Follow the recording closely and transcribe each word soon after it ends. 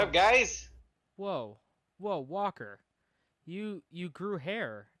up, guys? Whoa, Walker, you grew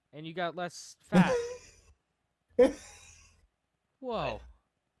hair and you got less fat. Whoa.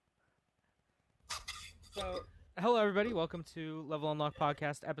 So, hello everybody. Welcome to Level Unlock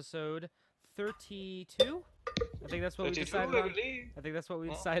Podcast, episode 32. I think that's what we 32, decided I on. believe. I think that's what we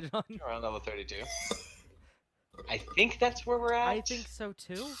Well, decided on. Around level 32. I think that's where we're at. I think so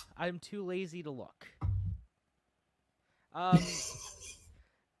too. I'm too lazy to look. Um.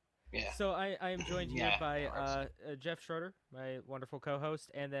 Yeah. So I am joined here Yeah, by that works. Jeff Schroeder, my wonderful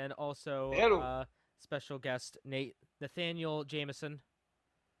co-host, and then also Hello. special guest Nathaniel Jameson.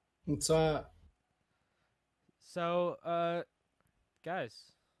 What's up? So guys,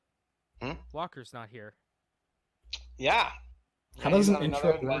 Hmm? Walker's not here. Yeah. How he's does an on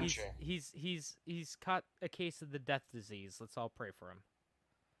another intro work? adventure. He's caught a case of the death disease. Let's all pray for him.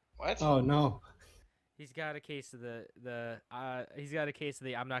 What? Oh no. He's got a case of he's got a case of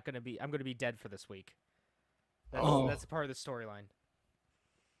I'm gonna be dead for this week. That's a part of the storyline.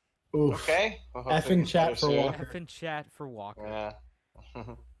 Oof. Okay. Well, hopefully Effing it's chat better for soon. Walker. F in chat for Walker. Yeah.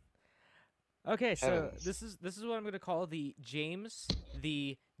 Okay, so Heavens. this is what I'm gonna call the James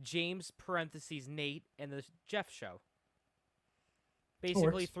parentheses Nate and the Jeff show.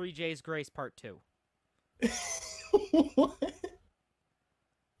 Basically, works. 3J's Grace Part 2. What?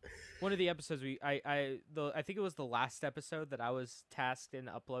 One of the episodes I think it was the last episode that I was tasked in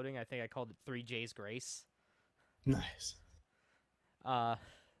uploading. I think I called it 3J's Grace. Nice.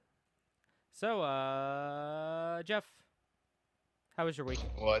 Jeff, how was your week?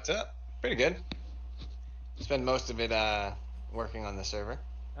 What's up? Pretty good. Spend most of it working on the server,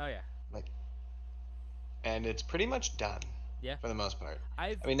 Oh yeah, and it's pretty much done. Yeah. For the most part.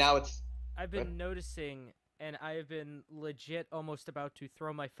 I've Now it's. I've been Good. noticing, and I have been legit almost about to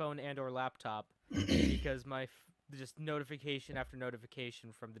throw my phone and/or laptop because just notification after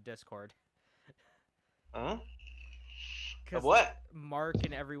notification from the Discord. Huh? Because What? Mark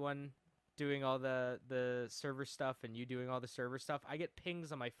and everyone doing all the server stuff, and you doing all the server stuff, I get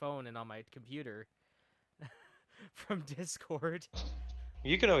pings on my phone and on my computer from Discord.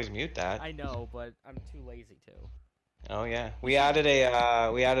 You could always mute that. I know, but I'm too lazy to. Oh yeah, we added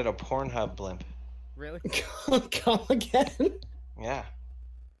a Pornhub blimp. Really? Come again? Yeah,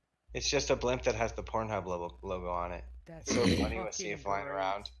 it's just a blimp that has the Pornhub logo on it. That's It's so funny to see fucking it flying great.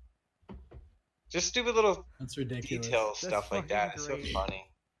 around. Just stupid little That's ridiculous. detail That's stuff like that. It's so fucking great. funny.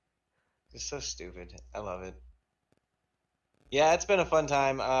 It's so stupid. I love it. Yeah, it's been a fun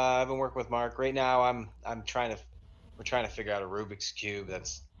time. I've been working with Mark. Right now, we're trying to figure out a Rubik's Cube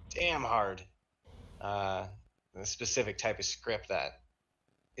that's damn hard. A specific type of script that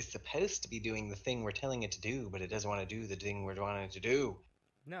is supposed to be doing the thing we're telling it to do, but it doesn't want to do the thing we're wanting it to do.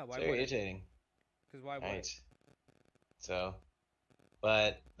 No, why It's very would it? irritating. Because why would Right. it? So,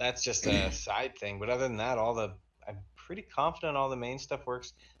 but that's just a side thing. But other than that, I'm pretty confident all the main stuff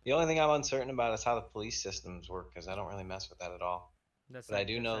works. The only thing I'm uncertain about is how the police systems work, because I don't really mess with that at all. That's But I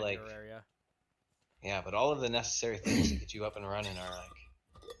do that's know, not like- your area. Yeah, but all of the necessary things to get you up and running are like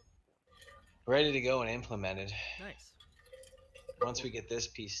ready to go and implemented. Nice. Once we get this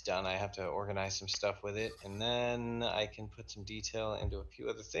piece done, I have to organize some stuff with it, and then I can put some detail into a few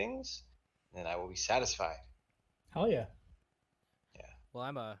other things, and then I will be satisfied. Hell yeah.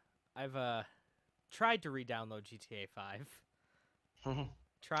 Well, I've tried to re-download GTA 5.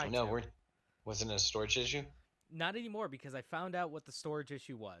 Tried No, to. wasn't it a storage issue? Not anymore because I found out what the storage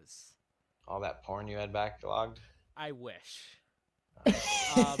issue was. All that porn you had backlogged? I wish.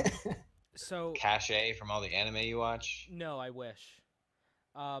 Uh, So Cache from all the anime you watch? no, I wish.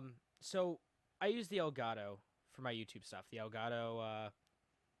 So I use the Elgato for my YouTube stuff. The Elgato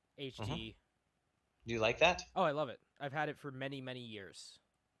HD. Do you like that? Oh, I love it. I've had it for many, many years.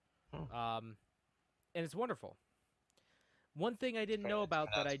 Hmm. And it's wonderful. One thing I didn't Very know nice. about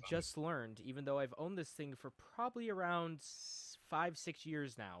that I That's fun. just learned, even though I've owned this thing for probably around 5-6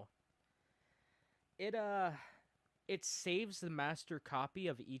 years now, it saves the master copy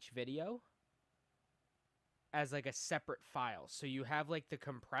of each video as like a separate file. So you have like the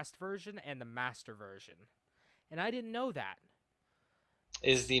compressed version and the master version. And I didn't know that.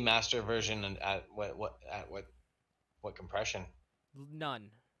 Is the master version at what compression?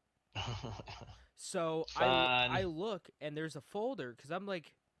 None. So Fun. I look and there's a folder because I'm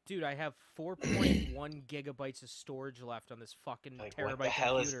like, dude, I have 4.1 gigabytes of storage left on this fucking Like, terabyte what the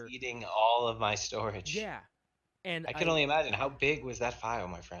hell computer. is eating all of my storage? Yeah, and I can only imagine. How big was that file,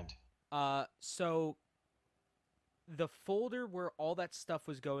 my friend? So the folder where all that stuff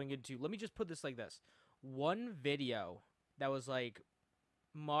was going into. Let me just put this like this: one video that was like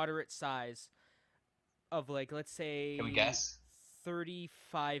moderate size of like, let's say, Can we guess?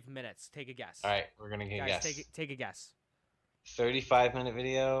 35 minutes. Take a guess. All right, we're gonna get a Guys, guess. take a guess. 35-minute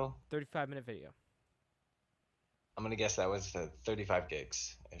video. 35-minute video. I'm gonna guess that was 35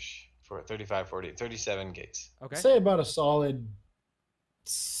 gigs ish. For 35, 40, 37 gigs. Okay. Say about a solid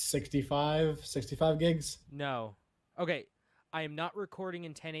 65 gigs. No. Okay. I am not recording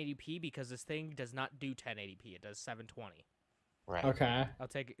in 1080p because this thing does not do 1080p. It does 720. Right. Okay. I'll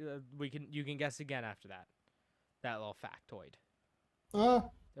take. You can guess again after that. That little factoid.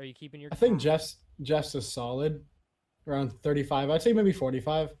 Are you keeping your? I think Jeff's is solid, around 35. I'd say maybe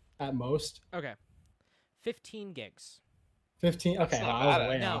 45 at most. Okay. 15 gigs. 15. That's Okay, not I was bad,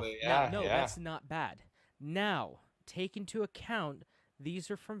 way actually. off. No, Yeah, no, yeah. that's not bad. Now, take into account these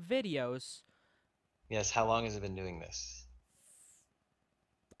are from videos. Yes. How long has it been doing this?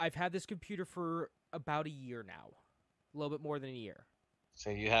 I've had this computer for about a year now, a little bit more than a year. So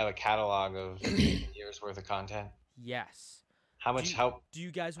you have a catalog of years worth of content. Yes. How much? How? Do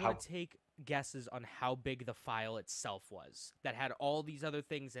you guys How- want to take guesses on how big the file itself was that had all these other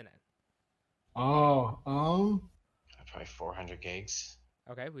things in it? Oh, Probably 400 gigs.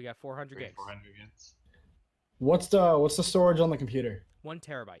 Okay, we got 400 gigs. 400 gigs. what's the storage on the computer? 1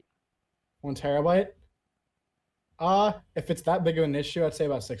 terabyte. 1 terabyte? If it's that big of an issue, I'd say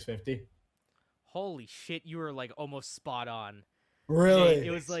about 650. Holy shit, you were like almost spot on. Really?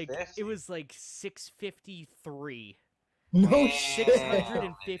 It was like 650? 653. No Yeah. shit.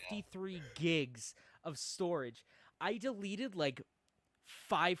 653 gigs of storage. I deleted like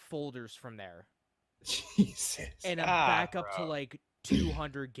 5 folders from there, Jesus. and I'm Ah, back up to bro. like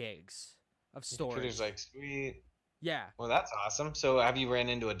 200 gigs of Your storage. computer's like, sweet. Yeah. Well, that's awesome. So have you ran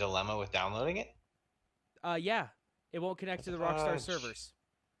into a dilemma with downloading it? Yeah. It won't connect to the What the Rockstar fudge? servers.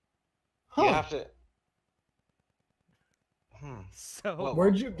 You Huh. have to. So Well,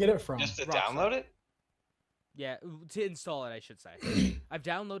 Where'd you get it from? Just to Rockstar. download it? yeah, to install it, I should say. I've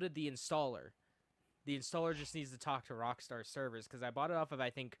downloaded the installer. The installer just needs to talk to Rockstar servers because I bought it off of, I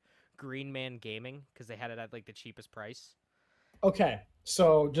think, Green Man Gaming because they had it at like the cheapest price. Okay,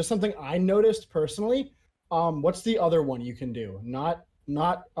 so just something I noticed personally. What's the other one you can do? Not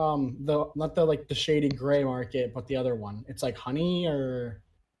the like the shady gray market, but the other one. It's like Honey or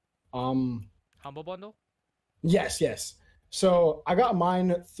Humble Bundle? yes. So I got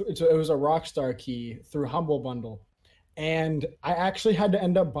mine. So it was a Rockstar key through Humble Bundle, and I actually had to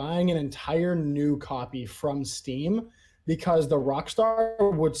end up buying an entire new copy from Steam because the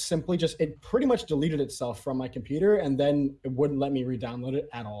Rockstar would simply it pretty much deleted itself from my computer, and then it wouldn't let me re-download it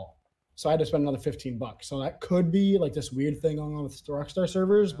at all. So I had to spend another $15. So that could be like this weird thing going on with Rockstar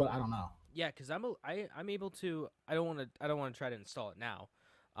servers, but I don't know. Yeah, because I'm able to. I don't want to try to install it now,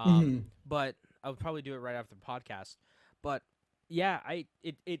 Mhm. but I would probably do it right after the podcast. But yeah,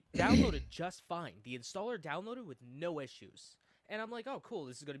 it downloaded just fine. The installer downloaded with no issues, and I'm like, oh cool,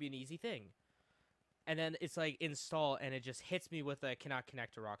 this is gonna be an easy thing. And then it's like install, and it just hits me with a cannot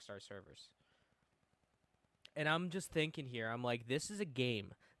connect to Rockstar servers. And I'm just thinking here, I'm like, this is a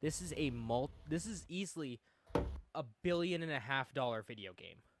game. This is easily $1.5 billion video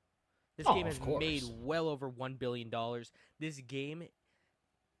game. This Oh, game of has course. made well over $1 billion. This game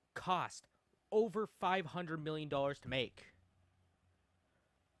cost over $500 million to make.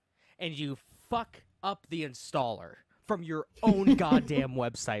 And you fuck up the installer from your own goddamn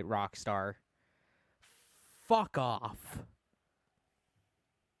website, Rockstar. Fuck off.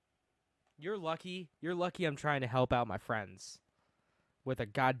 You're lucky I'm trying to help out my friends with a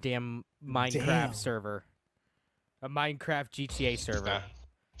goddamn Minecraft Damn. server. A Minecraft GTA server.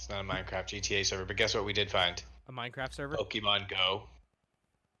 It's not a Minecraft GTA server, but guess what we did find? A Minecraft server Pokemon Go.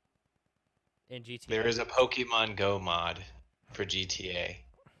 in GTA. There is a Pokemon Go mod for GTA.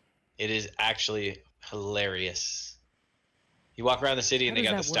 It is actually hilarious. You walk around the city and How they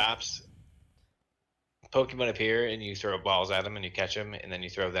got does the that work? stops. Pokemon appear and you throw balls at them and you catch them and then you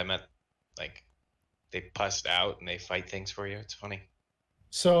throw them at, like, they bust out and they fight things for you. It's funny.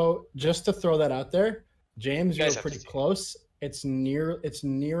 So just to throw that out there, James, You guys you're have pretty to see it. close. It's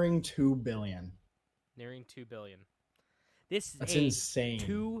nearing 2 billion. Nearing 2 billion. This is That's a insane.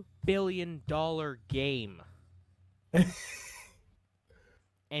 $2 billion game.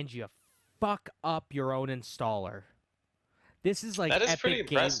 And you fuck up your own installer. This is like That is Epic pretty Game-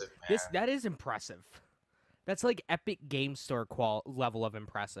 impressive, man. That is impressive. That's like Epic Game Store level of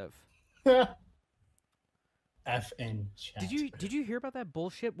impressive. F in chat. Did you hear about that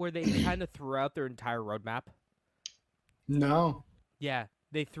bullshit where they kind of threw out their entire roadmap? No. Yeah,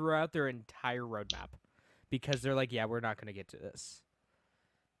 they threw out their entire roadmap because they're like, yeah, we're not gonna get to this.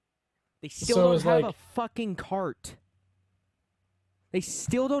 They still So don't it's have like- a fucking cart. They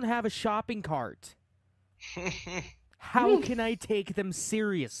still don't have a shopping cart. How can I take them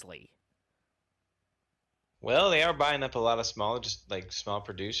seriously? Well, they are buying up a lot of small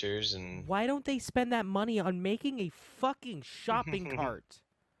producers and Why don't they spend that money on making a fucking shopping cart?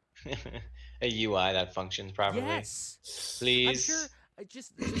 a UI that functions properly. Yes. Please. I'm sure.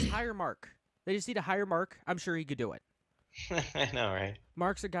 Just hire Mark. They just need to hire Mark. I'm sure he could do it. I know, right?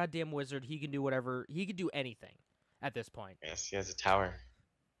 Mark's a goddamn wizard. He can do whatever. He could do anything at this point. Yes, he has a tower.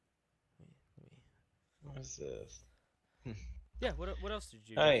 What is this? Yeah. What else did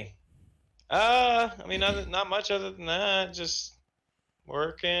you do? Hey. Not much other than that. Just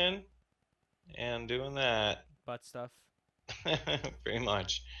working and doing that. Butt stuff. Pretty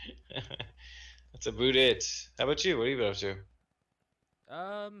much. That's about it. How about you? What have you been up to?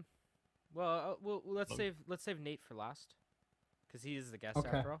 Well, let's save Nate for last, because he is the guest Okay.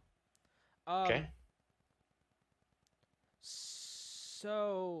 after all. Okay.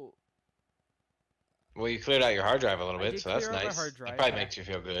 So Well, you cleared out your hard drive a little I bit, did so that's clear out my nice. hard That drive. probably makes you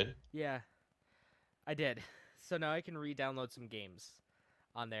feel good. yeah, I did. So now I can re-download some games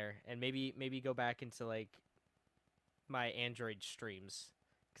on there, and maybe go back into like my Android streams,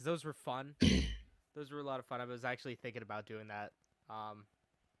 because those were fun. Those were a lot of fun. I was actually thinking about doing that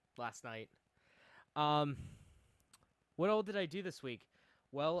last night. What all did I do this week?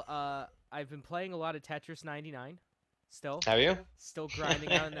 Well, I've been playing a lot of Tetris 99 still. Have you? Still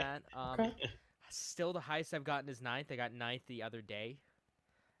grinding on that. Okay. Still the highest I've gotten is 9th. I got 9th the other day,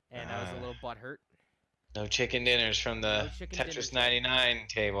 and I was a little butthurt. No chicken dinners from the No chicken Tetris dinners. 99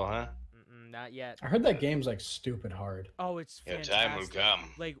 table, huh? Not yet. I heard that game's like stupid hard. Oh, it's Yeah, fantastic. time will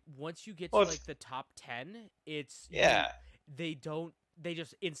come. Like once you get Well, to it's- like the top 10, it's Yeah. They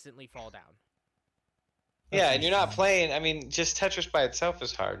just instantly fall down. Yeah, and you're not playing. I mean, just Tetris by itself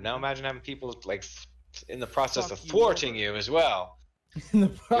is hard. Now imagine having people like in the process Fuck of you thwarting over. you as well. In the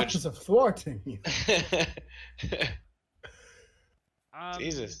process of thwarting you.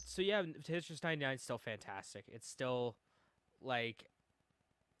 Jesus. So yeah, Tetris 99 is still fantastic. It's still like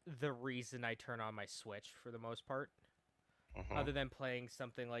the reason I turn on my Switch for the most part, Mhm. other than playing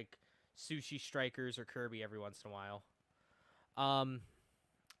something like Sushi Strikers or Kirby every once in a while.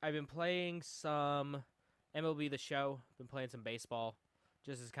 I've been playing some MLB The Show. Been playing some baseball,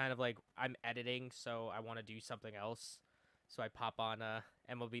 just as kind of like I'm editing, so I want to do something else. So I pop on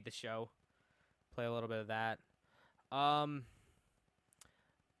MLB The Show, play a little bit of that.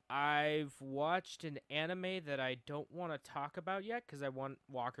 I've watched an anime that I don't want to talk about yet because I want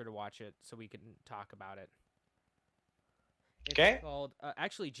Walker to watch it so we can talk about it. It's Okay. called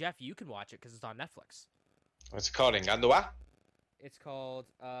actually, Jeff, you can watch it because it's on Netflix. What's it called? Ngandua? It's called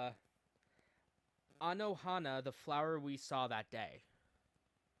Anohana, the flower we saw that day.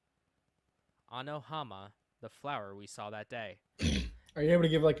 Anohama, the flower we saw that day. Are you able to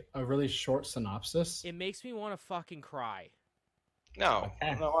give like a really short synopsis? It makes me want to fucking cry. No, Okay.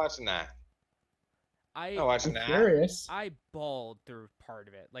 I'm not watching that. I'm not I watching I'm that. curious. I bawled through part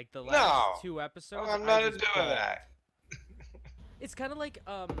of it, like the No. last 2 episodes. I'm I not just into bawled. that. It's kind of like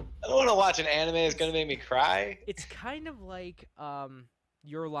I don't want to watch an anime that's gonna make me cry. it's kind of like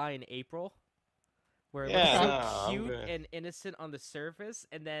Your Lie in April, where it Yeah, looks no, so I'm cute good. and innocent on the surface,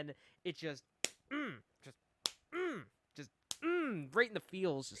 and then it just right in the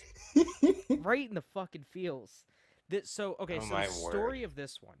feels, just right in the fucking feels. So okay, Oh, so my the story of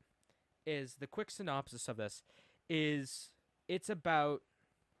this one is the quick synopsis of this is it's about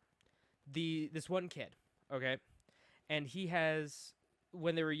this one kid, okay, and he has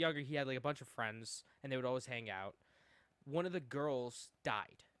when they were younger he had like a bunch of friends and they would always hang out. One of the girls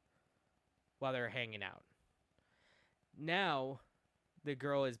died while they were hanging out. Now the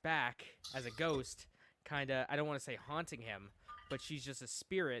girl is back as a ghost, kind of, I don't want to say haunting him, but she's just a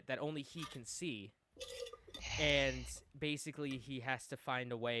spirit that only he can see. And basically he has to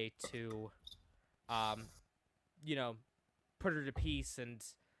find a way to put her to peace and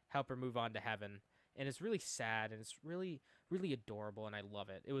help her move on to heaven. And it's really sad and it's really really adorable and I love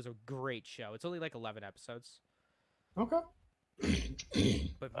it. It was a great show. It's only like 11 episodes. Okay.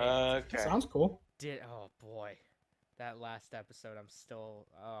 But man, Okay. Sounds cool. oh boy. That last episode I'm still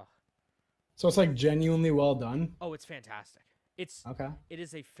So it's like genuinely well done. oh, it's fantastic. Okay. It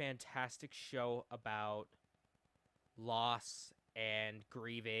is a fantastic show about loss and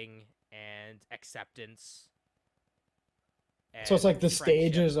grieving and acceptance. So it's like the and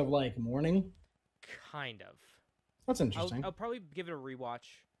friendship. stages of like mourning. Kind of. That's interesting. I'll probably give it a rewatch,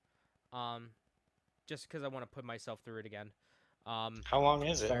 just because I want to put myself through it again. How long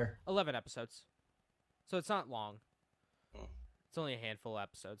is it? Fair. 11 episodes, so it's not long. Hmm. It's only a handful of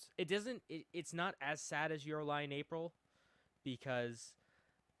episodes. It's not as sad as Your Lie in April, because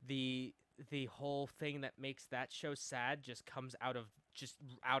the the whole thing that makes that show sad just comes out of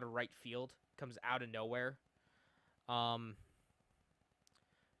right field, comes out of nowhere. But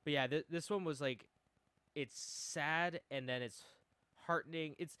yeah, this one was like, it's sad and then it's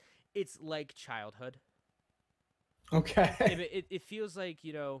heartening. It's like childhood. Okay. It feels like,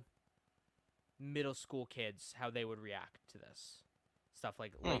 you know, middle school kids, how they would react to this stuff,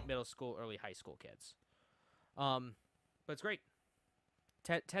 like late middle school, early high school kids. But it's great.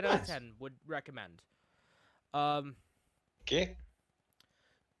 10 out of 10 would recommend. Okay.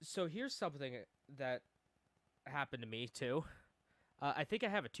 So here's something that happened to me too. I think I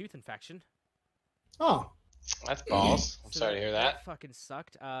have a tooth infection. Oh. That's balls. I'm So sorry to hear that. fucking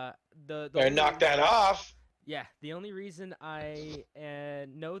sucked. The Better knock that off. Yeah, the only reason I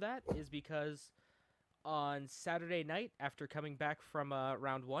know that is because on Saturday night, after coming back from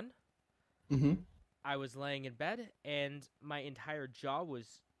round 1, Mm-hmm. I was laying in bed and my entire jaw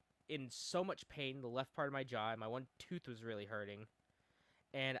was in so much pain. The left part of my jaw and my one tooth was really hurting,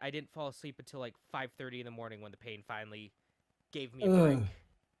 and I didn't fall asleep until like 5:30 in the morning when the pain finally gave me a break.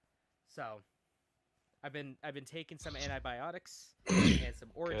 So I've been taking some antibiotics and some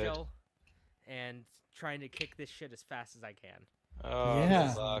Orajel and trying to kick this shit as fast as I can. Oh,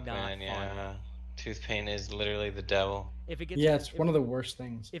 Yeah. good luck, Not man. fun. Yeah. Tooth pain is literally the devil. If it gets Yeah, it's one of the worst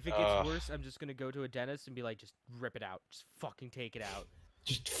things. if it gets worse, I'm just gonna go to a dentist and be like, just rip it out, just fucking take it out,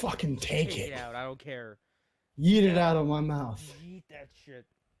 Just fucking take it. out. I don't care. Yeet it out of my mouth. Eat that shit.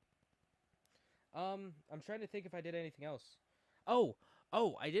 I'm trying to think if I did anything else. Oh,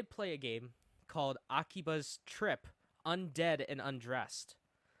 I did play a game called Akiba's Trip: Undead and Undressed.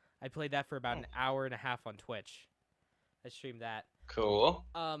 I played that for about an hour and a half on Twitch. I streamed that. Cool.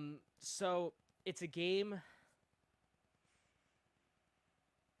 So it's a game.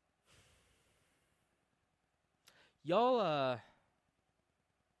 Y'all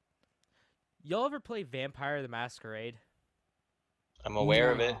ever play Vampire the Masquerade? I'm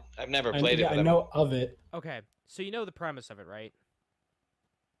aware of it. No. I've never played it. I But know of it Okay, so you know the premise of it, right?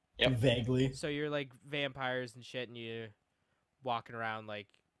 Yep. vaguely. So you're like vampires and shit, and you walking around like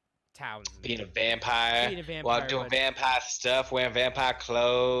towns. And being a vampire, Being a vampire, while doing but- vampire stuff, wearing vampire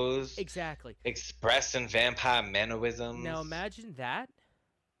clothes, Exactly. expressing vampire mannerisms. Now imagine that,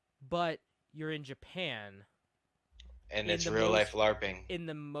 but you're in Japan, and in it's the real life most- LARPing. in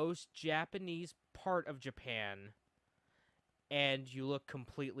the most Japanese part of Japan, and you look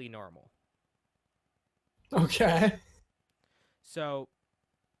completely normal. Okay. So,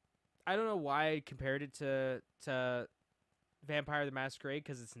 I don't know why I compared it to Vampire the Masquerade,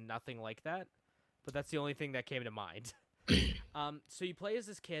 because it's nothing like that, but that's the only thing that came to mind. So you play as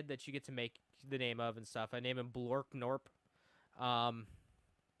this kid that you get to make the name of and stuff. I name him Blorp Norp.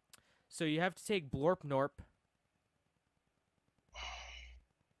 So you have to take Blorp Norp.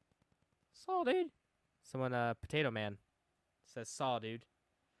 Saw, dude. Someone, Potato Man, says saw, dude.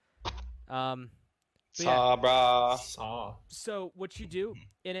 But yeah. Saw, brah. Saw. So what you do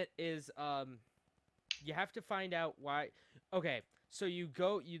in it is you have to find out why. Okay, so you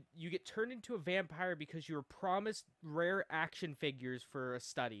get turned into a vampire because you were promised rare action figures for a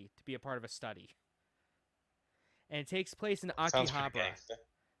study, to be a part of a study. And it takes place in Sounds pretty Akihabara, gangster.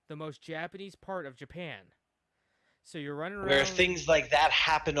 the most Japanese part of Japan. So you're running around. Where things like that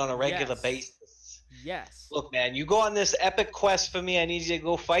happen on a regular Yes. basis. Yes. Look, man, you go on this epic quest for me. I need you to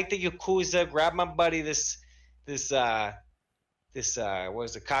go fight the Yakuza, grab my buddy, this what is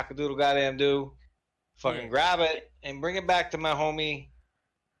the cockadoodle goddamn do? Fucking Yeah. grab it and bring it back to my homie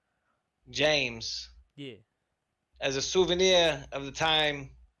James Yeah. as a souvenir of the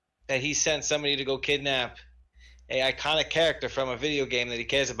time that he sent somebody to go kidnap a iconic character from a video game that he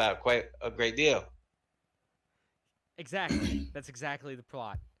cares about quite a great deal. Exactly. That's exactly the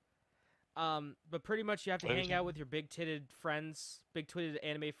plot. But pretty much you have to What is hang it? out with your big-titted friends, big-titted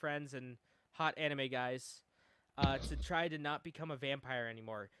anime friends, and hot anime guys, to try to not become a vampire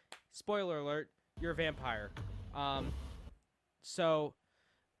anymore. Spoiler alert: you're a vampire.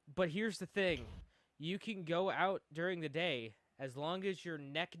 But here's the thing: you can go out during the day as long as your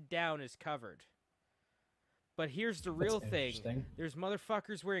neck down is covered. But here's the real That's thing: interesting. there's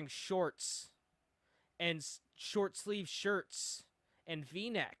motherfuckers wearing shorts and short sleeve shirts and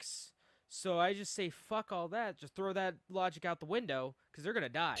V-necks. So I just say fuck all that. Just throw that logic out the window because they're gonna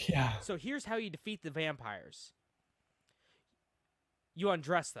die. Yeah. So here's how you defeat the vampires. You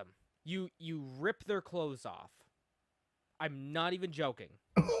undress them. You rip their clothes off. I'm not even joking.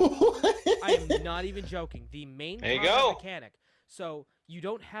 I am not even joking. The main There you combat go. mechanic. So you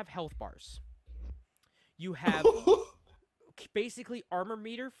don't have health bars. You have basically armor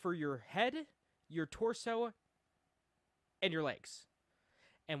meter for your head, your torso, and your legs.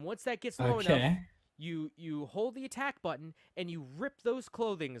 And once that gets low enough, Okay. you hold the attack button and you rip those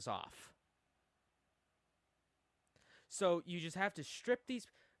clothings off. So you just have to strip these,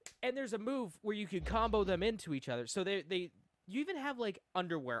 and there's a move where you can combo them into each other. So you even have like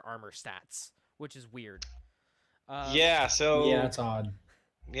underwear armor stats, which is weird. Yeah. So Yeah, it's odd.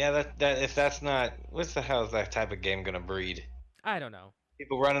 yeah, that if that's not, what the hell is that type of game gonna breed? I don't know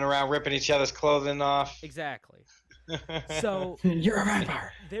People running around ripping each other's clothing off. exactly. So You're a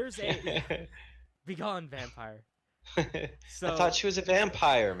vampire. there's a begone vampire. So I thought she was a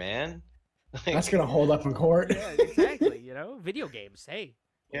vampire, man. Like, That's gonna hold up in court. yeah, exactly. You know, video games. Hey,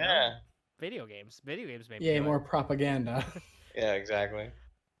 you know, yeah, video games. Video games maybe. Yeah, more propaganda. yeah, exactly.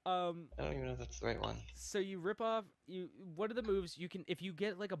 I I don't even know if that's the right one. So you rip off one of the moves you can, if you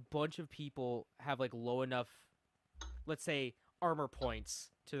get like a bunch of people have like low enough, let's say, armor points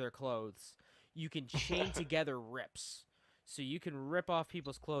to their clothes, you can chain together rips. So you can rip off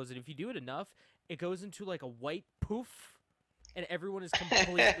people's clothes, and if you do it enough, it goes into like a white poof, and everyone is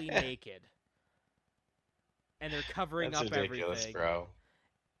completely naked. And they're covering That's up ridiculous, everything. bro.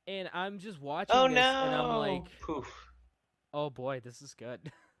 And I'm just watching Oh this, no! and I'm like, Poof. oh boy, this is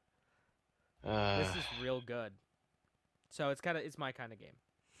good. This is real good. So it's my kind of game.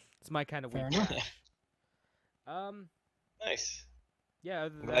 It's my kind of Fair week. enough. Nice. Yeah. Other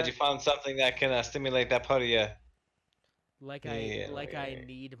I'm than glad that, you found something that can stimulate that part of you. I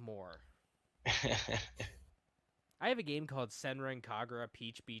need more. I have a game called Senran Kagura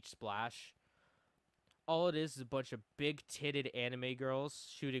Peach Beach Splash. All it is a bunch of big titted anime girls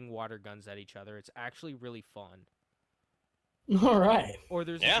shooting water guns at each other. It's actually really fun. All right. Or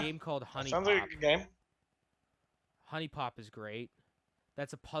there's Yeah, a game called Honey Sounds Pop. like a good game. Honey Pop is great.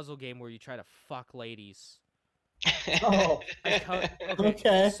 That's a puzzle game where you try to fuck ladies. Oh.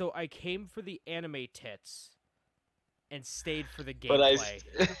 Okay. So I came for the anime tits and stayed for the But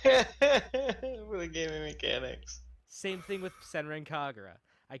gameplay. for the gaming mechanics. Same thing with Senran Kagura.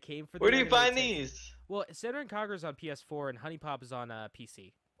 I came for the Where do you anime find tits. these? Well, Senran Kagura is on PS4 and Honey Pop is on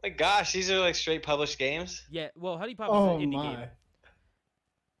PC. My gosh, these are like straight published games. Yeah, well, Honey Pop Oh is an indie my. game.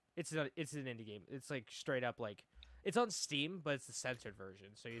 It's an indie game. It's like straight up like it's on Steam, but it's the censored version,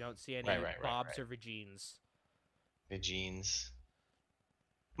 so you don't see any Right, Bobs right. or Vagines. The jeans.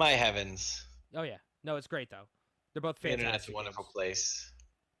 My heavens. Oh yeah, no, it's great though. They're both The fantastic. internet's a wonderful games. place.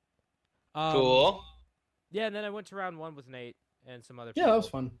 Cool. Cool. Yeah, and then I went to round 1 with Nate and some other Yeah, people. that was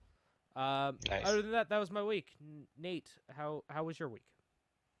fun. Nice. Other than that, that was my week. Nate, how was your week?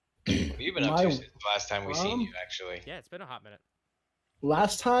 What have you been up My- to since the last time we seen um, you, actually? Yeah, it's been a hot minute.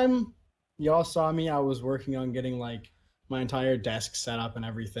 Last time y'all saw me, I was working on getting like my entire desk set up and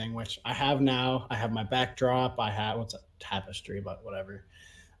everything, which I have now. I have my backdrop. I have what's a tapestry, but whatever.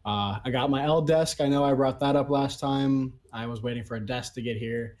 I got my L desk. I know I brought that up last time. I was waiting for a desk to get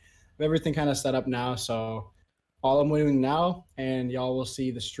here. Everything kind of set up now, so all I'm doing now, and y'all will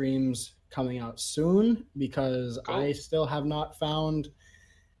see the streams coming out soon because Cool. I still have not found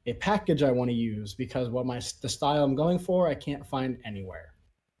a package I want to use because the style I'm going for I can't find anywhere.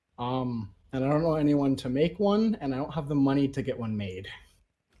 And I don't know anyone to make one, and I don't have the money to get one made.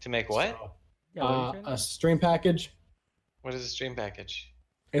 To make what? So, Yeah, what are you trying to a stream package. What is a stream package?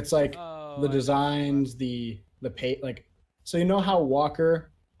 It's like Oh, the I know. designs, the pay, like, so you know how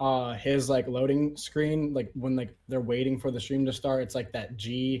Walker, his like loading screen, like when like they're waiting for the stream to start, it's like that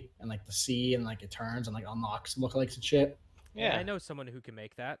G and like the C and like it turns and like unlocks lookalikes and shit. Yeah, I Yeah. know someone who can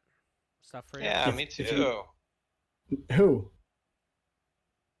make that stuff for you. Yeah, If- me if you- too. Who?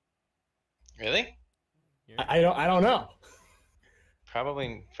 Really? You're- I don't know.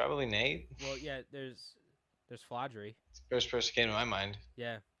 Probably Nate. Well, yeah, there's Fladry. First person came to my mind.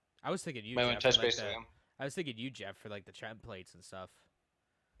 Yeah, I was thinking you. Might Jeff, want to for, touch like, base the- with him. I was thinking you, Jeff, for like the templates and stuff.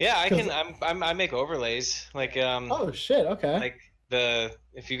 Yeah, I 'Cause- can. I make overlays like Oh shit. Okay. like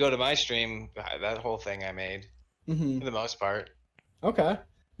if you go to my stream, that whole thing I made hmm for the most part. Okay.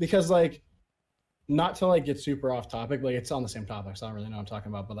 Because like, not to like get super off topic, like it's on the same topic, so I don't really know what I'm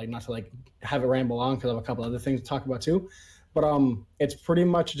talking about. But like, not to like have it ramble on because I have a couple other things to talk about too. But it's pretty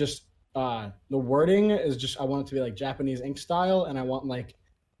much just the wording is just I want it to be like Japanese ink style, and I want like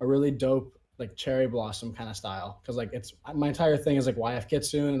a really dope like cherry blossom kind of style because like it's my entire thing is like YF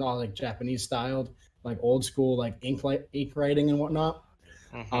Kitsune and all like Japanese styled, like old school like ink writing and whatnot.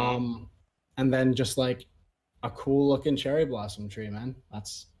 Mhm. And then just like a cool looking cherry blossom tree, man.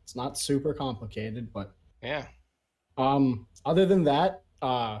 It's not super complicated, but Yeah. other than that,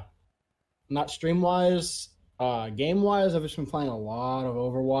 not stream wise, game wise, I've just been playing a lot of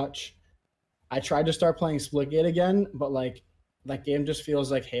Overwatch. I tried to start playing Splitgate again, but like that game just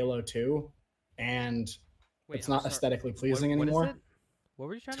feels like Halo 2 and Wait, it's I'm not sorry. aesthetically pleasing What is anymore. it? What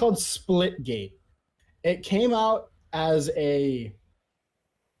were you trying It's to called Splitgate. It came out as a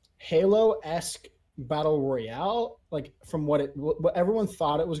Halo-esque battle royale, like from what everyone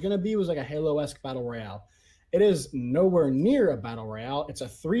thought it was going to be was like a Halo-esque battle royale. It is nowhere near a battle royale. It's a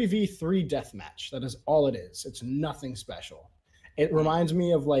 3v3 deathmatch. That is all it is. It's nothing special. It reminds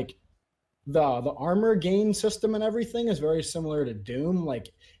me of like the armor gain system and everything is very similar to Doom. Like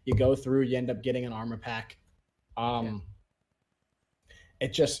you go through, you end up getting an armor pack.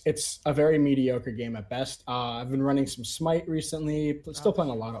 It's a very mediocre game at best. I've been running some Smite recently, still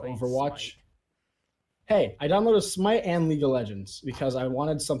playing a lot of Overwatch. Smite. Hey, I downloaded Smite and League of Legends because I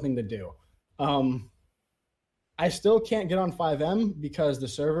wanted something to do. I still can't get on 5M because the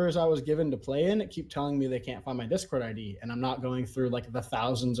servers I was given to play in keep telling me they can't find my Discord ID, and I'm not going through like the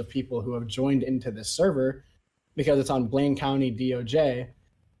thousands of people who have joined into this server because it's on Blaine County DOJ.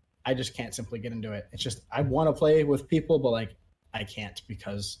 I just can't simply get into it. It's just I want to play with people, but like I can't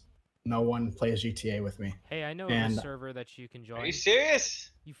because no one plays GTA with me. Hey, I know a server that you can join. Are you serious?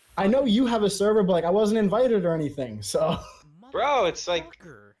 I know you have a server, but like I wasn't invited or anything. So, bro, it's like,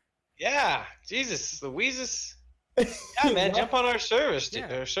 yeah, Jesus, Louises. Yeah, man, jump on our service,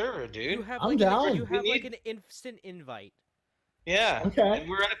 our server, dude. I'm down. You have like an instant invite. Yeah. Okay. And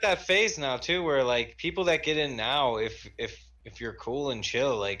we're at that phase now too, where like people that get in now, if you're cool and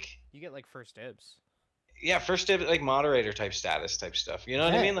chill, like you get like first dibs. Yeah, first dibs, like moderator type status type stuff. You know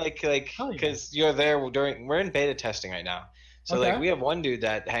what I mean? Like because you're there we're in beta testing right now. So like we have one dude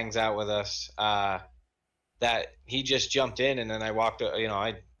that hangs out with us, that he just jumped in, and then I walked,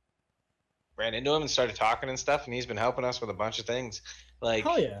 I ran into him and started talking and stuff, and he's been helping us with a bunch of things. Like,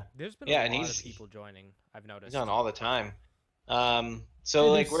 there's been a lot of people joining. I've noticed. He's on all the time.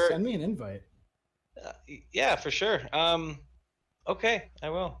 So like, send me an invite. Yeah, for sure. Okay, I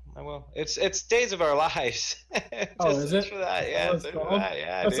will. It's Days of Our Lives. Is it? For that. Yeah, for that.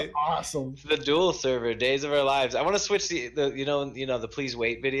 Yeah, that's dude. Awesome. It's the dual server, Days of Our Lives. I want to switch the the please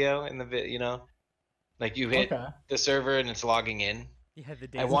wait video in the like you hit the server and it's logging in. Yeah,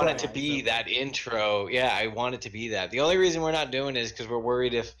 I want it to be that intro. Yeah, I want it to be that. The only reason we're not doing it is because we're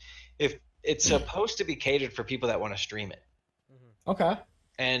worried if it's supposed to be catered for people that want to stream it. Okay.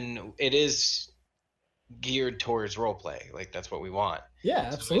 And it is geared towards role play. Like that's what we want. Yeah,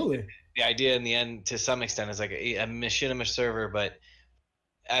 absolutely. So the idea in the end, to some extent, is like a machinima server, but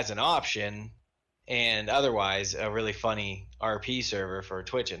as an option, and otherwise a really funny RP server for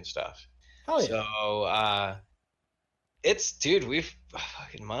Twitch and stuff. Hell yeah. So it's, dude, we've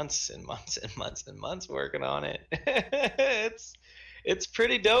fucking months and months and months and months working on it. it's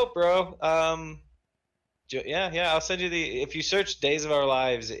pretty dope, bro. Yeah, I'll send you if you search Days of Our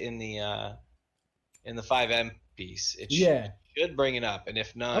Lives in the 5M piece, it should bring it up, and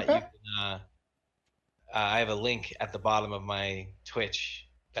if not, you can, I have a link at the bottom of my Twitch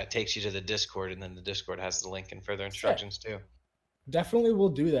that takes you to the Discord, and then the Discord has the link and further instructions too. Definitely will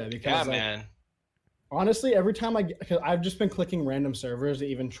do that because man. Honestly, every time because I've just been clicking random servers to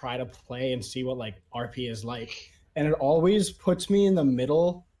even try to play and see what like RP is like, and it always puts me in the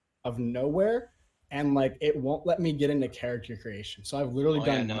middle of nowhere, and like it won't let me get into character creation. So I've literally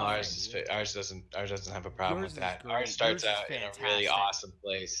done. No, ours doesn't have a problem with that. Ours starts out in a really awesome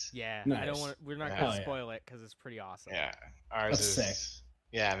place. Yeah, nice. I don't want. We're not gonna spoil it because it's pretty awesome. Yeah, ours That's is sick.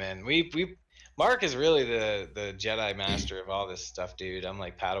 Yeah, man. We Mark is really the Jedi master of all this stuff, dude. I'm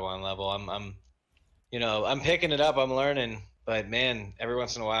like Padawan level. I'm picking it up. I'm learning, but man, every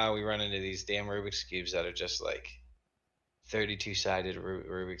once in a while we run into these damn Rubik's cubes that are just like 32-sided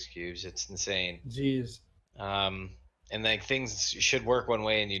Rubik's cubes. It's insane. Jeez. And like things should work one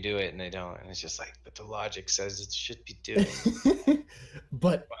way and you do it and they don't, and it's just like, but the logic says it should be doing.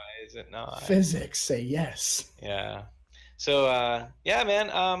 But why is it not? Physics say yes. Yeah. So yeah, man.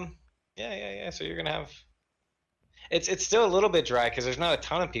 Yeah. So you're gonna have. It's still a little bit dry because there's not a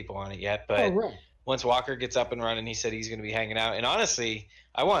ton of people on it yet, but. Right. Once Walker gets up and running, he said he's going to be hanging out. And honestly,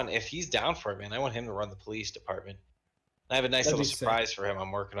 if he's down for it, man, I want him to run the police department. I have a nice little surprise for him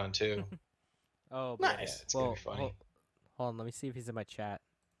I'm working on too. Oh, nice. Yeah, it's going to be funny. Hold on, let me see if he's in my chat.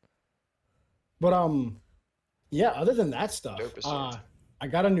 But yeah, other than that stuff, I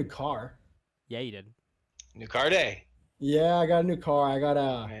got a new car. Yeah, you did. New car day. Yeah, I got a new car.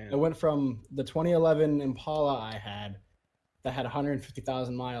 I went from the 2011 Impala I had that had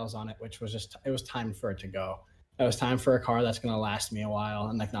 150,000 miles on it, which was it was time for it to go. It was time for a car that's going to last me a while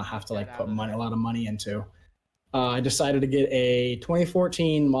and like not have to like put a lot of money into. I decided to get a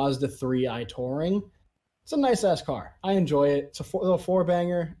 2014 Mazda 3i Touring. It's a nice ass car. I enjoy it. It's a little four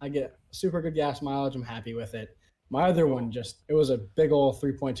banger. I get super good gas mileage. I'm happy with it. My other one it was a big old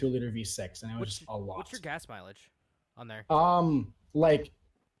 3.2 liter V6 and it was just a lot. What's your gas mileage on there? Like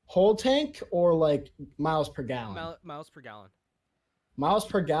whole tank or like miles per gallon? Miles per gallon. Miles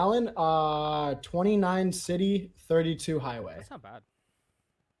per gallon, 29 city, 32 highway. That's not bad.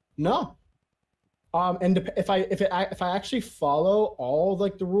 No. And if I actually follow all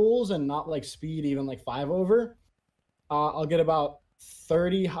like the rules and not like speed even like 5 over, I'll get about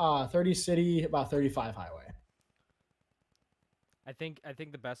 30 city, about 35 highway. I think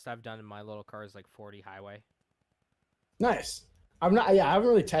the best I've done in my little car is like 40 highway. Nice. I haven't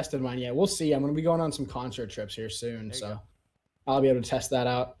really tested mine yet. We'll see. I'm gonna be going on some concert trips here soon, so I'll be able to test that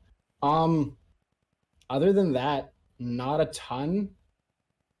out. Other than that, not a ton.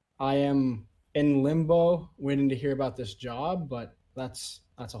 I am in limbo, waiting to hear about this job, but that's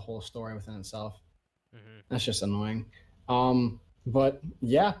a whole story within itself. Mm-hmm. That's just annoying. But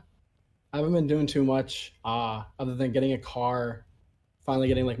yeah, I haven't been doing too much other than getting a car, finally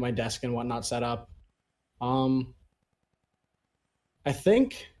getting like my desk and whatnot set up. I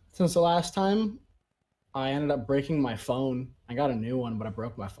think since the last time, I ended up breaking my phone. I got a new one, but I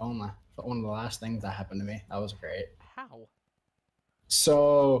broke my phone. One of the last things that happened to me. That was great. How?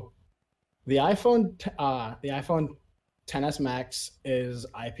 So, the iPhone 10s Max is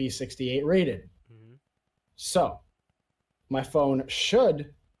IP68 rated. Mm-hmm. So, my phone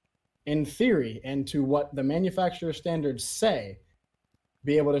should, in theory, and to what the manufacturer standards say,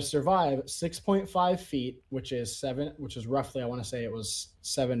 be able to survive 6.5 feet, which is roughly, I want to say it was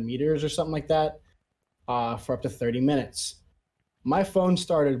 7 meters or something like that, for up to 30 minutes. My phone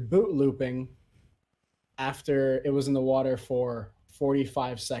started boot looping after it was in the water for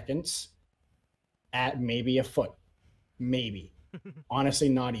 45 seconds at maybe a foot. Maybe. Honestly,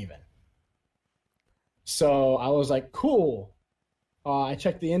 not even. So I was like, cool. I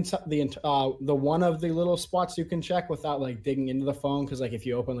checked the one of the little spots you can check without like digging into the phone, because like if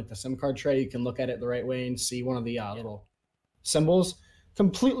you open like the SIM card tray, you can look at it the right way and see one of the little symbols.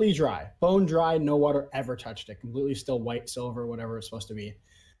 Completely dry, bone dry, no water ever touched it. Completely still white, silver, whatever it's supposed to be.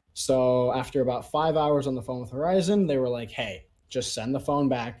 So after about 5 hours on the phone with Verizon, they were like, "Hey, just send the phone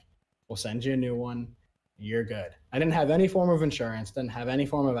back. We'll send you a new one. You're good." I didn't have any form of insurance, didn't have any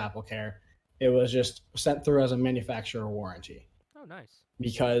form of Apple Care. It was just sent through as a manufacturer warranty. Oh, nice.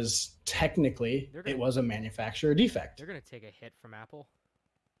 Because technically, it was a manufacturer defect. They're gonna take a hit from Apple.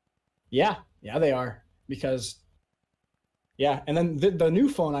 Yeah, they are. Because, and then the new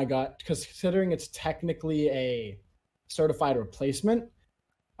phone I got, because considering it's technically a certified replacement,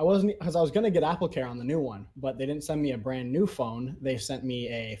 I was going to get Apple Care on the new one, but they didn't send me a brand new phone. They sent me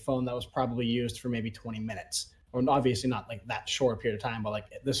a phone that was probably used for maybe 20 minutes. Or obviously not like that short period of time, but like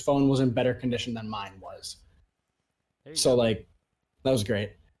this phone was in better condition than mine was. So like, that was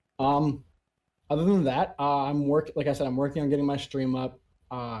great. Other than that, like I said, I'm working on getting my stream up.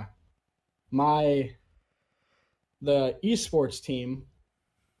 The esports team,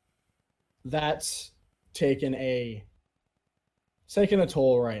 that's taken a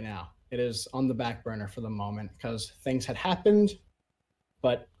toll right now. It is on the back burner for the moment because things had happened,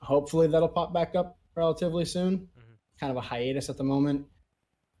 but hopefully that'll pop back up relatively soon. Mm-hmm. Kind of a hiatus at the moment.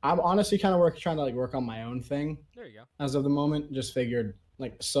 I'm honestly kind of trying to like work on my own thing. There you go. As of the moment, just figured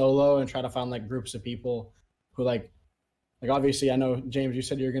like solo and try to find like groups of people who like obviously I know James, you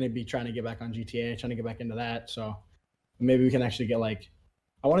said you're going to be trying to get back on GTA, trying to get back into that. So maybe we can actually get like,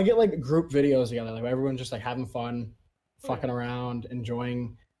 I want to get like group videos together, like everyone's just like having fun, fucking around,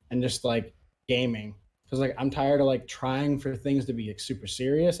 enjoying, and just like gaming. Because like I'm tired of like trying for things to be like super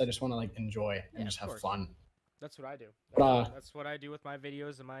serious. I just want to like enjoy and just have fun. That's what I do. That's what I do with my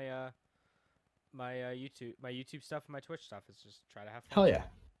videos and my my YouTube stuff and my Twitch stuff. Is just try to have fun. Hell yeah.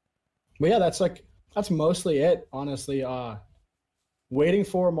 But yeah, that's mostly it, honestly. Waiting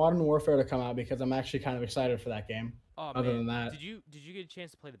for Modern Warfare to come out because I'm actually kind of excited for that game. Oh, other than that, did you get a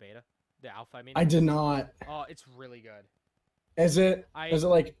chance to play the beta, the alpha? I mean, I did not. Oh, it's really good. Is it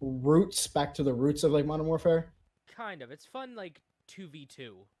like roots back to the roots of like Modern Warfare? Kind of. It's fun, like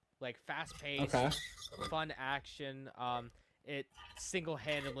 2v2, like fast paced, fun action. It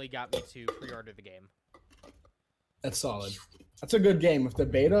single-handedly got me to pre-order the game. That's solid. That's a good game. If the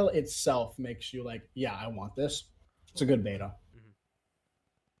beta itself makes you like, yeah, I want this, it's a good beta. Mm-hmm.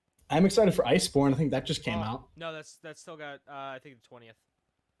 I'm excited for Iceborne. I think that just came out. No, that's still got I think the 20th.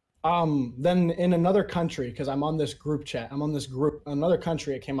 Then in another country, because I'm on this group chat, another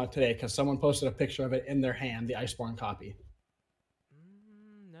country, it came out today because someone posted a picture of it in their hand, the Iceborne copy.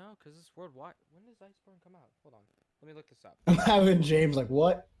 No, because it's worldwide. When does Iceborne come out? Hold on. Let me look this up. I'm having James like,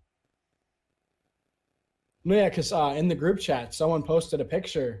 what? No, yeah, because in the group chat, someone posted a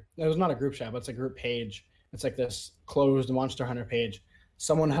picture. It was not a group chat, but it's a group page. It's like this closed Monster Hunter page.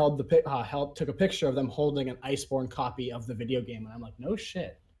 someone took a picture of them holding an Iceborne copy of the video game, and I'm like, no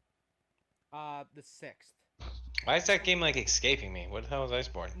shit. The 6th. Why is that game like escaping me? What the hell is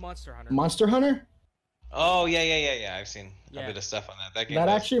Iceborne? Monster Hunter. Monster Hunter? Oh yeah. I've seen a Yeah. bit of stuff on that. That game. That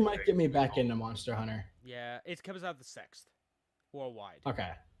does actually look might very get me back cool. into Monster Hunter. Yeah, it comes out the 6th, worldwide.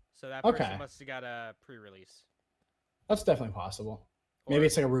 Okay, So that person Okay. must have got a pre-release, that's definitely possible. or, Maybe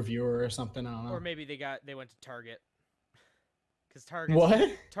it's like a reviewer or something. I don't know. or maybe they went to Target, because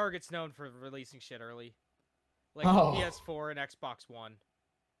What? Target's known for releasing shit early, like Oh. PS4 and Xbox One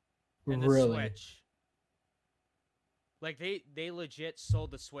and the Really? Switch. Like they legit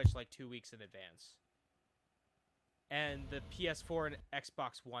sold the Switch like 2 weeks in advance, and the PS4 and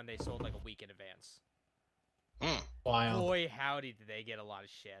Xbox One they sold like a week in advance. Mm. Wild. Boy, howdy, did they get a lot of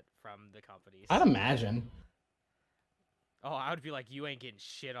shit from the companies. I'd imagine. Oh, I would be like, you ain't getting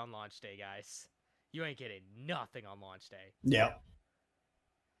shit on launch day, guys. You ain't getting nothing on launch day. Yep.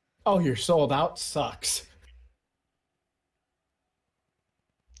 Oh, you're sold out? Sucks.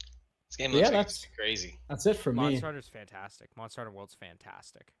 This game Yeah, looks like that's- it's crazy. That's it for me. Monster Hunter's fantastic. Monster Hunter World's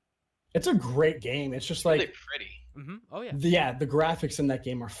fantastic. It's a great game. It's just It's really like, pretty. Mm-hmm. Oh yeah. the graphics in that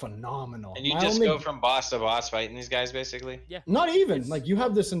game are phenomenal. And you My just only- go from boss to boss fighting these guys, basically. Not even It's- like you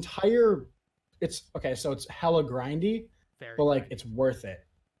have this entire. It's okay, so it's hella grindy, Very. but like grindy. it's worth it.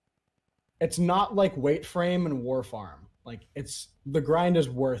 It's not like Wait Frame and War Farm. Like it's the grind is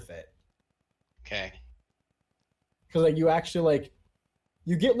worth it Okay. because like you actually like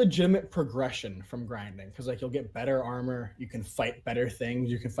you get legitimate progression from grinding because like you'll get better armor, you can fight better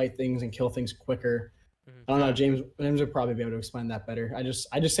things, you can fight things and kill things quicker. Mhm. I don't know, James would probably be able to explain that better. I just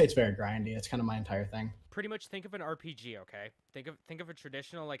say it's very grindy. It's kind of my entire thing. Pretty much think of an RPG, okay? Think of a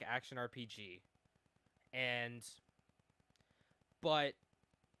traditional like action RPG. But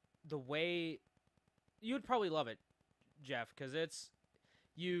the way you would probably love it, Jeff, because it's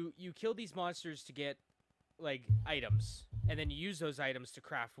you kill these monsters to get like items, and then you use those items to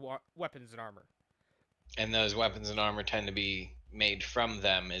craft weapons and armor. And those weapons and armor tend to be made from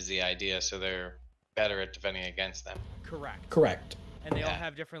them, is the idea, so they're better at defending against them. Correct. Correct. And they all Yeah.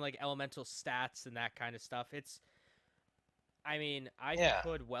 have different like elemental stats and that kind of stuff. I mean, I Yeah.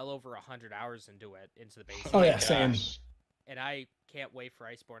 put well over 100 hours into the basic. Oh, yeah, My same. gosh. And I can't wait for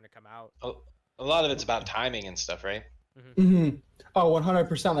Iceborne to come out. A lot of it's about timing and stuff, right? Mm-hmm. Oh,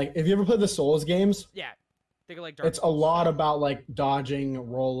 100%. Like if you ever played the Souls games, Yeah, think of like Dark it's a Souls. lot about like dodging,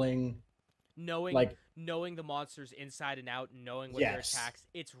 rolling, knowing like knowing the monsters inside and out, knowing what their Yes. attacks.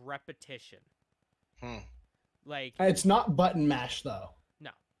 It's repetition. Hmm. Like it's not button mash though.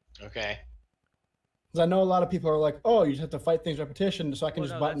 Okay. Because I know a lot of people are like, oh, you just have to fight things repetition so I can well,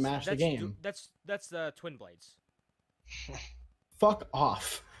 just no, button that's- mash the that's game. That's the Twin Blades. Fuck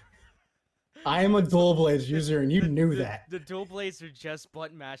off. I am a Dual Blades user and you knew that. The dual blades are just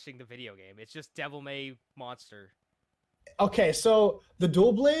button mashing the video game. It's just Devil May monster. Okay, so the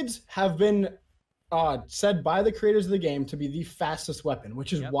Dual Blades have been said by the creators of the game to be the fastest weapon,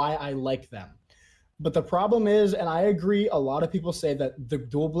 which is Yep. why I like them. But the problem is, and I agree, a lot of people say that the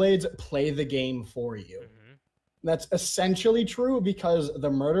Dual Blades play the game for you. Mhm. That's essentially true because the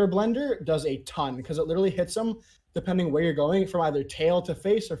Murder Blender does a ton because it literally hits them depending where you're going from either tail to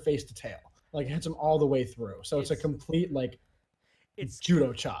face or face to tail. Like it hits them all the way through. So it's a It's- complete like It's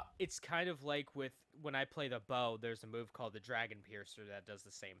judo chop. it's kind of like with when I play the bow. There's a move called the Dragon Piercer that does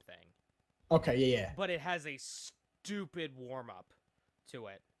the same thing, Okay, yeah. but it has a stupid warm up to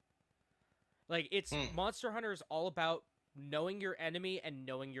it. Like it's Hmm. Monster Hunter is all about knowing your enemy and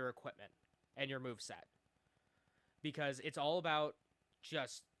knowing your equipment and your move set. Because it's all about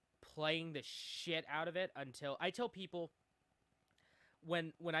just playing the shit out of it until I tell people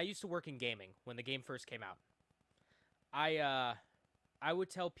when I used to work in gaming, when the game first came out, I would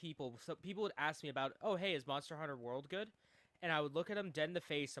tell people, so people would ask me about, "Oh, hey, is Monster Hunter World good?" And I would look at them dead in the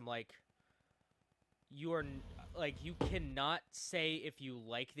face. I'm like, like you cannot say if you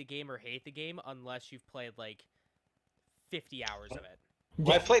like the game or hate the game unless you've played like 50 hours of it.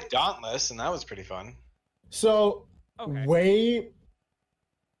 Well, I played Dauntless, and that was pretty fun. So Okay.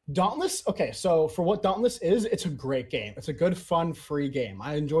 Dauntless. Okay, so for what Dauntless is, it's a great game. It's a good, fun, free game.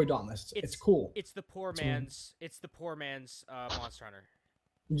 I enjoy Dauntless. It's cool. It's the poor It's- man's Monster Hunter.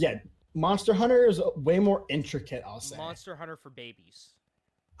 Yeah, Monster Hunter is way more intricate. I'll say. Monster Hunter for babies.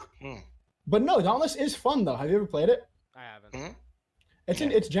 But no, Dauntless is fun though. Have you ever played it? I haven't. Mhm. It's Yeah.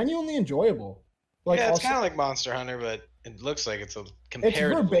 it's genuinely enjoyable. Like Yeah, it's also- kind of like Monster Hunter, but it looks like it's a it's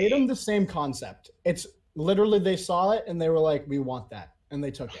comparatively. verbatim the same concept. It's literally they saw it and they were like, "We want that," and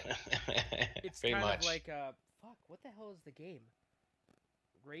they took it. It's Pretty kind much. of like fuck. What the hell is the game?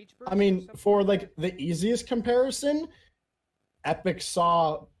 Rage Burst I or mean, something for like like the easiest comparison, Epic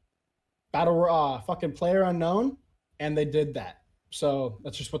saw fucking Player Unknown, and they did that. So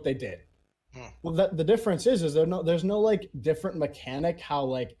that's just what they did. Well, the difference is there's no like different mechanic how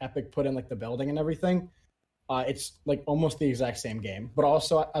like Epic put in like the building and everything. It's like almost the exact same game, but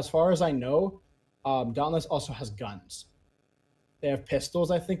also as far as I know, Dauntless also has guns. They have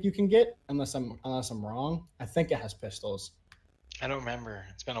pistols. I think you can get unless I'm wrong. I think it has pistols. I don't remember.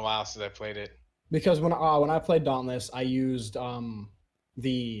 It's been a while since I played it. Because when I played Dauntless, I used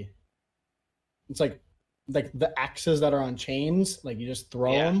it's like the axes that are on chains. Like you just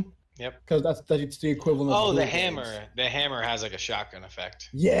throw them. Yep. Because that's the equivalent. Oh, of the blue hammer. blades. The hammer has like a shotgun effect.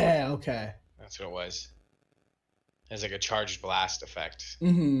 Yeah. Okay. That's what it was. It has like a charged blast effect.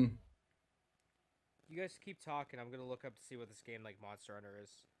 Mm-hmm. You guys keep talking. I'm gonna look up to see what this game like Monster Hunter is.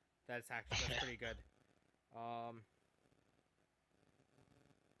 That's pretty good.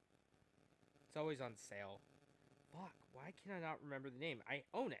 It's always on sale. Fuck, why can I not remember the name? I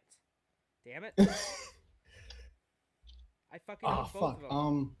own it. Damn it. I fucking own both of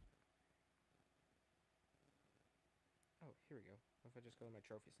them. Oh, here we go. What if I just go to my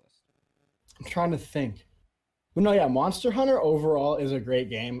trophies list? I'm trying to think. But no, yeah, Monster Hunter overall is a great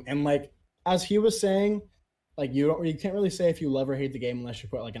game, and like as he was saying, like you can't really say if you love or hate the game unless you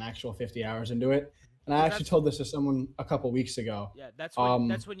put like an actual 50 hours into it. And I actually told this to someone a couple weeks ago. Yeah, that's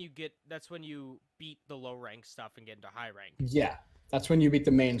when you beat the low rank stuff and get into high rank. Yeah, that's when you beat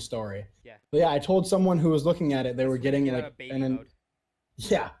the main story. Yeah. But yeah, I told someone who was looking at it, they were getting like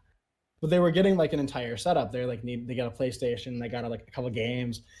yeah, but they were getting like an entire setup. They got a PlayStation, they got like a couple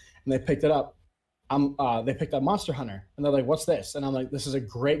games, and they picked it up. They picked up Monster Hunter, and they're like, "What's this?" And I'm like, "This is a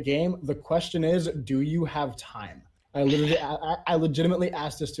great game. The question is, do you have time?" I legitimately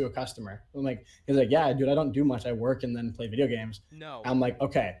asked this to a customer. I'm like, he's like, "Yeah, dude, I don't do much. I work and then play video games." No. I'm like,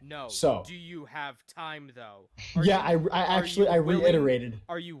 "Okay." No. So. Do you have time though? I reiterated.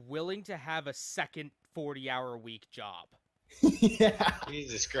 Are you willing to have a second 40-hour-a-week job? Yeah.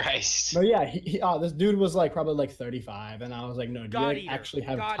 Jesus Christ. No, yeah. This dude was like probably like 35, and I was like, "No, do you actually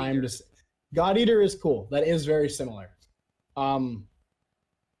have time to?" God Eater is cool. That is very similar.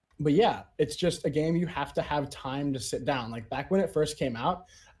 But yeah, it's just a game you have to have time to sit down. Like back when it first came out,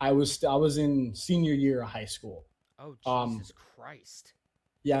 I was in senior year of high school. Oh, Jesus Christ.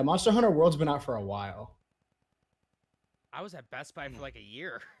 Yeah, Monster Hunter World's been out for a while. I was at Best Buy for like a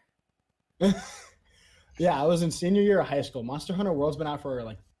year. Yeah, I was in senior year of high school. Monster Hunter World's been out for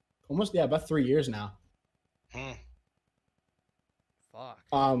like almost about 3 years now. Fuck.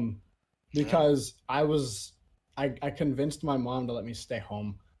 Because I convinced my mom to let me stay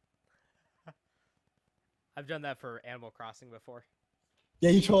home. I've done that for Animal Crossing before.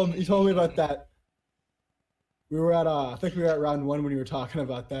 Yeah, you told me about that. We were at I think we were at round 1 when you were talking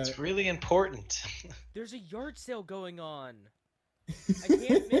about that. It's really important. There's a yard sale going on. I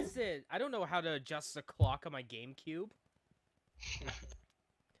can't miss it. I don't know how to adjust the clock on my GameCube.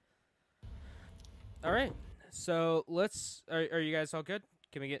 All right. So let's. Are you guys all good?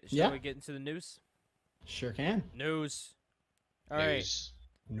 Can we get? Shall we get into the news? Sure can. News. All right.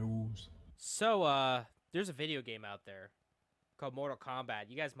 News. So there's a video game out there called Mortal Kombat.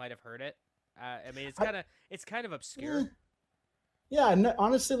 You guys might have heard it. I mean, it's kind of obscure. Yeah, no,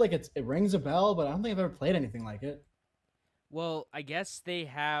 honestly, like it rings a bell, but I don't think I've ever played anything like it. Well, I guess they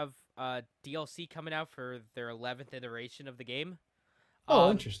have DLC coming out for their 11th iteration of the game. Oh,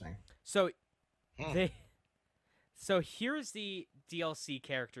 interesting. So here's the DLC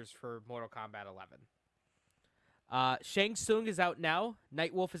characters for Mortal Kombat 11. Shang Tsung is out now.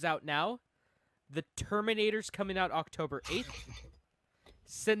 Nightwolf is out now. The Terminator's coming out October 8th.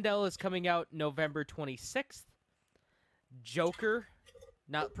 Sindel is coming out November 26th. Joker,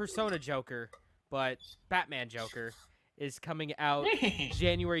 not Persona Joker, but Batman Joker, is coming out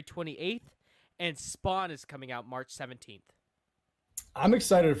January 28th. And Spawn is coming out March 17th. I'm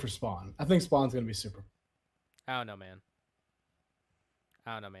excited for Spawn. I think Spawn's going to be super. I don't know, man.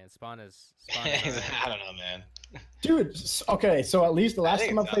 Spawn is I don't know, man. Dude, okay, so at least the last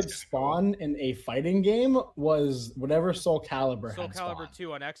time I played Spawn in a fighting game was whatever Soul Calibur had Soul Calibur Spawn.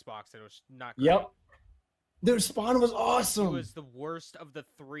 2 on Xbox, and it was not great. Yep. Dude, Spawn was awesome. It was the worst of the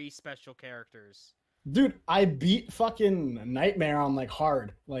 3 special characters. Dude, I beat fucking Nightmare on like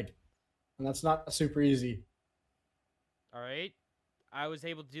hard. Like, and that's not super easy. Alright. I was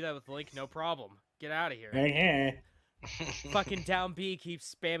able to do that with Link, no problem. Get out of here. Fucking down B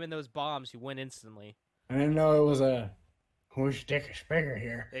keeps spamming those bombs, you win instantly. I didn't know it was a whose dick is bigger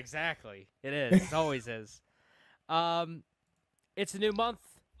here. Exactly. It is. It always is. It's a new month,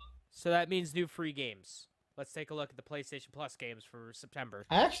 so that means new free games. Let's take a look at the PlayStation Plus games for September.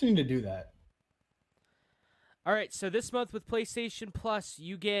 I actually need to do that. All right, so this month with PlayStation Plus,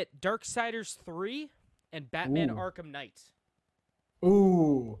 you get Darksiders 3 and Batman Ooh. Arkham Knight.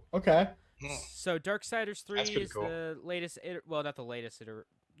 Ooh, okay. So Darksiders 3 That's pretty is cool. the latest, well, not the latest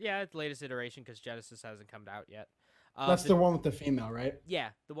yeah, it's the latest iteration because Genesis hasn't come out yet. That's the one with the female, right? Yeah,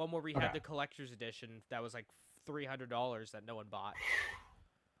 the one where we Okay. had the collector's edition that was like $300 that no one bought.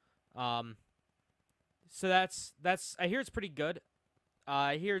 So that's I hear it's pretty good.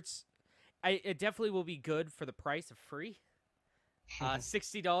 I hear it definitely will be good for the price of free.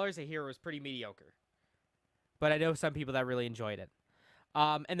 $60 I hear was pretty mediocre. But I know some people that really enjoyed it.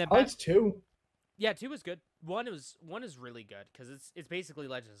 And then I liked 2. yeah, 2 was good. One is really good because it's basically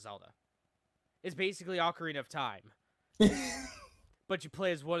Legend of Zelda. It's basically Ocarina of Time, but you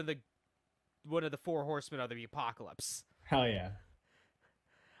play as one of the 4 horsemen of the apocalypse. Hell yeah.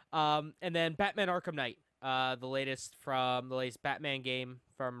 And then Batman Arkham Knight, the latest Batman game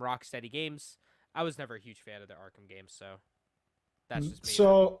from Rocksteady Games. I was never a huge fan of the Arkham games, so that's just me.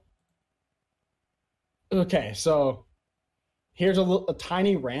 So, okay, so here's a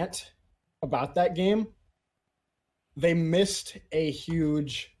tiny rant about that game. They missed a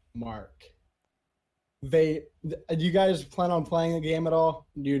huge mark. Do you guys plan on playing the game at all?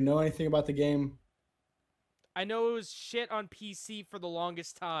 Do you know anything about the game? I know it was shit on PC for the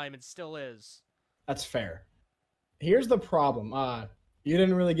longest time and still is. That's fair. Here's the problem. You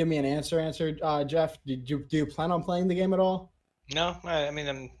didn't really give me an answer, Jeff. Do you plan on playing the game at all? No, I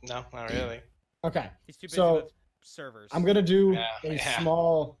mean, no, not really. Okay. He's too busy So, with servers. I'm gonna do Yeah. I'm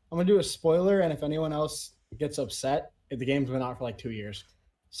gonna do a spoiler, and if anyone else gets upset, if the game's been out for like 2 years,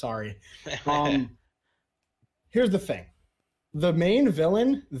 sorry. Here's the thing: the main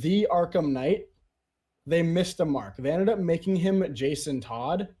villain, the Arkham Knight, they missed a mark. They ended up making him Jason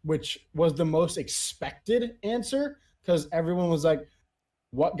Todd, which was the most expected answer because everyone was like,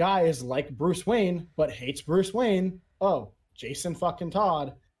 "What guy is like Bruce Wayne but hates Bruce Wayne?" Oh, Jason fucking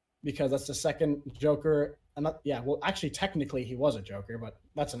Todd, because that's the second Joker. Well, actually, technically, he was a Joker, but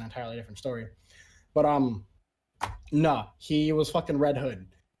that's an entirely different story. But no, he was fucking Red Hood.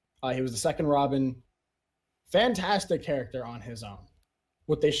 He was the second Robin. Fantastic character on his own.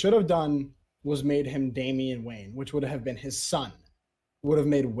 What they should have done was made him Damian Wayne, which would have been his son. Would have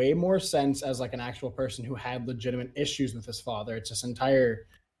made way more sense as like an actual person who had legitimate issues with his father. It's this entire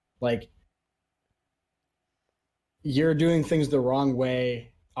like you're doing things the wrong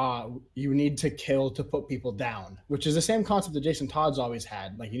way. You need to kill to put people down, which is the same concept that Jason Todd's always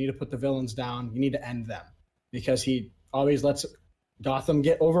had. Like you need to put the villains down, you need to end them, because he always lets Gotham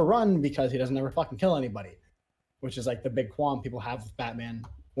get overrun because he doesn't ever fucking kill anybody, which is like the big qualm people have with Batman,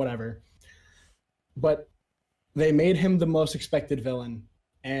 whatever. But they made him the most expected villain,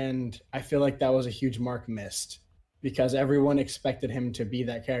 and I feel like that was a huge mark missed because everyone expected him to be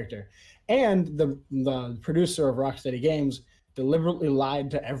that character. And the producer of Rocksteady Games deliberately lied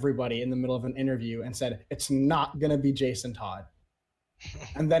to everybody in the middle of an interview and said, it's not going to be Jason Todd.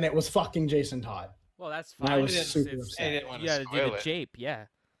 And then it was fucking Jason Todd. Well, that's And fine. I was It's- super it's- upset. I didn't want you to gotta do spoil the it. jape, yeah.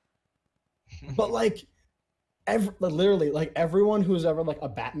 But like, literally, like everyone who's ever like a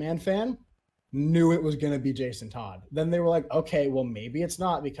Batman fan knew it was going to be Jason Todd. Then they were like, okay, well, maybe it's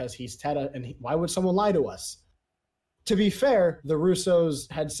not because he's Ted, and why would someone lie to us? To be fair, the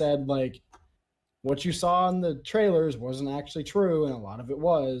Russos had said like, what you saw in the trailers wasn't actually true, and a lot of it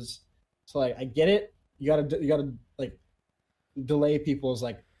was. So like, I get it. You gotta like delay people's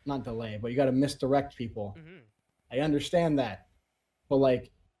like not delay, but you gotta misdirect people. Mm-hmm. I understand that, but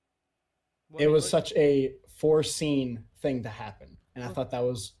like, Well, it was look- such a foreseen thing to happen, and I Well- thought that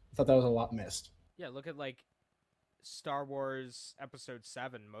was a lot missed. Yeah, look at like Star Wars Episode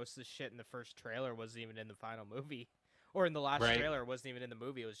 7. Most of the shit in the first trailer wasn't even in the final movie. Or in the last Right. trailer, it wasn't even in the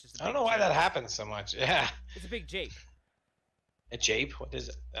movie. It was just a I don't big know why jape. that happens so much. Yeah. It's a big jape. A jape? What is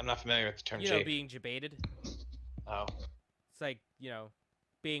it? I'm not familiar with the term You know, jape. being jabated. Oh. It's like,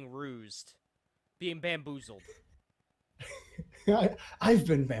 being rused. Being bamboozled. I've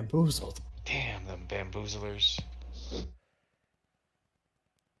been bamboozled. Damn, them bamboozlers.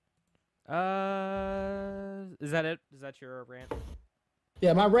 Is that it? Is that your rant?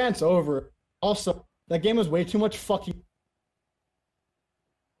 Yeah, my rant's over. Also, that game was way too much fucking.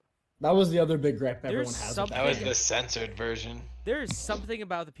 That was the other big gripe everyone There's has. with something- That was game. the censored version. There is something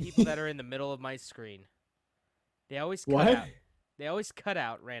about the people that are in the middle of my screen. They always cut What? out. They always cut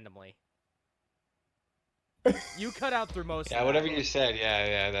out randomly. You cut out through most Yeah, of whatever that. you said.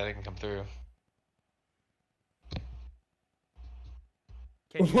 Yeah, that didn't come through.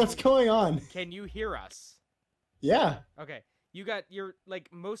 Can you, What's going on? Can you hear us? Yeah. Okay. You got your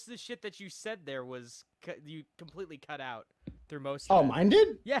most of the shit that you said there was you completely cut out through most. Oh, of it. mine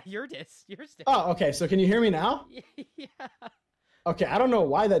did? Yeah, yours did. Yours did. Oh, okay. So can you hear me now? Yeah. Okay, I don't know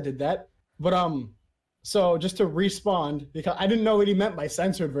why that did that, but so just to respawn, because I didn't know what he meant by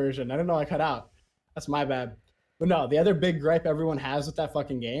censored version. I didn't know I cut out. That's my bad. But no, the other big gripe everyone has with that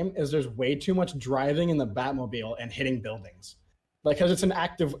fucking game is there's way too much driving in the Batmobile and hitting buildings. Like, cause it's an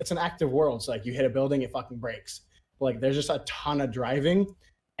active world. So like you hit a building, it fucking breaks. But, like there's just a ton of driving,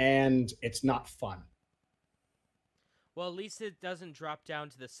 and it's not fun. Well, at least it doesn't drop down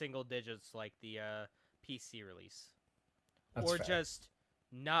to the single digits like the PC release. That's or fair. just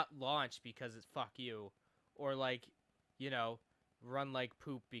not launch because it's fuck you, or like, run like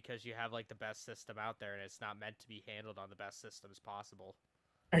poop because you have like the best system out there and it's not meant to be handled on the best systems possible.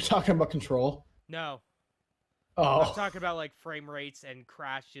 Are you talking about Control? No, Oh, I'm talking about like frame rates and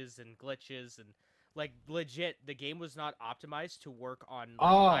crashes and glitches and like legit. The game was not optimized to work on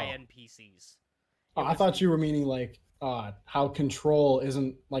high-end PCs. I thought you were meaning like how Control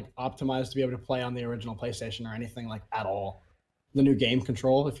isn't like optimized to be able to play on the original PlayStation or anything like at all. The new game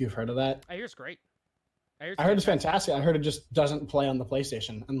Control, if you've heard of that. I hear it's great. I heard it's fantastic. I heard it just doesn't play on the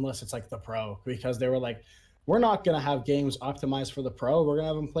PlayStation unless it's like the Pro, because they were like, we're not going to have games optimized for the Pro. We're going to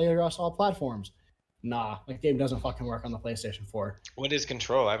have them play across all platforms. Nah, the game doesn't fucking work on the PlayStation 4. What is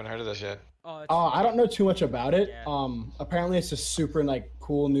Control? I haven't heard of this yet. I don't know too much about it. Yeah. Apparently it's a super like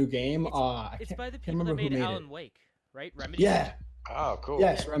cool new game. It's by the can't people that remember who made made Alan it. Wake, right? Remedy. Oh, cool.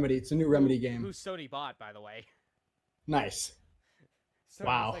 Yes, Remedy. It's a new Remedy game. Who Sony bought, by the way. Nice. Sony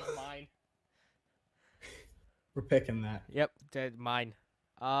Wow. was like mine. We're picking that. Yep, mine.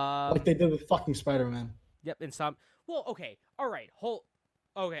 Like they did with fucking Spider-Man. Yep, Well, okay, all right.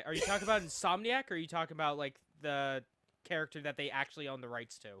 Okay, are you talking about Insomniac, or are you talking about like the character that they actually own the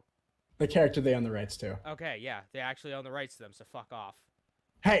rights to? The character they own the rights to. Okay, yeah, they actually own the rights to them, so fuck off.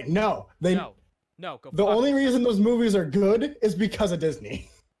 Hey, no. No, go. The fuck. only reason those movies are good is because of Disney.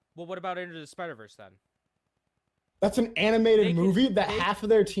 Well, what about Into the Spider-Verse then? That's an animated They can- movie that they- half of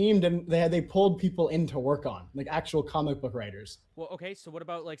their team didn't. They pulled people in to work on, like actual comic book writers. Well, okay, so what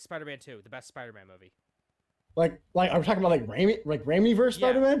about like Spider-Man 2, the best Spider-Man movie? Like are we talking about like Raimi verse Yeah.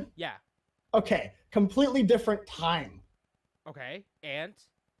 Spider-Man? Yeah. Okay, completely different time. Okay, and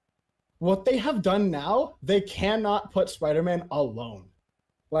What they have done now, they cannot put Spider-Man alone.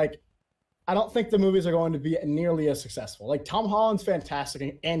 Like, I don't think the movies are going to be nearly as successful. Like Tom Holland's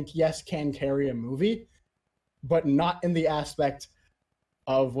fantastic and yes, can carry a movie, but not in the aspect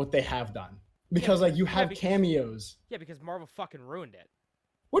of what they have done. Because like you have cameos. yeah, because Marvel fucking ruined it.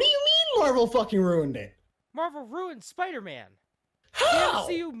 What do you mean Marvel fucking ruined it? Marvel ruined Spider-Man. How?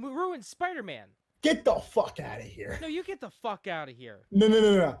 The MCU ruined Spider-Man. Get the fuck out of here. No, you get the fuck out of here.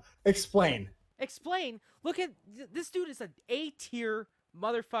 No. Explain. Explain. Look at this dude is an A-tier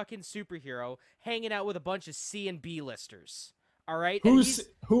motherfucking superhero hanging out with a bunch of C and B listers. All right? And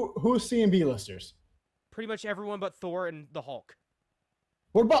Who's C and B listers? pretty much everyone but Thor and the Hulk.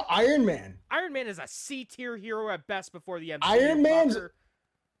 What about Iron Man? Iron Man is a C-tier hero at best before the MCU. Iron Man's- fucker.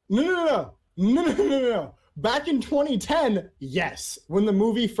 No. Back in 2010, yes, when the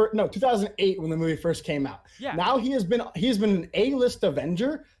movie 2008 when the movie first came out. Yeah. Now he has been an A-list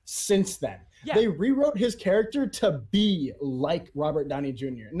Avenger since then. Yeah. They rewrote his character to be like Robert Downey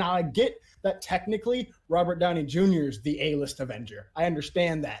Jr. Now I get that technically Robert Downey Jr. is the A-list Avenger. I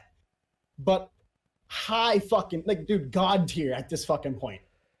understand that. But high fucking dude, god tier at this fucking point.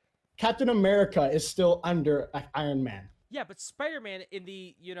 Captain America is still under Iron Man. Yeah, but Spider-Man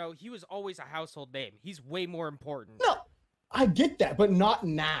he was always a household name. He's way more important. No, I get that, but not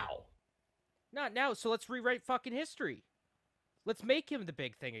now. Not now, so let's rewrite fucking history. Let's make him the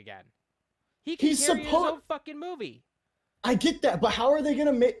big thing again. He can He's carry his own fucking movie. I get that, but how are they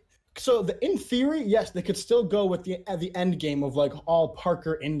gonna make? So in theory, yes, they could still go with the end game of like all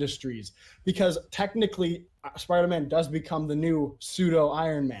Parker Industries, because technically Spider-Man does become the new pseudo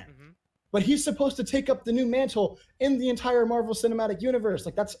Iron Man. Mm-hmm. But he's supposed to take up the new mantle in the entire Marvel Cinematic Universe.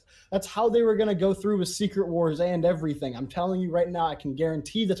 Like that's how they were gonna go through with Secret Wars and everything. I'm telling you right now, I can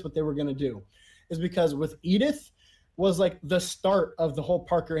guarantee that's what they were gonna do, is because with Edith was like the start of the whole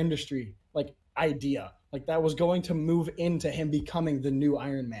Parker Industry like idea. Like that was going to move into him becoming the new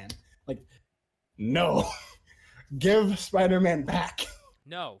Iron Man. Like, no, give Spider-Man back.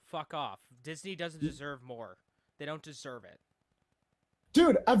 No, fuck off. Disney doesn't deserve more. They don't deserve it.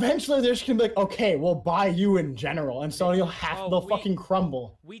 Dude, eventually they're just gonna be like, okay, we'll buy you in general, and Sony will they'll fucking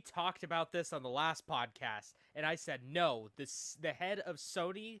crumble. We talked about this on the last podcast, and I said no. The head of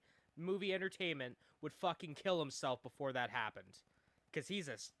Sony Movie Entertainment would fucking kill himself before that happened, because he's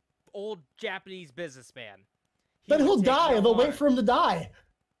a old Japanese businessman. Then he'll die. They'll wait for him to die.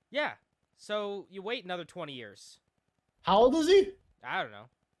 Yeah. So you wait another 20 years. How old is he? I don't know.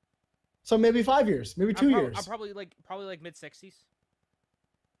 So maybe 5 years, maybe 2 years. I'm probably like mid-60s.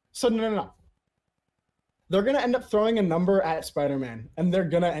 So no. They're gonna end up throwing a number at Spider-Man, and they're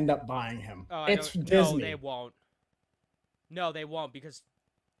gonna end up buying him. Oh, It's No, Disney. they won't. No, they won't, because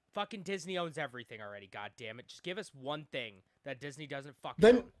fucking Disney owns everything already. God damn it! Just give us one thing that Disney doesn't fucking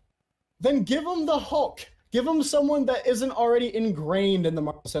own. Then give him the Hulk. Give him someone that isn't already ingrained in the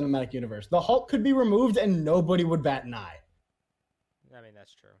Marvel Cinematic Universe. The Hulk could be removed, and nobody would bat an eye. I mean,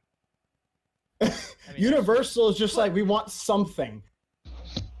 that's true. Universal is just like, we want something.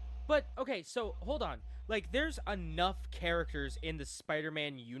 But okay, so hold on. Like, there's enough characters in the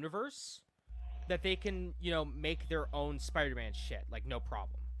Spider-Man universe that they can, make their own Spider-Man shit. Like, no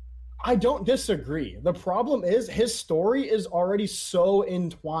problem. I don't disagree. The problem is his story is already so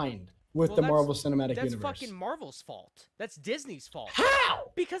entwined with the Marvel Cinematic Universe. That's fucking Marvel's fault. That's Disney's fault.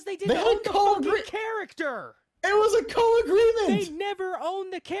 How? Because they didn't own the fucking character. It was a co-agreement. They never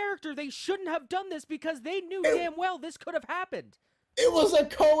owned the character. They shouldn't have done this because they knew damn well this could have happened. It was a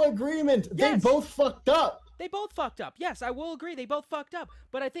co-agreement. Yes. They both fucked up. They both fucked up. Yes, I will agree. They both fucked up.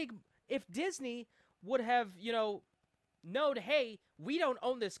 But I think if Disney would have, known, hey, we don't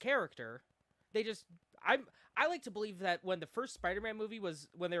own this character, they just... I like to believe that when the first Spider-Man movie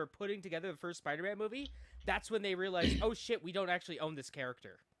when they were putting together the first Spider-Man movie, that's when they realized, oh shit, we don't actually own this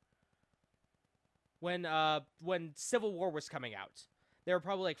character. When Civil War was coming out, they were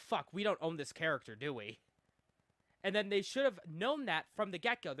probably like, fuck, we don't own this character, do we? And then they should have known that from the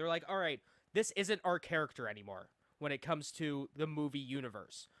get-go. They're like, all right, this isn't our character anymore when it comes to the movie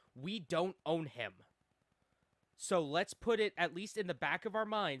universe. We don't own him. So let's put it at least in the back of our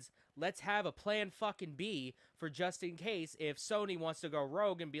minds. Let's have a plan fucking B for just in case if Sony wants to go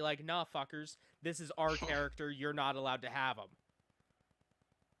rogue and be like, nah, fuckers, this is our character. You're not allowed to have him.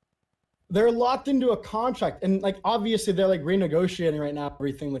 They're locked into a contract. And, like, obviously they're, like, renegotiating right now,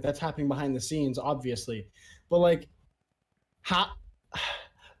 everything. Like, that's happening behind the scenes, obviously. But, like,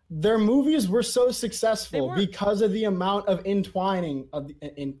 their movies were so successful because of the amount of entwining of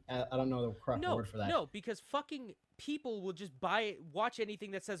I don't know the correct word for that. No, because fucking people will just watch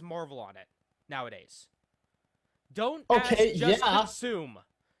anything that says Marvel on it nowadays. Don't ask, just consume.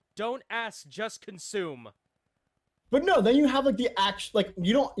 Don't ask, just consume. But no, then you have like the action, like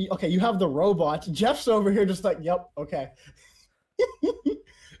you have the robots. Jeff's over here just like, yep, okay.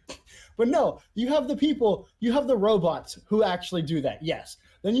 But no, you have the people, you have the robots who actually do that, yes.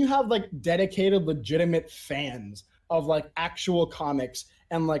 Then you have like dedicated, legitimate fans of like actual comics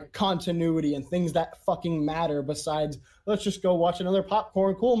and like continuity and things that fucking matter besides, let's just go watch another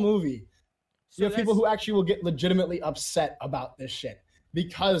popcorn cool movie. So you have people who actually will get legitimately upset about this shit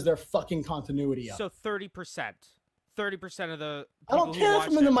because their fucking continuity up. So 30%. 30% of the I don't care if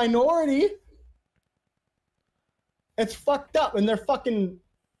I'm in the minority. It's fucked up, and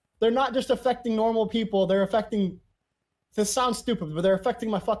they're not just affecting normal people, they're affecting, this sounds stupid, but they're affecting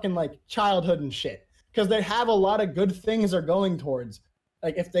my fucking like childhood and shit. Because they have a lot of good things they're going towards,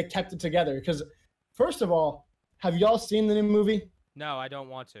 like if they kept it together. Because first of all, have y'all seen the new movie? No, I don't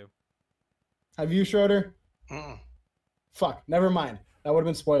want to. Have you, Schroeder? Fuck, never mind. That would have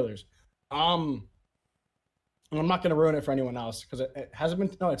been spoilers. I'm not gonna ruin it for anyone else because it hasn't been.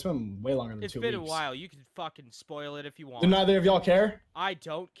 No, it's been way longer than 2 weeks. It's been a while. You can fucking spoil it if you want. Do neither of y'all care? I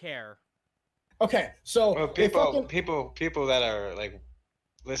don't care. Okay, so well, people that are like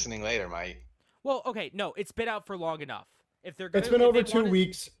listening later might. Well, okay, no, it's been out for long enough. If they're gonna, it's been over 2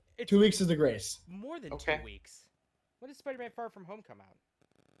 weeks. 2 weeks is the grace. More than 2 weeks. When did Spider-Man: Far From Home come out?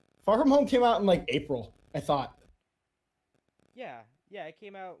 Far From Home came out in like April, I thought. Yeah, it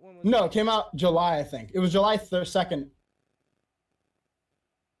came out when was No, it came out July, I think. It was July 2nd.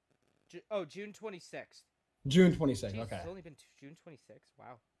 June 26th. June 26th, Jeez, okay. It's only been June 26th.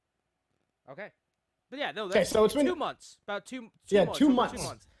 Wow. Okay. But yeah, no, that's okay, so it's been 2 months. About two months. 2 months. 2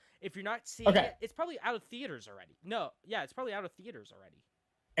 months. If you're not seeing it, it's probably out of theaters already. No, yeah, it's probably out of theaters already.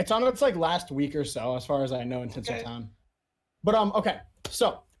 It's on its like last week or so, as far as I know, in Central Time. But okay,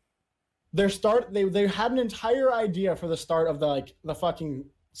 so they had an entire idea for the start of the fucking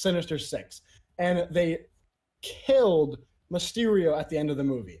Sinister Six, and they killed Mysterio at the end of the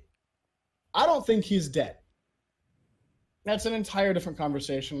movie. I don't think he's dead. That's an entire different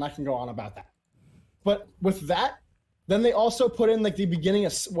conversation. I can go on about that. But with that, then they also put in like the beginning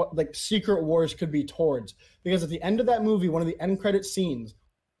of what like Secret Wars could be towards, because at the end of that movie, one of the end credit scenes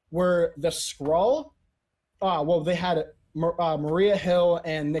where the Skrull, they had Maria Hill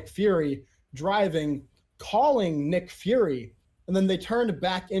and Nick Fury driving, calling Nick Fury, and then they turned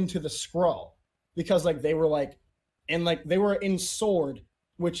back into the Skrull because they were in Sword,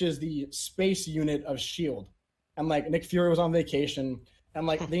 which is the space unit of SHIELD. and like Nick Fury was on vacation, and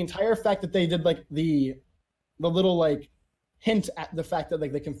like the entire fact that they did like the little like hint at the fact that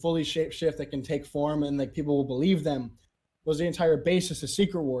like they can fully shapeshift, they can take form, and like people will believe them, was the entire basis of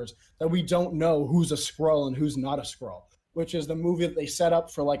Secret Wars, that we don't know who's a Skrull and who's not a Skrull, which is the movie that they set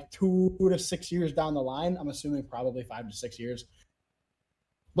up for like 2 to 6 years down the line. I'm assuming probably 5 to 6 years.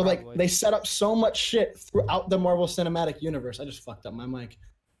 But like they set up so much shit throughout the Marvel Cinematic Universe. I just fucked up my mic.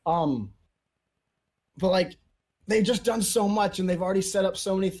 But like they've just done so much, and they've already set up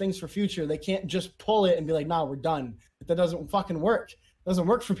so many things for future. They can't just pull it and be like, "Nah, we're done." That doesn't fucking work. It doesn't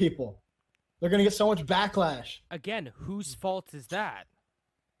work for people. They're gonna get so much backlash. Again, whose fault is that?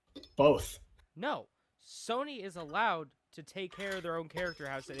 Both. No, Sony is allowed to take care of their own character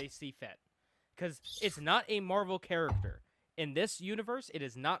house that they see fit, because it's not a Marvel character. In this universe, it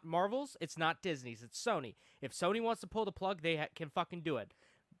is not Marvel's, it's not Disney's, it's Sony. If Sony wants to pull the plug, they can fucking do it.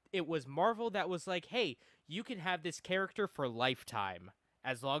 It was Marvel that was like, hey, you can have this character for lifetime,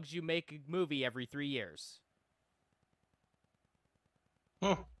 as long as you make a movie every 3 years.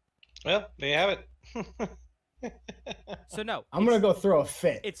 Well, there you have it. So no. I'm going to go throw a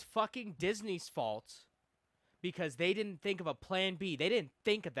fit. It's fucking Disney's fault, because they didn't think of a plan B. They didn't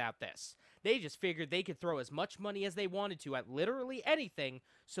think about this. They just figured they could throw as much money as they wanted to at literally anything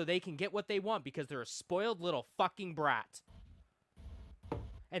so they can get what they want, because they're a spoiled little fucking brat.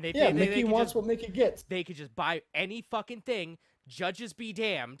 And Mickey wants what Mickey gets. They could just buy any fucking thing, judges be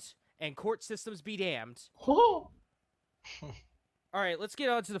damned, and court systems be damned. All right, let's get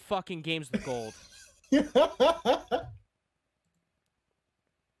on to the fucking games with gold. All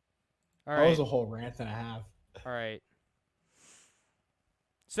right. That was a whole rant and a half. All right.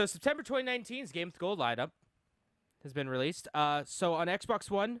 So September 2019's Game with Gold lineup has been released. So on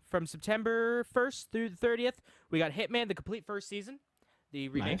Xbox One, from September 1st through the 30th, we got Hitman: The Complete First Season, the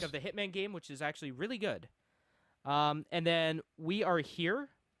remake of the Hitman game, which is actually really good. And then We Are Here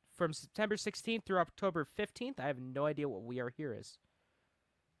from September 16th through October 15th. I have no idea what We Are Here is.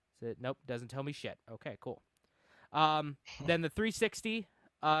 Is it? Nope, doesn't tell me shit. Okay, cool. Then the 360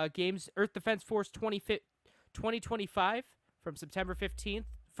 games, Earth Defense Force 2025 from September 1st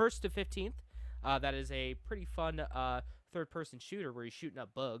to 15th. That is a pretty fun third-person shooter where you're shooting up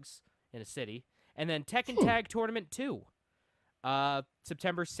bugs in a city. And then Tekken Tag Tournament 2,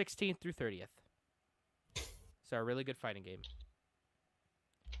 September 16th through 30th. So a really good fighting game.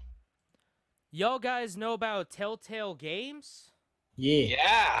 Y'all guys know about Telltale Games? Yeah,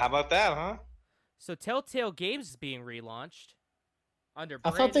 how about that, huh? So Telltale Games is being relaunched under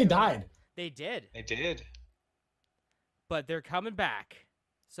I thought they died. They did. They did. But they're coming back.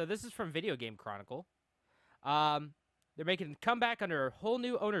 So this is from Video Game Chronicle. They're making a comeback under a whole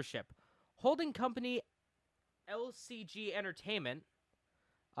new ownership. Holding company LCG Entertainment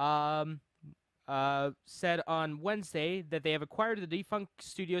said on Wednesday that they have acquired the defunct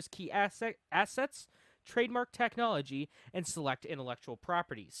studio's key assets, trademark technology, and select intellectual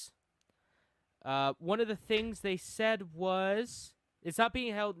properties. One of the things they said was it's not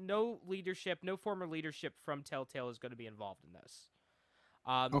being held. No former leadership from Telltale is going to be involved in this.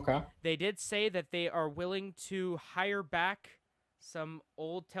 Okay. They did say that they are willing to hire back some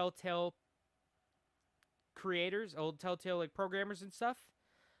old Telltale creators, old Telltale like programmers and stuff,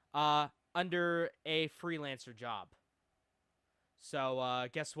 under a freelancer job. So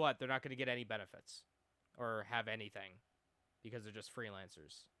guess what? They're not going to get any benefits or have anything because they're just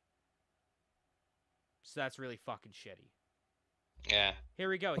freelancers. So that's really fucking shitty. Yeah. Here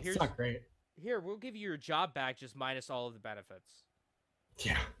we go. That's not great. Here, we'll give you your job back, just minus all of the benefits.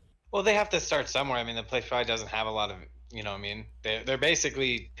 Yeah. Well, they have to start somewhere. I mean, the place probably doesn't have a lot of, I mean, they're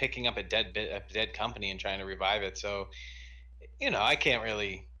basically picking up a dead company and trying to revive it. So, I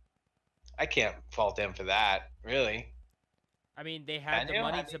can't fault them for that, really. I mean, they had the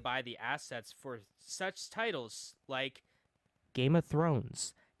money to buy the assets for such titles like Game of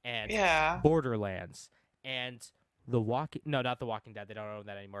Thrones and Borderlands and not The Walking Dead. They don't own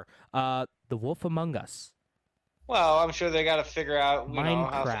that anymore. The Wolf Among Us. Well, I'm sure they got to figure out,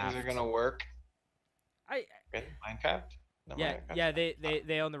 how things are gonna work. Minecraft? No, yeah, Minecraft. yeah.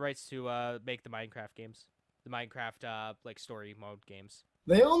 They own the rights to make the Minecraft games, the Minecraft like story mode games.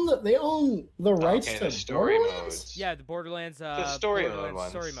 They own the rights to the story modes. Yeah, the Borderlands. The story Borderlands mode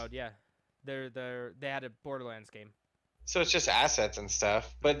ones. Story mode. Yeah, they had a Borderlands game. So it's just assets and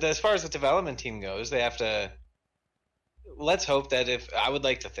stuff. But as far as the development team goes, they have to. Let's hope that I would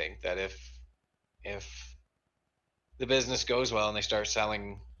like to think that if the business goes well and they start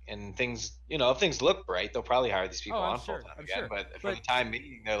selling and things, if things look bright, they'll probably hire these people on full time again. Sure. But for the time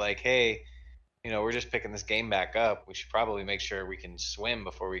being, they're like, hey, we're just picking this game back up. We should probably make sure we can swim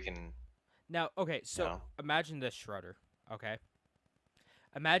before we can Now, okay, so No. imagine this, Schroeder. Okay,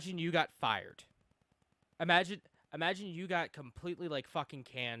 imagine you got fired. Imagine you got completely like fucking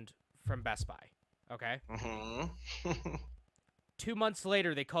canned from Best Buy. Okay. Mm-hmm. 2 months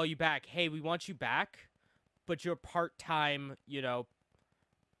later, they call you back. Hey, we want you back, but you're part-time.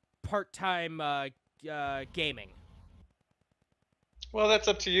 Part-time gaming. Well, that's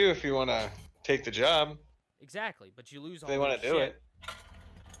up to you if you want to take the job. Exactly, but you lose If all they want want to to do it.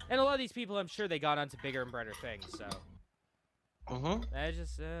 And a lot of these people, I'm sure they got onto bigger and brighter things. So Mm-hmm. I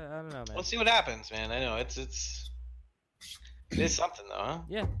just, I don't know, man. Let's see what happens, man. I know it is something though, huh?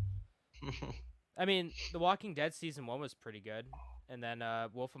 Yeah. I mean, The Walking Dead season 1 was pretty good, and then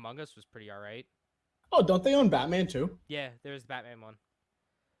Wolf Among Us was pretty alright. Oh, don't they own Batman too? Yeah, there's the Batman one.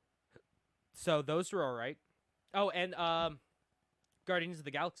 So those were alright. Oh, and Guardians of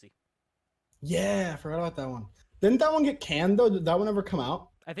the Galaxy. Yeah, I forgot about that one. Didn't that one get canned though? Did that one ever come out?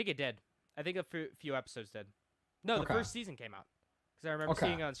 I think it did. I think a few episodes did. No, the Okay. first season came out because I remember Okay.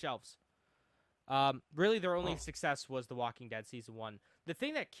 seeing it on shelves. Really, their only success was The Walking Dead season 1. The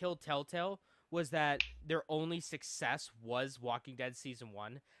thing that killed Telltale was that their only success was Walking Dead season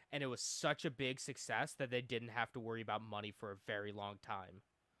 1, and it was such a big success that they didn't have to worry about money for a very long time.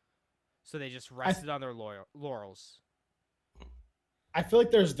 So they just rested on their laurels. I feel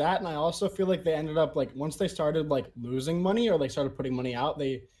like there's that, and I also feel like they ended up like once they started like losing money or they started putting money out,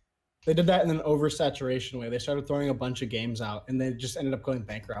 they did that in an oversaturation way. They started throwing a bunch of games out, and they just ended up going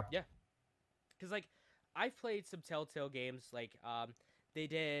bankrupt. Yeah. Because like I've played some Telltale games, like they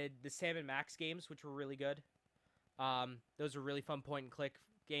did the Sam and Max games, which were really good. Those were really fun point and click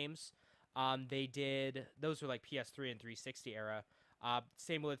games. Those were like PS3 and 360 era.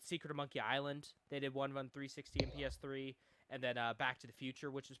 Same with Secret of Monkey Island. They did one on 360 and PS3, and then Back to the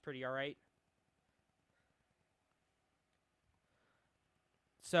Future, which was pretty alright.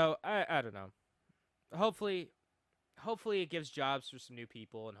 So I don't know. Hopefully it gives jobs for some new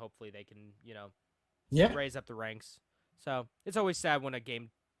people, and hopefully they can Yeah, raise up the ranks. So it's always sad when a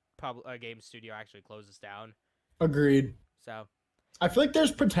game studio actually closes down. agreed. So I feel like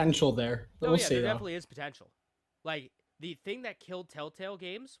there's potential there. But no, we'll yeah, see there though. definitely is potential. Like the thing that killed Telltale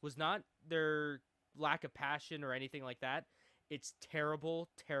Games was not their lack of passion or anything like that. It's terrible,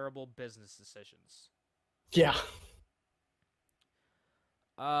 terrible business decisions. Yeah.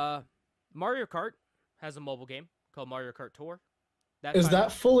 Mario Kart has a mobile game called Mario Kart Tour. Is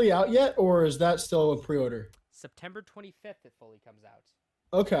that fully out yet, or is that still a pre-order? September 25th it fully comes out.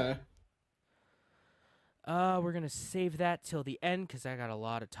 Okay. We're gonna save that till the end because I got a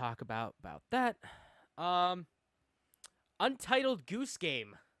lot to talk about that. Untitled Goose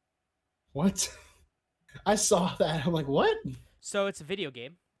Game. What? I saw that. I'm like, what? So it's a video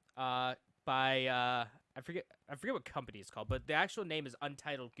game. By I forget what company it's called, but the actual name is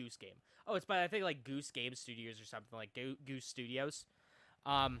Untitled Goose Game. Oh, it's by I think like Goose Game Studios or something like Goose Studios.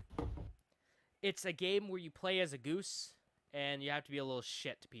 It's a game where you play as a goose and you have to be a little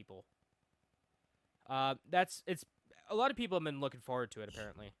shit to people. It's a lot of people have been looking forward to it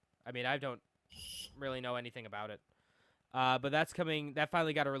apparently. I mean, I don't really know anything about it. But that's coming. That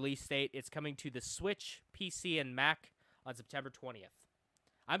finally got a release date. It's coming to the Switch, PC, and Mac on September 20th.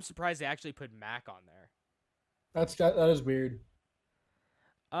 I'm surprised they actually put Mac on there. That is weird.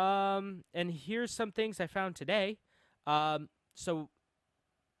 And here's some things I found today. So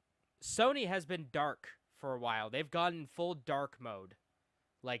Sony has been dark for a while. They've gone in full dark mode,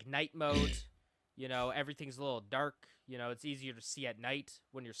 like night mode. Everything's a little dark. It's easier to see at night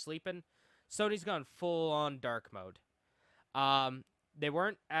when you're sleeping. Sony's gone full on dark mode. They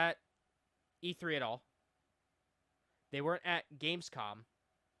weren't at E3 at all. They weren't at Gamescom.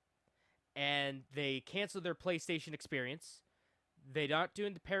 And they canceled their PlayStation experience. They're not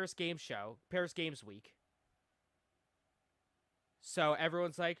doing the Paris Games Week. So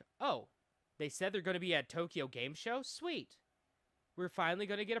everyone's like, oh, they said they're going to be at Tokyo Game Show? Sweet. We're finally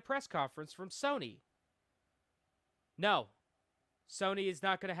going to get a press conference from Sony. No. Sony is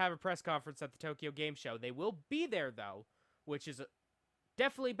not going to have a press conference at the Tokyo Game Show. They will be there, though, which is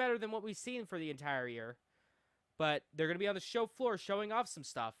definitely better than what we've seen for the entire year. But they're going to be on the show floor showing off some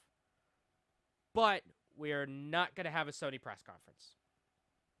stuff. But we are not going to have a Sony press conference.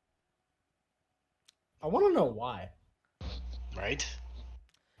 I want to know why. Right?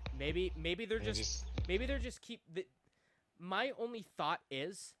 Maybe they're just my only thought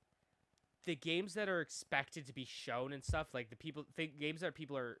is the games that are expected to be shown and stuff, like games that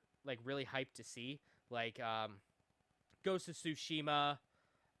people are like really hyped to see, like Ghost of Tsushima,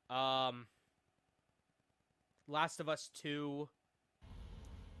 Last of Us 2.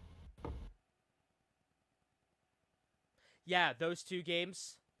 Yeah, those two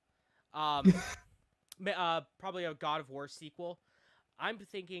games. Probably a God of War sequel. I'm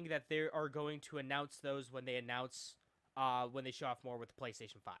thinking that they are going to announce those when they show off more with the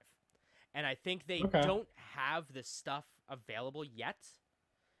PlayStation 5. And I think they Okay. don't have the stuff available yet.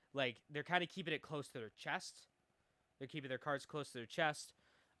 Like, they're kind of keeping it close to their chest. They're keeping their cards close to their chest.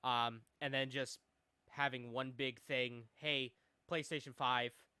 And then just having one big thing. Hey, PlayStation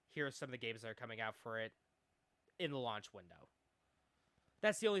 5, here are some of the games that are coming out for it in the launch window.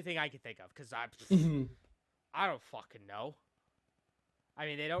 That's the only thing I can think of, because I don't fucking know. I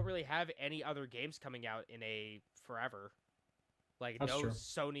mean, they don't really have any other games coming out in a forever. Like, That's no true.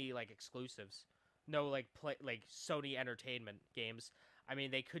 Sony, like, exclusives. No, like, Sony Entertainment games. I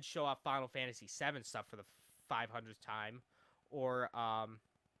mean, they could show off Final Fantasy VII stuff for the 500th time. Or,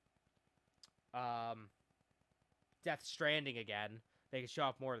 Death Stranding again. They could show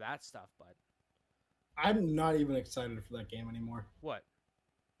off more of that stuff, but... I'm not even excited for that game anymore. What?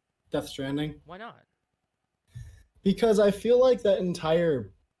 Death Stranding. Why not? Because I feel like the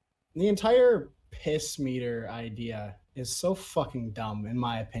entire piss meter idea is so fucking dumb, in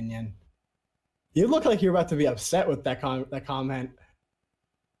my opinion. You look like you're about to be upset with that comment.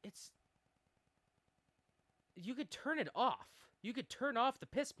 You could turn it off. You could turn off the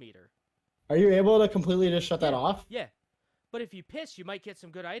piss meter. Are you able to completely just shut that off? Yeah. But if you piss, you might get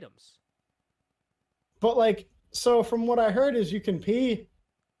some good items. But like, so from what I heard is you can pee,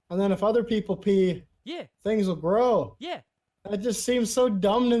 and then if other people pee, yeah, things will grow. Yeah. That just seems so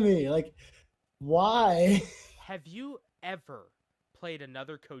dumb to me. Like, why? Have you ever played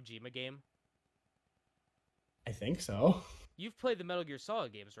another Kojima game? I think so. You've played the Metal Gear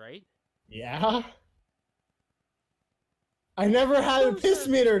Solid games, right? Yeah. I never had a piss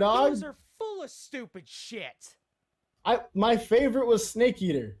meter, dog. Those are full of stupid shit. My favorite was Snake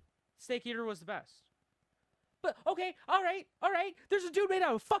Eater. Snake Eater was the best. But, okay, all right. There's a dude made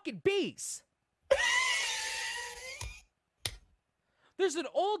out of fucking bees. There's an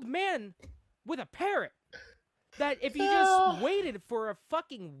old man with a parrot that if he just waited for a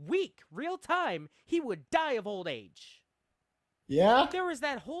fucking week, real time, he would die of old age. Yeah? There was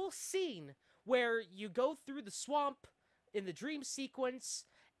that whole scene where you go through the swamp in the dream sequence,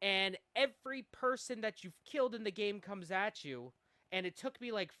 and every person that you've killed in the game comes at you. And it took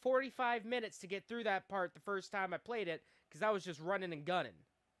me like 45 minutes to get through that part the first time I played it, because I was just running and gunning.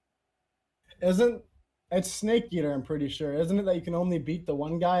 It's Snake Eater, I'm pretty sure. Isn't it that you can only beat the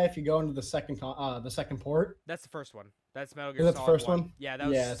one guy if you go into the second port? That's the first one. That's Metal Gear Is that Solid the first one? Yeah, that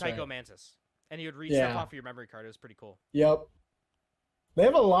was Psycho right. Mantis. And he would read stuff off of your memory card. It was pretty cool. Yep. They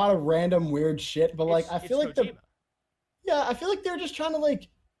have a lot of random weird shit, but like I feel like I feel like they're just trying to like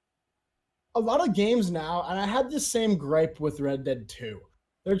a lot of games now, and I had this same gripe with Red Dead 2.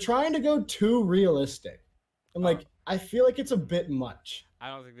 They're trying to go too realistic. And like I feel like it's a bit much. I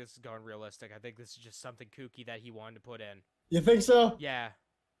don't think this is going realistic. I think this is just something kooky that he wanted to put in. You think so? Yeah.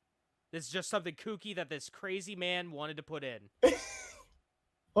 This is just something kooky that this crazy man wanted to put in.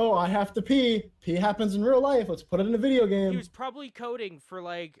 Oh, I have to pee. Pee happens in real life. Let's put it in a video game. He was probably coding for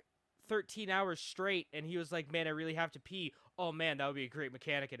like 13 hours straight, and he was like, man, I really have to pee. Oh, man, that would be a great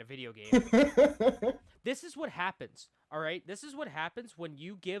mechanic in a video game. This is what happens, all right? This is what happens when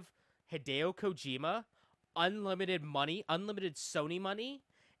you give Hideo Kojima unlimited money, unlimited Sony money,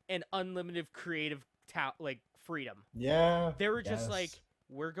 and unlimited creative freedom. Yeah. They were just like,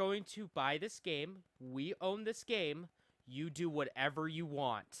 we're going to buy this game. We own this game. You do whatever you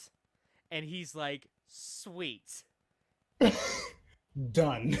want. And he's like, sweet.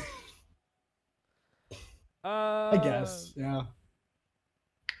 Done. I guess, yeah.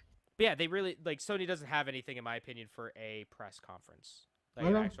 But yeah, they really, like, Sony doesn't have anything, in my opinion, for a press conference. Like,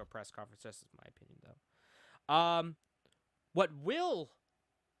 an actual press conference. This is my opinion, though. What will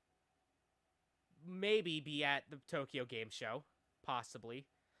maybe be at the Tokyo Game Show, possibly,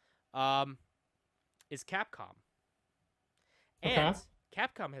 is Capcom. And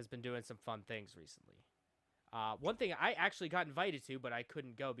Capcom has been doing some fun things recently. One thing I actually got invited to, but I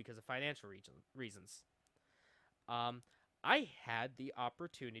couldn't go because of financial reasons. I had the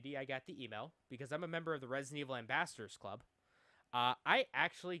opportunity, I got the email, because I'm a member of the Resident Evil Ambassadors Club. I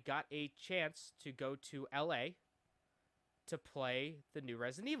actually got a chance to go to LA to play the new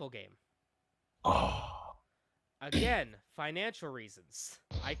Resident Evil game. Oh. Again, financial reasons.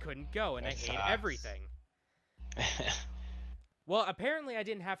 I couldn't go, and I hate everything. Well, apparently I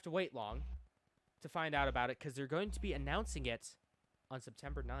didn't have to wait long to find out about it, because they're going to be announcing it on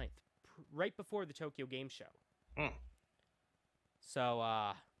September 9th, right before the Tokyo Game Show. So,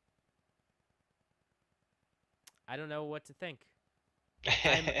 I don't know what to think.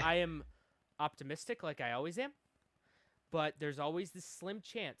 I am optimistic, like I always am, But there's always this slim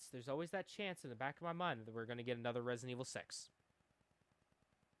chance. There's always that chance in the back of my mind that we're going to get another Resident Evil 6.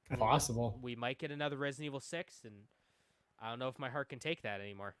 Possible. We might get another Resident Evil 6, and I don't know if my heart can take that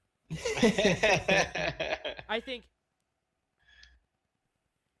anymore. I think...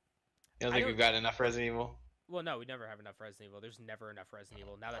 You don't think we've got enough Resident Evil? Well, no, we never have enough Resident Evil. There's never enough Resident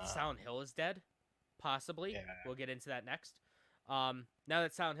Evil. Now that Silent Hill is dead, possibly. Yeah. We'll get into that next. Now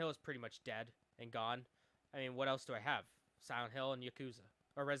that Silent Hill is pretty much dead and gone, I mean, what else do I have? Silent Hill and Yakuza.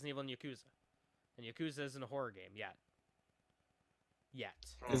 Or Resident Evil and Yakuza. And Yakuza isn't a horror game yet.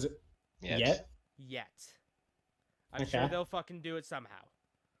 Is it Yet. Yet. I'm sure they'll fucking do it somehow.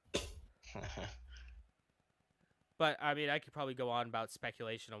 But, I mean, I could probably go on about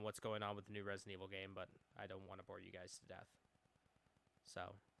speculation on what's going on with the new Resident Evil game, but I don't want to bore you guys to death. So,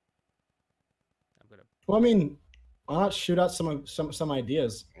 I'm going to... Well, I mean, why not shoot out some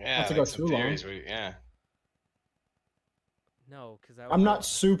ideas? Yeah, Not to like go some too theories. long. Yeah. No, because I'm not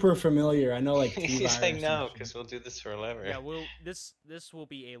super familiar. I know, like, He's like, T-Virus no, and because we'll do this forever. Yeah, this will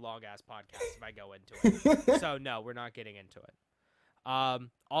be a long-ass podcast if I go into it. So, no, we're not getting into it. All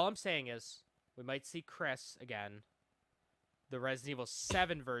I'm saying is, we might see Chris again. The Resident Evil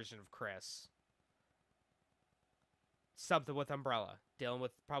 7 version of Chris. Something with Umbrella. Dealing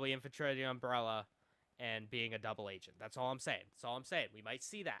with probably infiltrating Umbrella and being a double agent. That's all I'm saying. That's all I'm saying. We might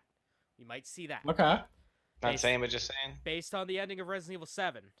see that. We might see that. Okay. Not saying, but just saying. Based on the ending of Resident Evil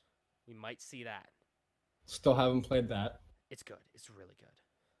 7, we might see that. Still haven't played that. It's good. It's really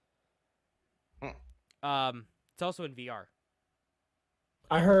good. It's also in VR.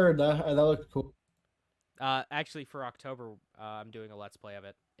 I heard that looked cool. Actually, for October, I'm doing a Let's Play of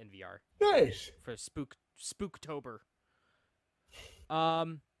it in VR. Nice. For Spooktober.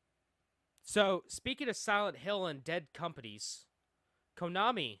 So, speaking of Silent Hill and dead companies,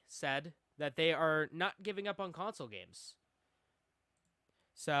 Konami said that they are not giving up on console games.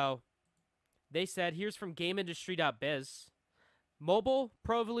 So, they said, here's from GameIndustry.biz. Mobile,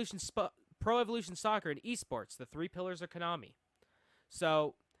 Pro Evolution Soccer, and esports, the three pillars of Konami.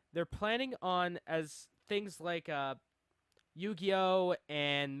 So, they're planning on, as things like Yu-Gi-Oh!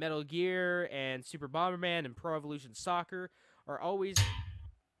 And Metal Gear and Super Bomberman and Pro Evolution Soccer are always...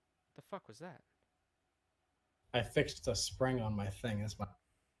 The fuck was that? I fixed a spring on my thing. That's my...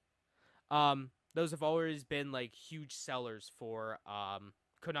 Those have always been like huge sellers for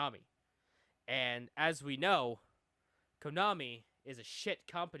Konami. And as we know, Konami is a shit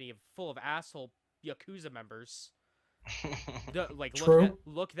company full of asshole Yakuza members. Like, True.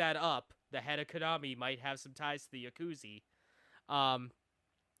 Look that up. The head of Konami might have some ties to the Yakuza.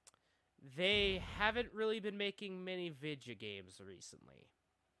 They haven't really been making many video games recently.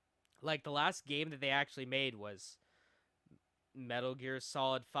 Like, the last game that they actually made was Metal Gear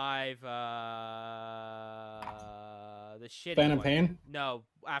Solid 5, the shitty Phantom one. Pain? No,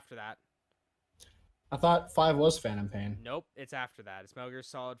 after that. I thought 5 was Phantom Pain. Nope, it's after that. It's Metal Gear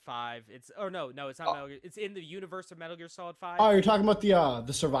Solid 5. No, it's not Metal Gear. It's in the universe of Metal Gear Solid 5. Oh, you're talking about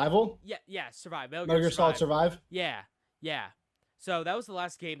the survival? Yeah, Survive. Metal Gear Solid Survive? Yeah. So that was the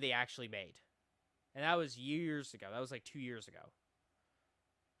last game they actually made. And that was years ago. That was like 2 years ago.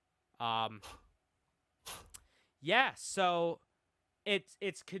 Yeah, so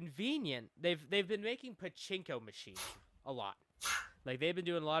it's convenient. They've been making pachinko machines a lot. Like, they've been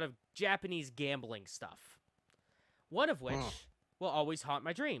doing a lot of Japanese gambling stuff. One of which will always haunt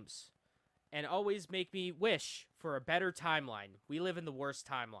my dreams. And always make me wish for a better timeline. We live in the worst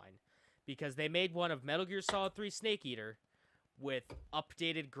timeline. Because they made one of Metal Gear Solid 3 Snake Eater with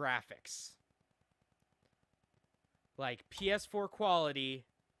updated graphics. Like, PS4 quality,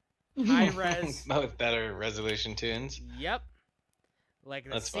 high res. With better resolution tunes. Yep. Like,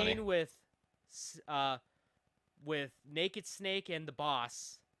 the That's scene funny. with Naked Snake and the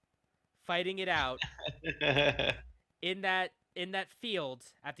boss fighting it out in that field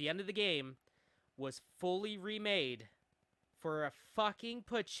at the end of the game was fully remade for a fucking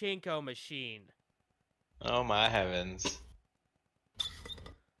pachinko machine. Oh my heavens.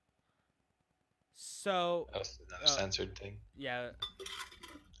 So That was another censored thing. yeah,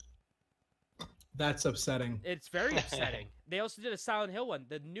 That's upsetting. it's very upsetting. They also did a Silent Hill one.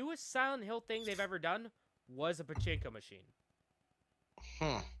 The newest Silent Hill thing they've ever done was a pachinko machine.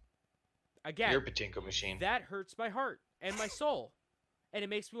 Again, Your pachinko machine. that hurts my heart and my soul. And it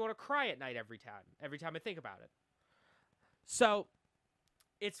makes me want to cry at night every time I think about it. So,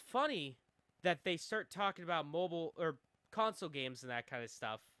 it's funny that they start talking about mobile or console games and that kind of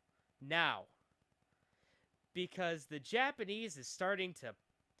stuff now. Because the Japanese is starting to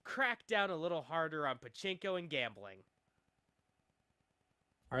crack down a little harder on pachinko and gambling.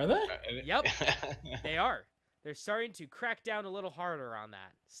 Are they? Yep. They are. They're starting to crack down a little harder on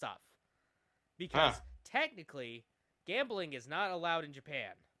that stuff. Because technically, gambling is not allowed in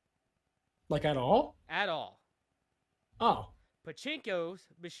Japan. Like at all? At all. Oh. Pachinko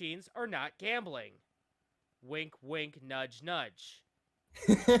machines are not gambling. Wink, wink, nudge, nudge.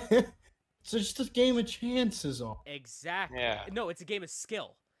 So just a game of chances, all. Exactly. Yeah. No, it's a game of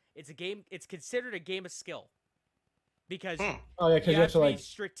skill. It's considered a game of skill. Because Oh yeah, because you you have to be like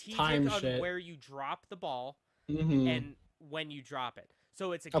strategic time on shit. where you drop the ball Mhm. and when you drop it.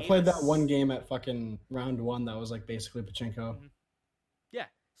 So it's a I game played of that one game at fucking round 1 that was like basically pachinko. Yeah.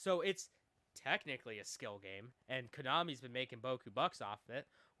 So it's technically a skill game, and Konami's been making Boku bucks off of it.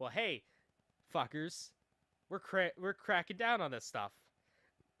 Well, hey, fuckers, we're cracking down on this stuff.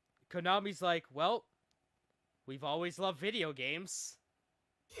 Konami's like, well, we've always loved video games.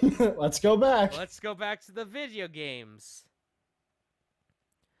 Let's go back. Let's go back to the video games.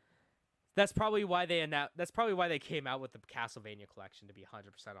 That's probably why they came out with the Castlevania collection, to be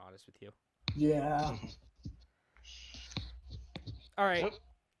 100% honest with you. Yeah. All right.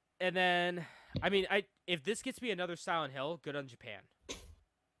 And then, I mean, if this gets me another Silent Hill, good on Japan.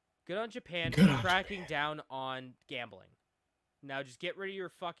 Good on Japan for cracking down on gambling. Now just get rid of your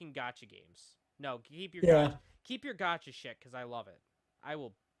fucking gacha games. No, keep your gacha shit, because I love it. I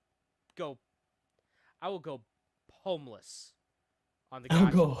will go homeless on the gacha.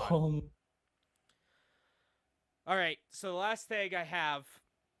 I'll go pod. home. All right, so the last thing I have,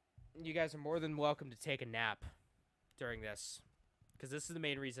 you guys are more than welcome to take a nap during this, because this is the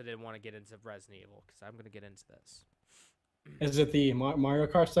main reason I didn't want to get into Resident Evil, because I'm going to get into this. Is it the Mario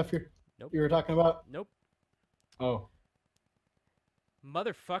Kart stuff you were talking about? Nope. Oh.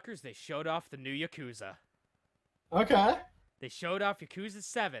 Motherfuckers, they showed off the new Yakuza. Okay. They showed off Yakuza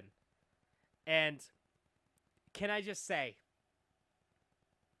 7. And can I just say,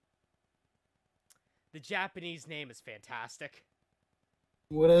 the Japanese name is fantastic.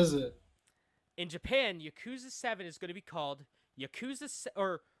 What is it? In Japan, Yakuza 7 is going to be called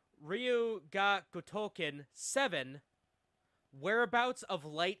Ryu ga Gotoken 7, Whereabouts of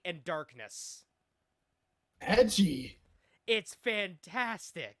Light and Darkness. Edgy. It's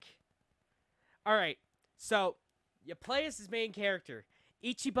fantastic. All right, so you play as his main character,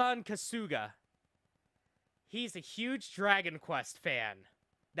 Ichiban Kasuga. He's a huge Dragon Quest fan.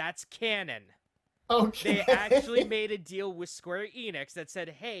 That's canon. Okay. They actually made a deal with Square Enix that said,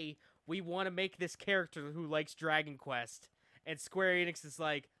 hey, we want to make this character who likes Dragon Quest. And Square Enix is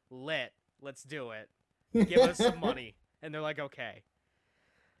like, lit, let's do it. Give us some money. And they're like, okay.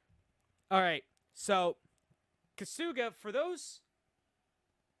 All right, so Kasuga,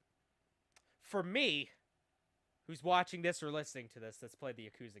 for me, who's watching this or listening to this, that's played the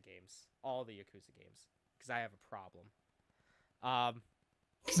Yakuza games, all the Yakuza games, because I have a problem.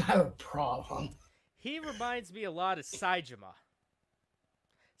 Because I have a problem. He reminds me a lot of Saejima.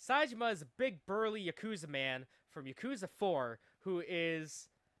 Saejima is a big, burly Yakuza man from Yakuza 4 who is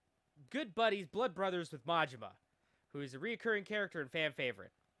good buddies, blood brothers with Majima, who is a recurring character and fan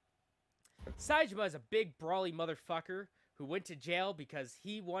favorite. Saejima is a big, brawly motherfucker who went to jail because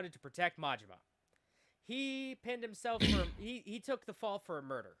he wanted to protect Majima. He pinned himself for... he took the fall for a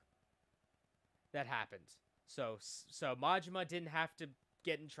murder that happened. So Majima didn't have to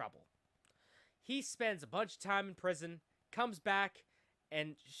get in trouble. He spends a bunch of time in prison, comes back,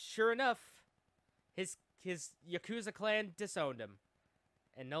 and sure enough, his Yakuza clan disowned him,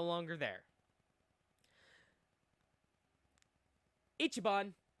 and no longer there.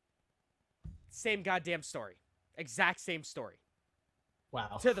 Ichiban, same goddamn story. Exact same story.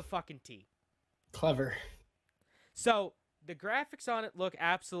 Wow. To the fucking T. Clever. So, the graphics on it look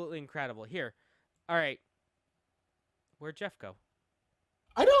absolutely incredible. Here. Alright. Where'd Jeff go?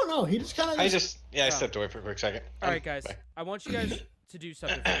 I don't know. He just kind of... I stepped away for a quick second. Alright, guys. Bye. I want you guys to do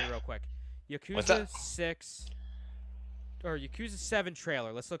something for me real quick. What's Yakuza up? 6... Or Yakuza 7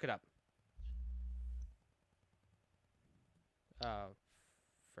 trailer. Let's look it up. Oh,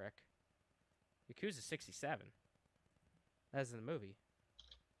 frick. Yakuza 67. That's in the movie.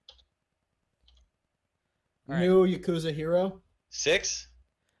 All right. New Yakuza hero. 6?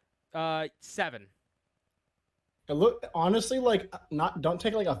 7. It look honestly like don't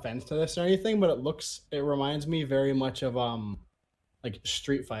take like offense to this or anything, but it reminds me very much of like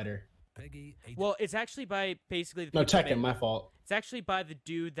Street Fighter. Well, it's actually by basically the No, people that Tekken, my fault. It's actually by the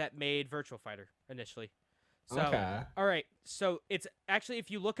dude that made Virtual Fighter initially. So, Okay. all right. So it's actually,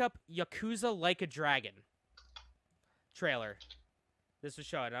 if you look up Yakuza Like a Dragon trailer, this was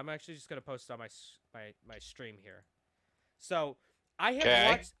shown. I'm actually just gonna post it on my stream here. So I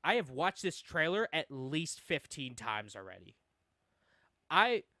have watched this trailer at least 15 times already.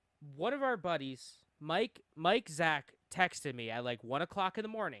 One of our buddies, Mike Zach texted me at like 1 o'clock in the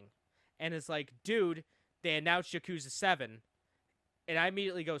morning, and is like, "Dude, they announced Yakuza 7," and I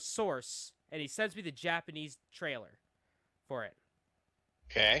immediately go source, and he sends me the Japanese trailer for it.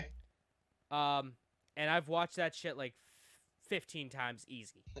 Okay. And I've watched that shit like 15 times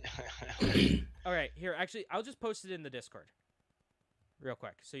easy. All right, here, actually, I'll just post it in the Discord, real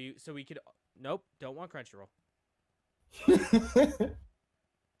quick, so we could. Nope, don't want Crunchyroll.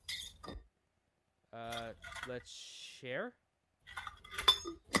 Let's share.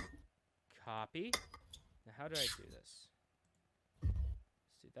 Copy. Now, how do I do this?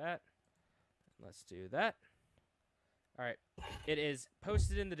 Let's do that. Let's do that. All right, it is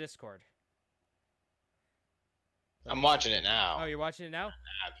posted in the Discord. I'm watching it now. Oh, you're watching it now?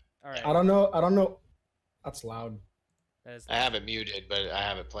 All right. I don't know. That's loud. That is I have it muted, but I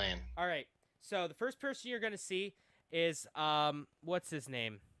have it playing. All right. So the first person you're gonna see is what's his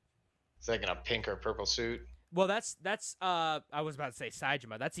name? It's like in a pink or purple suit. Well, that's I was about to say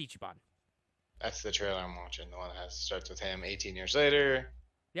Saejima. That's Ichiban. That's the trailer I'm watching. The one that starts with him 18 years later.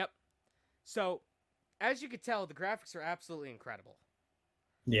 Yep. So, as you can tell, the graphics are absolutely incredible.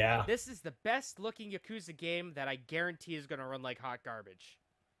 Yeah. This is the best looking Yakuza game that I guarantee is gonna run like hot garbage.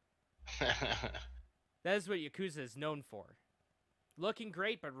 That is what Yakuza is known for. Looking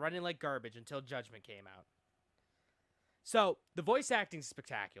great, but running like garbage until Judgment came out. So, the voice acting is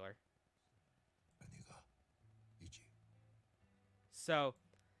spectacular. So,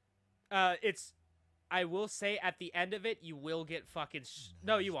 I will say at the end of it, you will get fucking.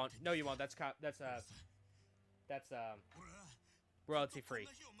 No, you won't. No, you won't. That's royalty free.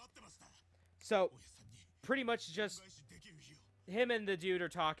 So, pretty much just him and the dude are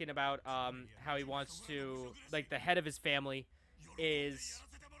talking about how he wants to, like, the head of his family is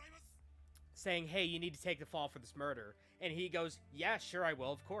saying, "Hey, you need to take the fall for this murder," and he goes, "Yeah, sure, I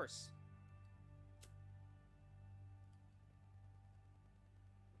will, of course."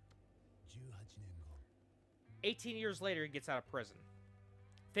 18 years later, he gets out of prison,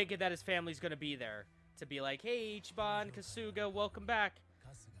 thinking that his family's gonna be there to be like, "Hey, Ichiban, Kasuga, welcome back."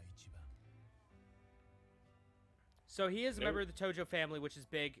 So he is a member of the Tojo family, which is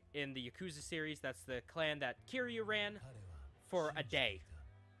big in the Yakuza series. That's the clan that Kiryu ran for a day.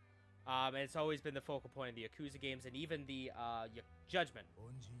 And it's always been the focal point of the Yakuza games, and even the Judgment.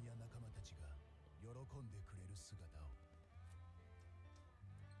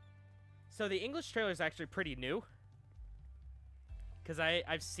 So the English trailer is actually pretty new, because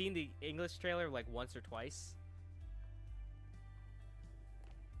I've seen the English trailer like once or twice.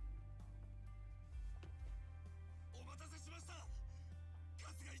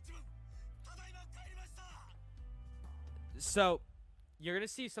 So you're gonna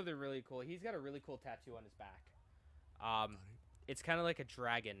see something really cool. He's got a really cool tattoo on his back. It's kind of like a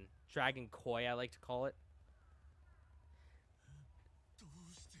dragon koi, I like to call it.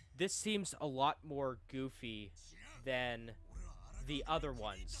 This seems a lot more goofy than the other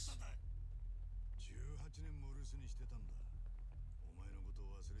ones.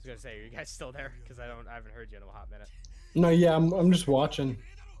 I was gonna say, are you guys still there? Because I haven't heard you in a hot minute. No, yeah, I'm just watching.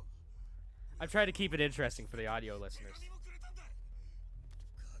 I'm trying to keep it interesting for the audio listeners.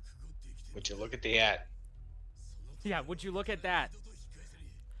 Would you look at the ad? Yeah, would you look at that?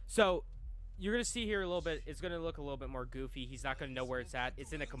 So, you're going to see here a little bit, it's going to look a little bit more goofy. He's not going to know where it's at.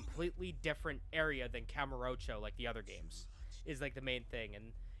 It's in a completely different area than Kamurocho, like the other games, is like the main thing.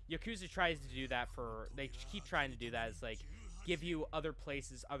 And Yakuza tries to do that they keep trying to do that, is like, give you other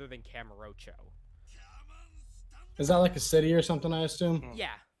places other than Kamurocho. Is that like a city or something, I assume? Yeah.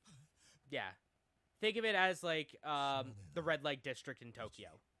 Yeah. Think of it as like the red light district in Tokyo.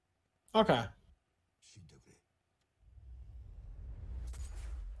 Okay.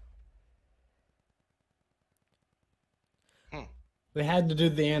 They had to do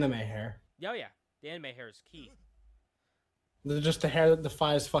the anime hair. Oh yeah, the anime hair is key. They're just the hair that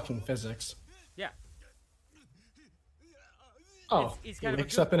defies fucking physics. Yeah. Oh, he's he kind of a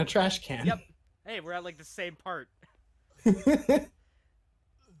wakes up in a trash can. Yep. Hey, we're at like the same part.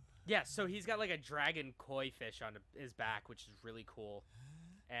 Yeah, so he's got like a dragon koi fish on his back, which is really cool.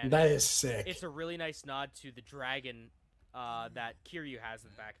 And that is sick. It's a really nice nod to the dragon that Kiryu has in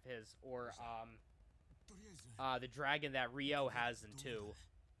the back of his, or the dragon that Ryo has in 2.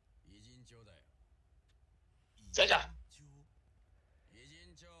 Sega!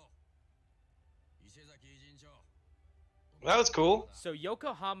 That was cool. So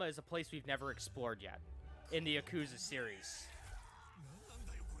Yokohama is a place we've never explored yet in the Yakuza series.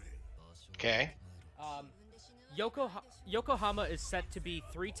 Okay. Yokohama is set to be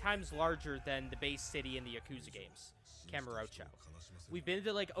 3 times larger than the base city in the Yakuza games, Kamurocho. We've been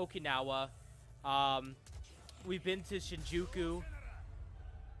to like Okinawa, We've been to Shinjuku,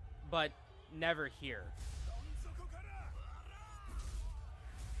 but never here.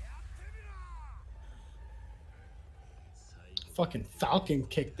 Fucking Falcon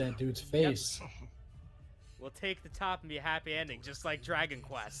kicked that dude's face. We'll take the top and be a happy ending, just like Dragon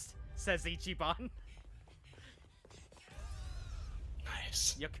Quest, says Ichiban.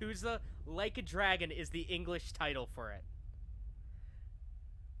 Nice. Yakuza Like a Dragon is the English title for it.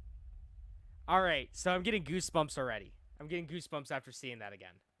 Alright, so I'm getting goosebumps already. I'm getting goosebumps after seeing that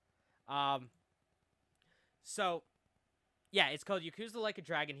again. So, yeah, it's called Yakuza Like a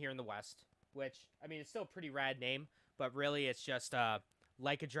Dragon here in the West, which, I mean, it's still a pretty rad name, but really it's just,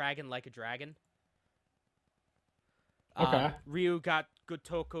 Like a Dragon, Like a Dragon. Okay. Ryu got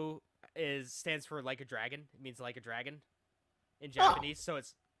Gotoku stands for Like a Dragon. It means Like a Dragon in Japanese, so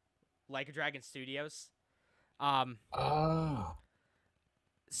it's Like a Dragon Studios.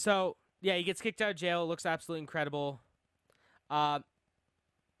 So, yeah, he gets kicked out of jail. It looks absolutely incredible. Yeah,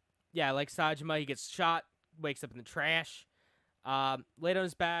 like Sajima, he gets shot, wakes up in the trash. Laid on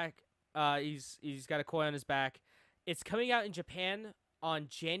his back. He's got a koi on his back. It's coming out in Japan on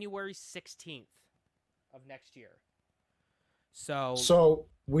January 16th of next year. So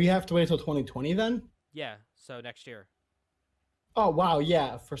we have to wait till 2020 then? Yeah, so next year. Oh, wow,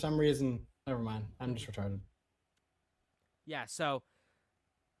 yeah. For some reason, never mind. I'm just retarded. Yeah, so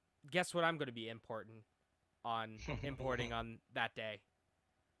guess what I'm going to be importing on that day?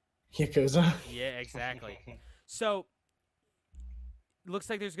 Yakuza? Yeah, exactly. So looks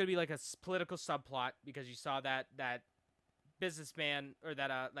like there's going to be like a political subplot because you saw that businessman or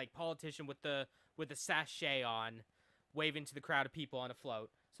that like politician with the sachet on waving to the crowd of people on a float.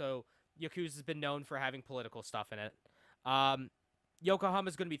 So Yakuza's been known for having political stuff in it. Yokohama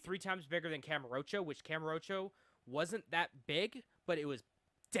is going to be 3 times bigger than Kamurocho, which Kamurocho wasn't that big, but it was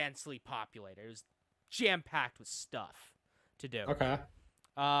densely populated. It was jam-packed with stuff to do. Okay.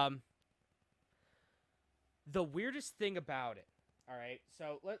 The weirdest thing about it, all right?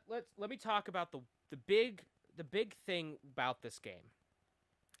 So let me talk about the big thing about this game.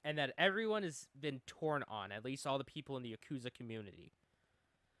 And that everyone has been torn on, at least all the people in the Yakuza community.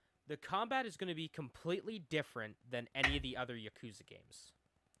 The combat is going to be completely different than any of the other Yakuza games.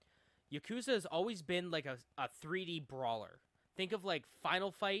 Yakuza has always been like a 3D brawler. Think of like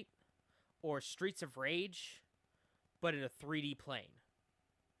Final Fight or Streets of Rage, but in a 3D plane.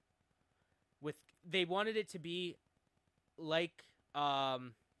 They wanted it to be like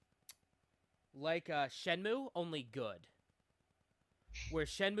Shenmue, only good. Where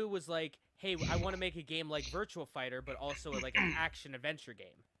Shenmue was like, hey, I want to make a game like Virtua Fighter, but also like an action-adventure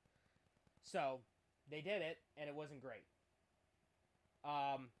game. So, they did it, and it wasn't great.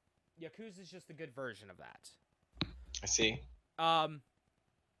 Yakuza is just a good version of that. I see.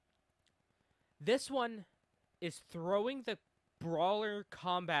 This one is throwing the brawler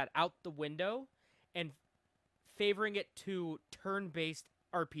combat out the window and favoring it to turn-based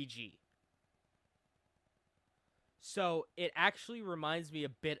RPG. So it actually reminds me a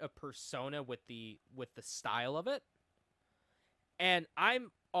bit of Persona with the style of it. And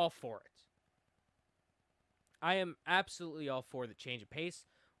I'm all for it. I am absolutely all for the change of pace.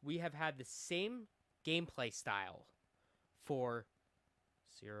 We have had the same gameplay style for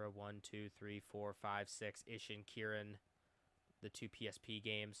 0, 1, 2, 3, 4, 5, 6, Ishin, Kirin, the 2 PSP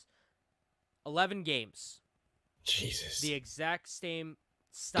games. 11 games. Jesus. The exact same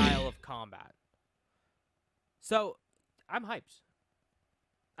style of combat. So, I'm hyped.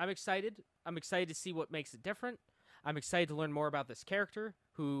 I'm excited. I'm excited to see what makes it different. I'm excited to learn more about this character,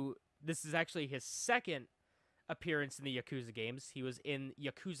 who this is actually his second appearance in the Yakuza games. He was in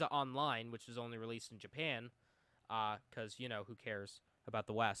Yakuza Online, which was only released in Japan, because, you know, who cares about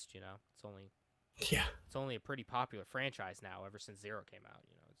the West, you know? It's only a pretty popular franchise now, ever since Zero came out,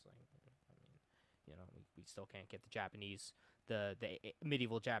 you know? It's like, I mean, you know, we still can't get the Japanese, the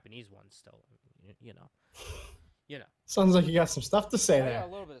medieval Japanese ones still, you know? You know. Sounds like you got some stuff to say I there. got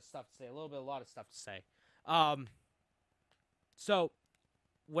a little bit of stuff to say. A lot of stuff to say. So,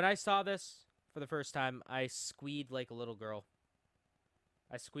 when I saw this for the first time, I squeed like a little girl.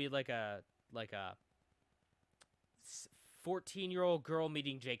 I squeed like a 14-year-old girl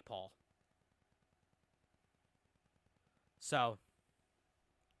meeting Jake Paul. So,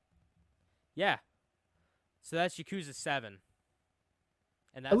 yeah. So that's Yakuza 7.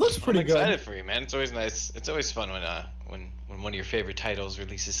 And It looks pretty I'm good. excited for you, man. It's always nice. It's always fun when one of your favorite titles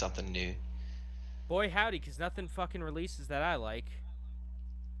releases something new. Boy howdy, because nothing fucking releases that I like.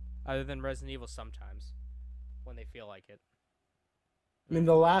 Other than Resident Evil sometimes. When they feel like it. I mean,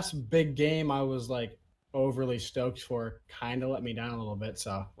 the last big game I was like overly stoked for kind of let me down a little bit,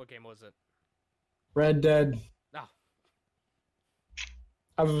 so. What game was it? Red Dead. Oh,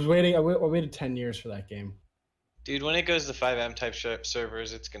 I was waiting. I waited 10 years for that game. Dude, when it goes to 5M type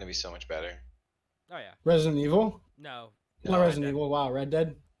servers, it's gonna be so much better. oh yeah. Resident Evil. No. Not No, Resident Evil. Wow, Red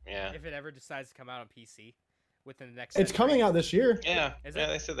Dead. Yeah. If it ever decides to come out on PC within the next. It's century. coming out this year. Yeah. Is Yeah, it?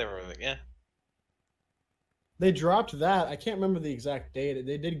 they said they were like, yeah. They dropped that. I can't remember the exact date.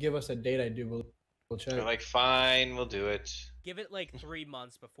 They did give us a date. I do believe. We'll check. They're like, fine, we'll do it. Give it like 3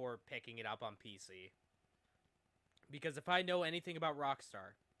 months before picking it up on PC. Because if I know anything about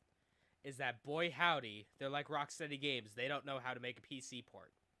Rockstar, is that boy howdy, they're like Rocksteady Games. They don't know how to make a PC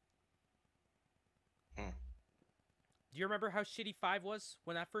port. Hmm. Do you remember how shitty 5 was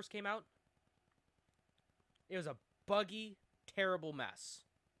when that first came out? It was a buggy, terrible mess.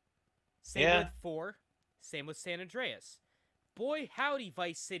 Same Yeah. with 4. Same with San Andreas. Boy howdy,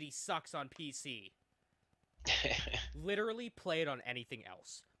 Vice City sucks on PC. Literally play it on anything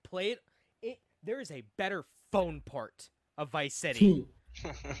else. Play it. There is a better phone port of Vice City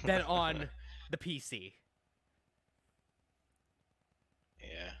than on the PC.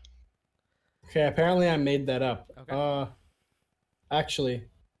 Yeah. Okay, apparently I made that up. Okay. Actually.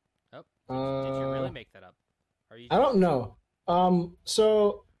 Oh, did you really make that up? Are you? I don't know.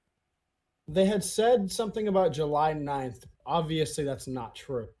 So they had said something about July 9th. Obviously, that's not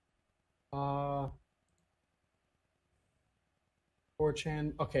true.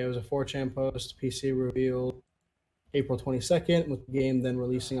 4chan. Okay, it was a 4chan post. PC revealed April 22nd, with the game then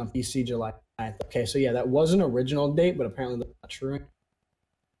releasing on PC July 9th. Okay, so yeah, that was an original date, but apparently that's not true.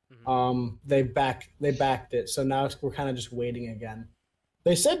 Mhm. They backed it, so now we're kind of just waiting again.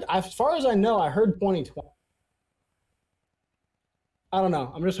 They said, as far as I know, I heard 2020. I don't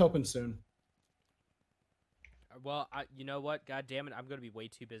know. I'm just hoping soon. Well, you know what? God damn it, I'm gonna be way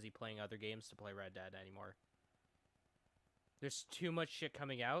too busy playing other games to play Red Dead anymore. There's too much shit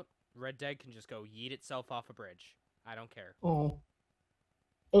coming out. Red Dead can just go yeet itself off a bridge. I don't care. Oh,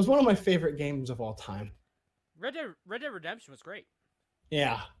 it was one of my favorite games of all time. Red Dead Redemption was great.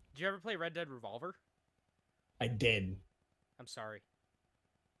 Yeah, Did you ever play Red Dead Revolver? I did. I'm sorry.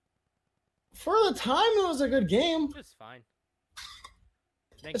 For the time, it was a good game. It was fine.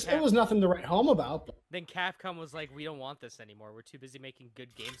 Then, It was nothing to write home about. But then Capcom was like, we don't want this anymore. We're too busy making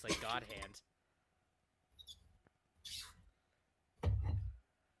good games like God Hand.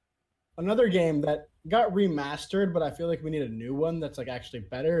 another game that got remastered, but I feel like we need a new one that's like actually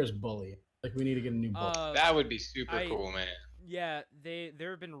better is Bully. Like we need to get a new Bully. That would be super I- cool, man. Yeah,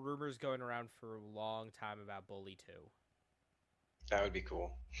 there have been rumors going around for a long time about Bully 2. That would be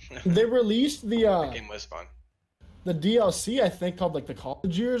cool. They released That game was fun. the DLC, I think, called like the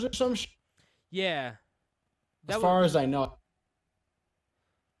College Years or some shit. Yeah. As far as I know.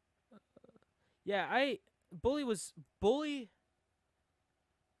 Yeah, Bully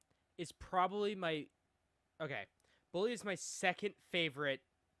is probably my okay. Bully is my second favorite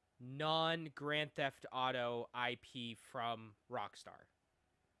non-Grand Theft Auto IP from Rockstar.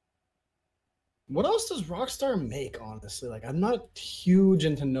 What else does Rockstar make, honestly? Like, I'm not huge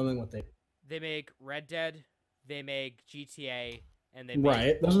into knowing what they... They make Red Dead, they make GTA, and they make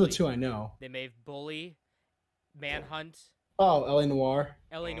Right, those are the Bully. two I know. They made Bully, Manhunt, Oh, LA Noire.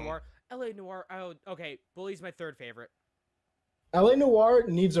 LA Noire. LA Noire. Oh, okay. Bully's my third favorite. LA Noire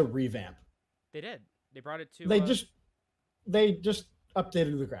needs a revamp. They did. They brought it to. They just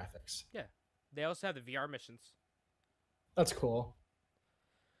updated the graphics. They also have the VR missions. That's cool.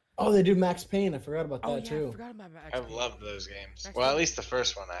 Oh, they do Max Payne. I forgot about that Oh yeah, too. I forgot about Max I've Payne. loved those games. Max Well, at Payne. least the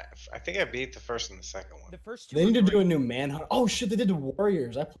first one. I think I beat the first and the second one. The first two. They were need to do great. a new Manhunt. Oh shit, they did the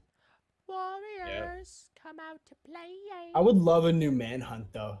Warriors. Warriors come out to play. I would love a new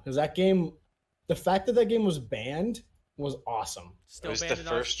Manhunt though, because that game, the fact that game was banned was awesome. It Still was the banned in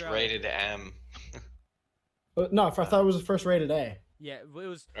first Australia. rated M. But no, I thought it was the first rated A. Yeah, it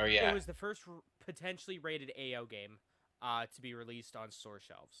was. Oh yeah. It was the first potentially rated AO game, to be released on store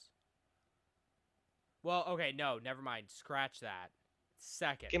shelves. Well, okay, no, never mind. Scratch that.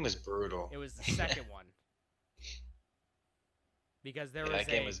 Second. Game was brutal. It was the second one. Because there Yeah, was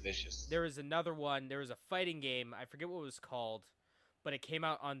that game was vicious. there was another one. There was a fighting game. I forget what it was called, but it came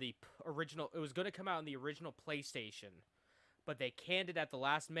out on the original. It was going to come out on the original PlayStation, but they canned it at the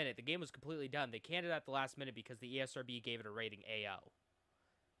last minute. The game was completely done. They canned it at the last minute because the ESRB gave it a rating AO.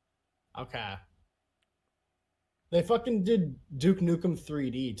 Okay. They fucking did Duke Nukem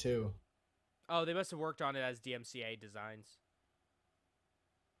 3D too. Oh, they must have worked on it as DMCA designs.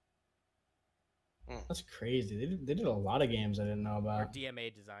 That's crazy. They did a lot of games I didn't know Or about.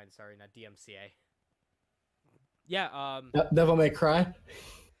 DMA design, sorry, not DMCA. Yeah, Devil May Cry.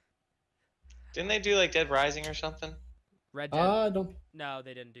 Didn't they do like Dead Rising or something? Red Dead. Don't No,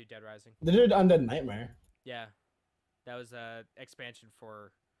 they didn't do Dead Rising. they did Undead Nightmare. Yeah, that was a expansion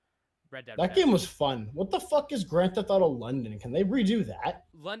for Red Dead. That game was fun. What the fuck is Grand Theft Auto London? Can they redo that?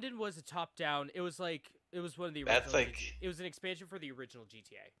 London was a top-down. It was one of the original. That's like- It was an expansion for the original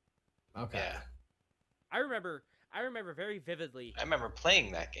GTA. Okay. Yeah. I remember very vividly. I remember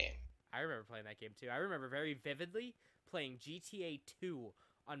playing that game. I remember playing that game too. I remember very vividly playing GTA 2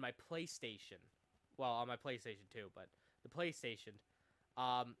 on my PlayStation. Well, on my PlayStation 2, but the PlayStation.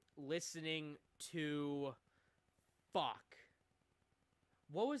 Listening to, fuck.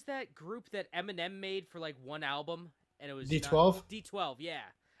 What was that group that Eminem made for like one album? And it was D12? D12, yeah.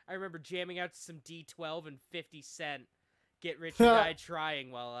 I remember jamming out to some D12 and 50 Cent. Get Rich or Die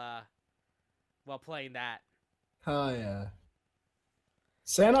Trying while playing that. Oh yeah.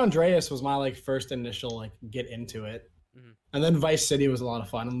 San Andreas was my like first initial like get into it. Mhm. And then Vice City was a lot of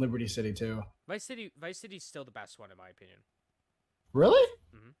fun, and Liberty City too. Vice City's still the best one in my opinion. Really?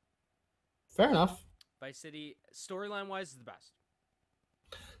 Mhm. Fair enough. Vice City, storyline wise, is the best.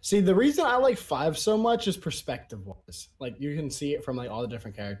 See, the reason I like 5 so much is perspective wise. Like you can see it from like all the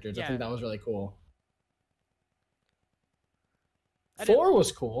different characters. I Yeah. think that was really cool. I didn't- 4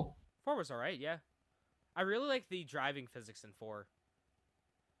 was cool. 4 was alright, yeah. I really like the driving physics in 4.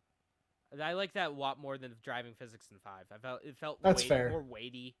 I like that a lot more than the driving physics in 5. It felt That's fair. more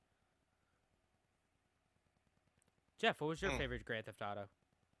weighty. Jeff, what was your Hmm. favorite Grand Theft Auto?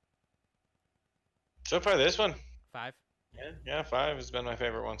 So far, this one. 5? Yeah, 5 has been my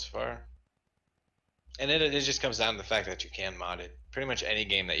favorite one so far. And it just comes down to the fact that you can mod it. Pretty much any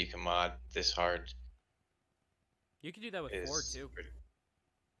game that you can mod this hard You can do that with is 4 too. pretty-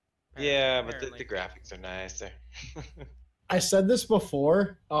 apparently- Yeah, but apparently. the graphics are nice. They're I said this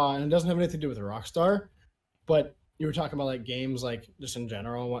before, and it doesn't have anything to do with Rockstar, but you were talking about like games like just in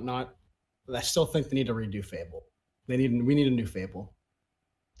general and whatnot. But I still think they need to redo Fable. We need a new Fable.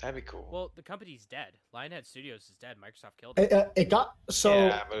 That'd be cool. Well, the company's dead. Lionhead Studios is dead. Microsoft killed it. It got so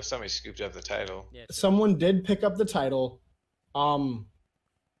yeah, but if somebody scooped up the title, Yeah, true. someone did pick up the title,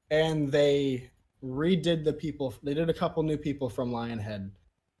 and they redid the people. They did a couple new people from Lionhead,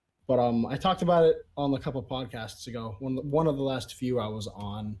 but I talked about it on a couple podcasts ago. One of the last few I was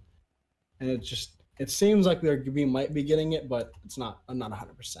on, and it seems like we might be getting it, but it's not. I'm not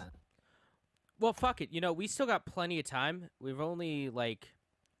 100%. Well, fuck it. We still got plenty of time. We've only like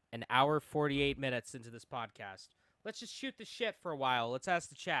an hour 48 minutes into this podcast. Let's just shoot the shit for a while. Let's ask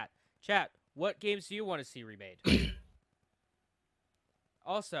the chat. Chat, what games do you want to see remade?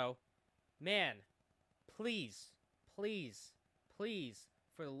 Also, man, please, please, please,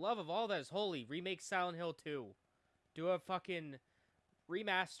 for the love of all that is holy, remake Silent Hill 2. Do a fucking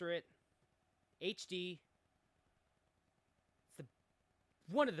remaster it. HD. It's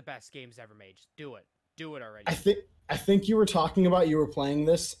one of the best games ever made. Just do it. Do it already. I think you were playing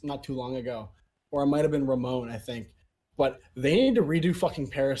this not too long ago, or it might have been Ramon. I think, but they need to redo fucking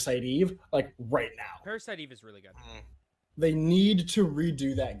Parasite Eve like right now. Parasite Eve is really good. They need to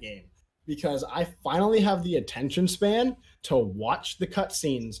redo that game because I finally have the attention span to watch the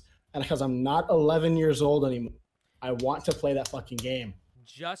cutscenes, and because I'm not 11 years old anymore, I want to play that fucking game.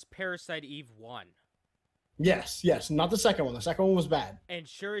 Just Parasite Eve 1. Yes, not the second one. The second one was bad. And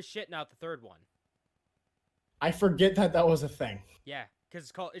sure as shit, not the third one. I forget that was a thing. Yeah,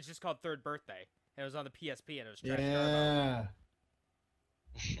 because it's just called Third Birthday. And it was on the PSP and it was trash. Yeah.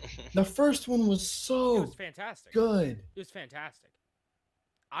 The first one was It so was fantastic. good. It was fantastic.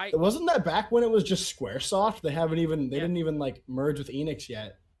 Wasn't that back when it was just SquareSoft? They Yeah. didn't even like merge with Enix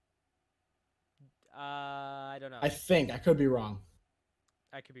yet. I don't know. I think I could be wrong.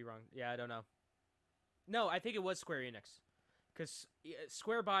 I could be wrong. Yeah, I don't know. No, I think it was Square Enix. Because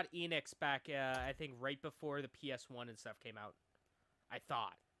Square bought Enix back, I think, right before the PS1 and stuff came out. I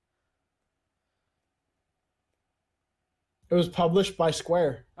thought. It was published by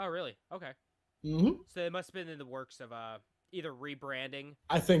Square. Oh, really? Okay. Hmm. So it must have been in the works of either rebranding,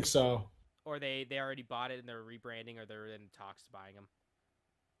 I think so. or they already bought it and they're rebranding, or they're in talks to buying them.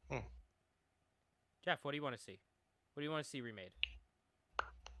 Hmm. Jeff, what do you want to see? What do you want to see remade?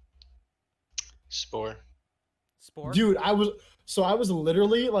 Spore. Spore? Dude, I was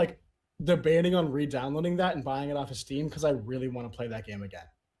literally like debating on re-downloading that and buying it off of Steam because I really want to play that game again.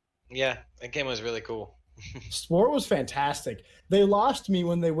 Yeah, that game was really cool. Sport was fantastic. They lost me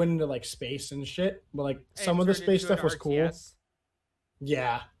when they went into like space and shit, but like And some of the turned space into an stuff was cool. RTS.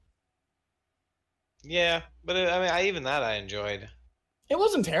 Yeah. Yeah, but I even that I enjoyed. It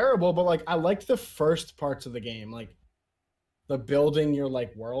wasn't terrible, but like I liked the first parts of the game, like the building your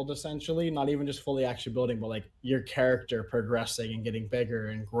like world essentially, not even just fully actually building, but like your character progressing and getting bigger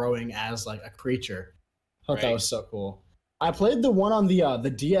and growing as like a creature. I thought that Right. was so cool. I played the one on the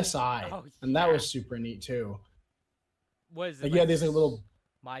DSi, Oh, and that yeah. was super neat too. Was it Like, yeah, these like little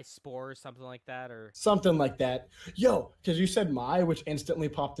My Spore or something like that, or something like that. Yo, because you said my, which instantly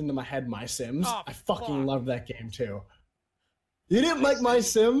popped into my head, My Sims. Oh, I fucking fuck. love that game too. You didn't My like My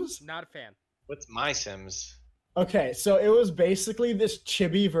Sims? Sims? not a fan. What's My Sims? Okay, so it was basically this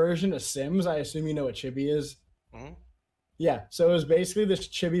chibi version of Sims. I assume you know what chibi is. Hmm? Yeah, so it was basically this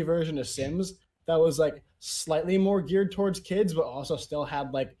chibi version of Sims that was like slightly more geared towards kids, but also still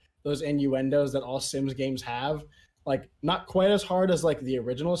had like those innuendos that all Sims games have. Like not quite as hard as like the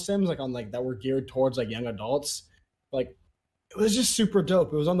original Sims, like on like that were geared towards like young adults. Like it was just super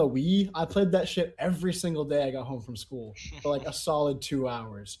dope. It was on the Wii. I played that shit every single day I got home from school for like a solid 2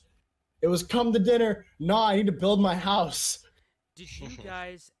 hours. It was come to dinner. Nah, I need to build my house. Did you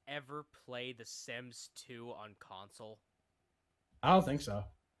guys ever play The Sims 2 on console? I don't think so.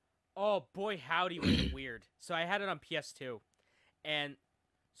 Oh boy, howdy was it weird. So I had it on PS2, and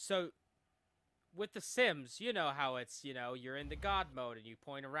so with The Sims, you know how it's, you're in the God mode and you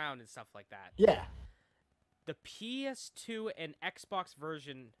point around and stuff like that. Yeah. The PS2 and Xbox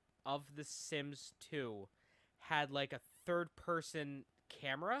version of The Sims 2 had like a third-person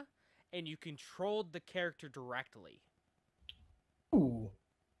camera, and you controlled the character directly. Ooh.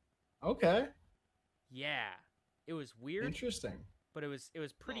 Okay. Yeah, it was weird, Interesting. but it was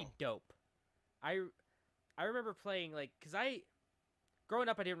pretty dope. I remember playing because growing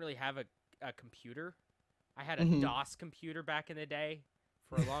up I didn't really have a computer. I had a Mhm. DOS computer back in the day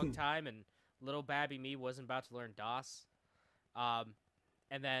for a long time, and little babby me wasn't about to learn DOS.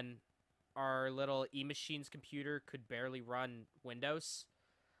 And then our little E-Machines computer could barely run Windows.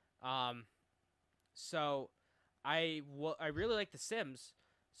 So I really like The Sims,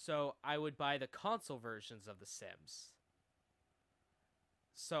 so I would buy the console versions of The Sims.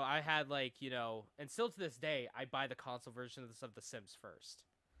 So I had and still to this day, I buy the console versions of The Sims first.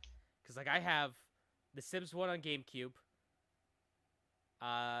 Because I have The Sims 1 on GameCube,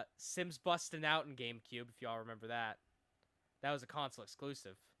 Sims Bustin' Out in GameCube, if y'all remember that. That was a console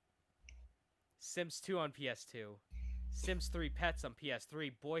exclusive. Sims 2 on PS2. Sims 3 Pets on PS3.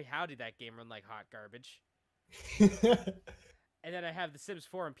 Boy, how did that game run like hot garbage. And then I have The Sims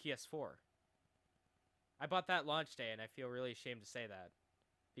 4 on PS4. I bought that launch day, and I feel really ashamed to say that.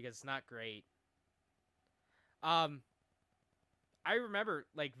 Because it's not great. I remember,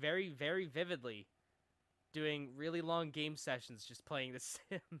 very, very vividly doing really long game sessions just playing The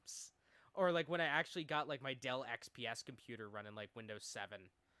Sims. Or, when I actually got, my Dell XPS computer running, Windows 7.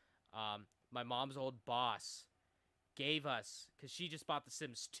 My mom's old boss gave us, because she just bought The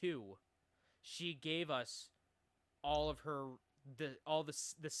Sims 2, she gave us all of her,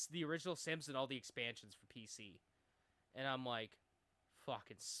 the original Sims and all the expansions for PC. And I'm like,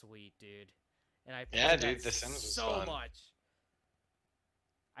 fucking sweet, dude. And I played that The Sims was so fun. much.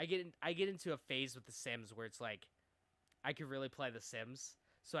 I get into a phase with The Sims where it's I could really play The Sims,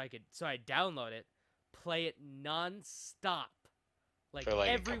 so I download it, play it non-stop, For, a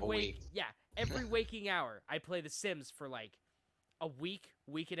every couple wake, weeks. yeah, every waking hour. I play The Sims for a week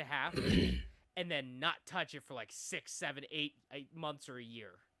and a half, and then not touch it for 6, 7, 8 months or a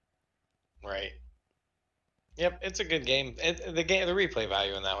year. Right. Yep, it's a good game. The replay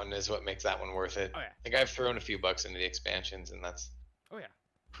value in that one is what makes that one worth it. Oh yeah. Like I've thrown a few bucks into the expansions, and that's Oh yeah.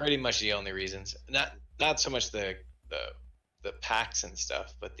 pretty much the only reasons. Not so much the packs and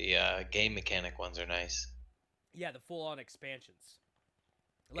stuff, but the game mechanic ones are nice. Yeah, the full-on expansions.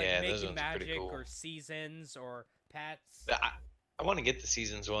 Yeah, those Making ones are pretty Magic cool. or Seasons or Pets. I want to get the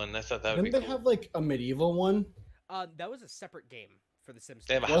seasons one. I thought that would Didn't be they cool. have a medieval one? That was a separate game for The Sims.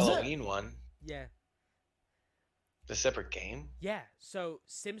 They have a 3. Was it? Halloween one. Yeah. The separate game. Yeah, so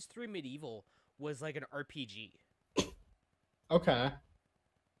Sims 3 Medieval was an RPG. Okay.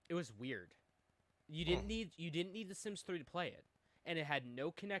 It was weird. You didn't need The Sims 3 to play it, and it had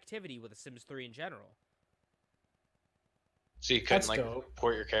no connectivity with The Sims 3 in general. So you couldn't That's dope.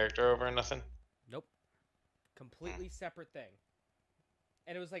 port your character over or nothing. Nope. Completely separate thing.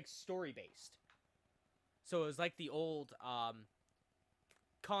 And it was story based. So it was the old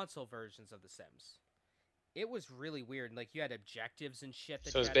console versions of The Sims. It was really weird. You had objectives and shit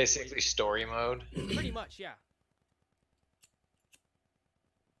that So you it's had to basically story mode. pretty much, yeah.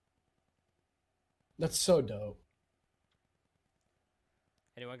 That's so dope.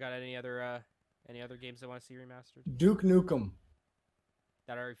 Anyone got any other games they want to see remastered? Duke Nukem.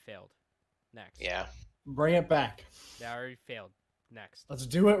 That already failed. Next. Yeah. Bring it back. That already failed. Next. Let's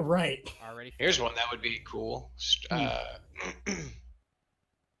do it right. Already failed. Here's one that would be cool.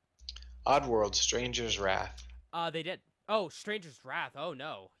 Oddworld: Stranger's Wrath. They did. Oh, Stranger's Wrath. Oh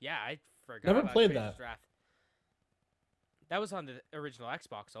no. Yeah, I forgot Never about played Stranger's that. Wrath. That was on the original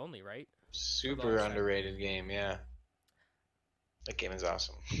Xbox only, right? Super longest time. underrated game. Yeah. That game is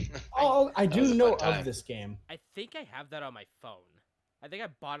awesome. Oh, I That was do a know fun time. of this game. I think I have that on my phone. I think I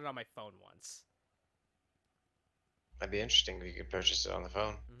bought it on my phone once. That'd be interesting if you could purchase it on the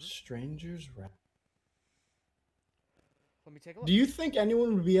phone. Stranger's Wrath. Let me take a look. Do you think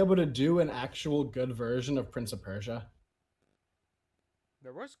anyone would be able to do an actual good version of Prince of Persia?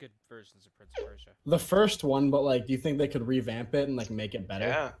 There was good versions of Prince of Persia. The first one, but like, do you think they could revamp it and like make it better?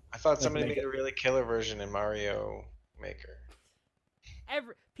 Yeah, I thought Like, somebody make made a really killer version in Mario Maker.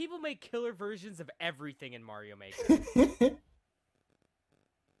 People make killer versions of everything in Mario Maker.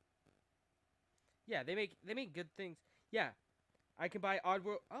 Yeah, they make good things. Yeah, I can buy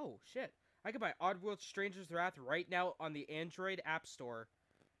Oddworld. Oh shit, I can buy Oddworld: Stranger's Wrath right now on the Android App Store,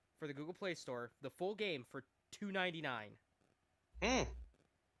 for the Google Play Store, the full game for $2.99. Hmm.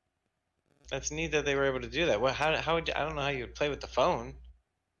 That's neat that they were able to do that. Well, how would you, I don't know how you would play with the phone.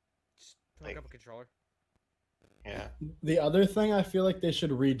 Just hook Like- up a controller. Yeah. The other thing I feel like they should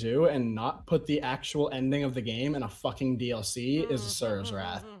redo and not put the actual ending of the game in a fucking DLC is Asura's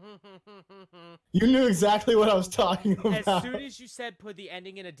Wrath. You knew exactly what I was talking As about. soon as you said put the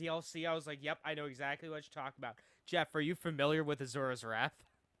ending in a DLC, I was like, yep, I know exactly what you're talking about. Jeff, are you familiar with Azura's Wrath?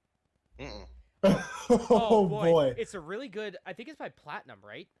 Mm-mm. Oh, boy. It's a really good, I think it's by Platinum,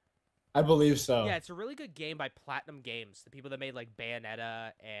 right? I believe so. Yeah, it's a really good game by Platinum Games, the people that made like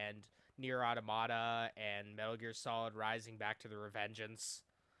Bayonetta and Nier Automata and Metal Gear Solid Rising: Back to the Revengeance.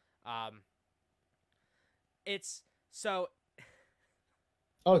 It's so.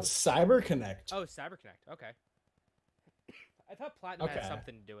 Oh, it's CyberConnect. Oh, CyberConnect. Okay. I thought Platinum had Okay.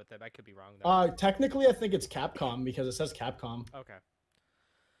 something to do with it. I could be wrong though. Technically, I think it's Capcom because it says Capcom. Okay.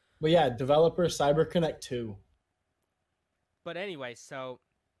 But yeah, developer CyberConnect 2. But anyway, so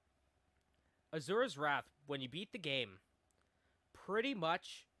Azura's Wrath, when you beat the game, pretty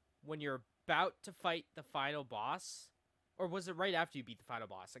much when you're about to fight the final boss, or was it right after you beat the final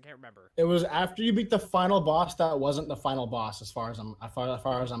boss? I can't remember. It was after you beat the final boss that wasn't the final boss, as far as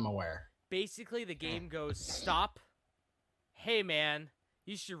I'm aware. Basically, the game goes, stop. Hey, man,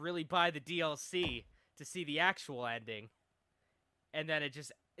 you should really buy the DLC to see the actual ending. And then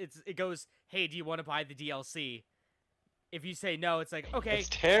it goes, hey, do you want to buy the DLC? If you say no, it's like, okay, That's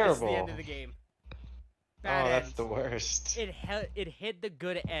this is terrible. the end of the game. Oh, Bad that's end. the worst. It hid the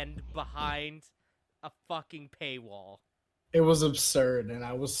good end behind a fucking paywall. It was absurd, and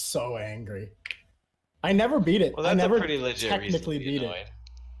I was so angry. I never beat it. Well, I that's never a pretty legit technically reason to be beat annoyed.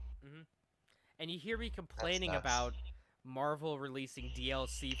 Hmm And you hear me complaining nuts. about Marvel releasing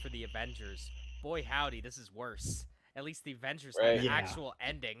DLC for the Avengers. Boy, howdy, this is worse. At least the Avengers Right. had an Yeah. actual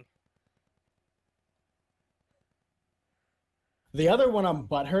ending. The other one I'm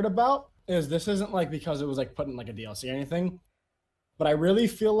butthurt about is this isn't like because it was like put in like a DLC or anything, but I really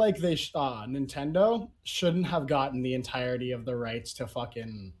feel like Nintendo shouldn't have gotten the entirety of the rights to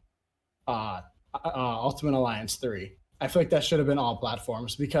fucking Ultimate Alliance 3. I feel like that should have been all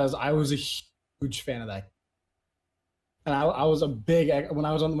platforms because I was a huge fan of that. And I was a big, when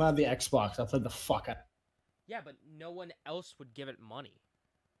I was on one of the Xbox, I played the fuck out. Yeah, but no one else would give it money.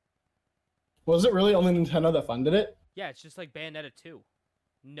 Was it really only Nintendo that funded it? Yeah, it's just like Bayonetta 2.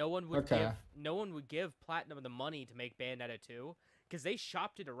 No one would give Platinum the money to make Bayonetta 2 because they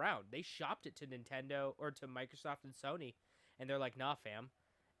shopped it around. They shopped it to Nintendo or to Microsoft and Sony, and they're like, "Nah, fam."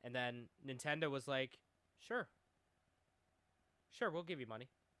 And then Nintendo was like, "Sure, we'll give you money.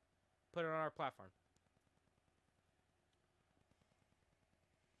 Put it on our platform."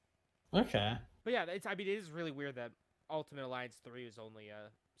 Okay. But yeah, it is really weird that Ultimate Alliance 3 is only a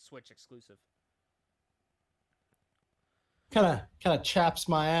Switch exclusive. Kind of chaps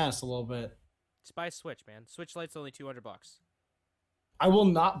my ass a little bit. Just buy a Switch, man. Switch Lite's only $200. I will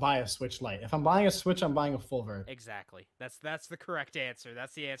not buy a Switch Lite. If I'm buying a Switch, I'm buying a full version. Exactly. That's the correct answer.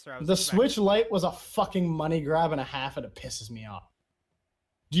 That's the answer I was The expecting. Switch Lite was a fucking money grab and a half, and it pisses me off.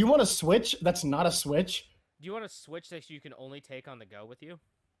 Do you want a Switch that's not a Switch? Do you want a Switch that you can only take on the go with you?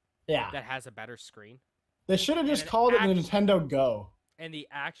 Yeah. That has a better screen? They should have just an called it the act- Nintendo Go. And the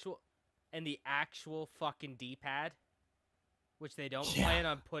actual fucking D-pad, which they don't Yeah. plan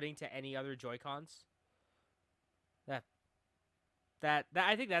on putting to any other Joy-Cons. That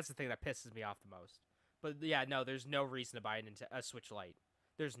I think that's the thing that pisses me off the most. But yeah, no, there's no reason to buy a Switch Lite.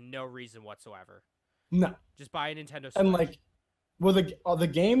 There's no reason whatsoever. No. Just buy a Nintendo Switch. And like, well, the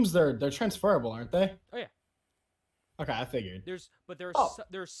games they're transferable, aren't they? Oh, yeah. Okay, I figured. there are Oh.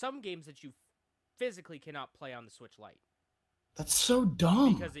 there are some games that you physically cannot play on the Switch Lite That's so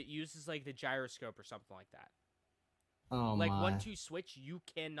dumb. because it uses like the gyroscope or something like that. Oh Like my. 1-2 Switch, you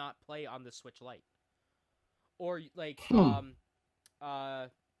cannot play on the Switch Lite. Or like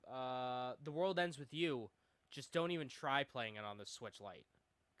The World Ends with You. Just don't even try playing it on the Switch Lite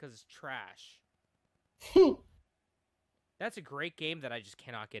because it's trash. That's a great game that I just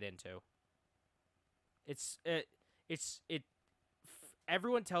cannot get into.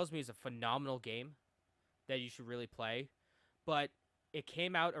 Everyone tells me it's a phenomenal game that you should really play, but it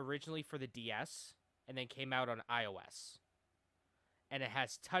came out originally for the DS and then came out on iOS, and it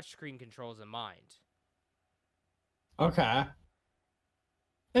has touchscreen controls in mind. Okay.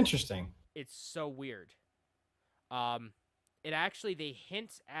 Interesting. It's so weird. It actually they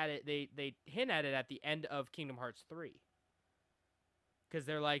hint at it. They hint at it at the end of Kingdom Hearts 3, because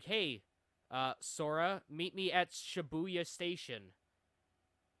they're like, "Hey, Sora, meet me at Shibuya Station,"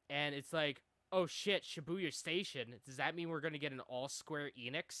 and it's like, "Oh shit, Shibuya Station. Does that mean we're gonna get an all Square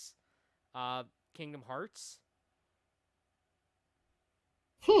Enix, Kingdom Hearts?"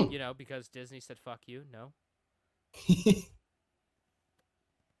 You know, because Disney said "fuck you." No.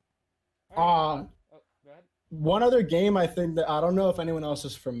 Uh, Oh, go ahead. One other game I think that I don't know if anyone else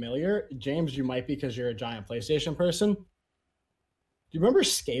is familiar. James, you might be because you're a giant PlayStation person. Do you remember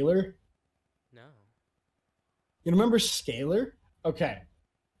Scalar? No. You remember Scalar? Okay.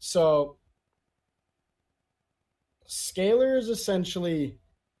 So Scalar is essentially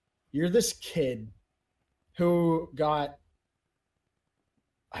you're this kid who got,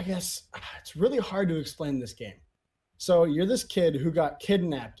 I guess it's really hard to explain this game. So you're this kid who got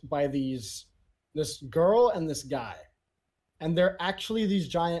kidnapped by this girl and this guy. And they're actually these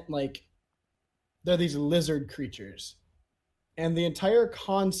giant, like, they're these lizard creatures. And the entire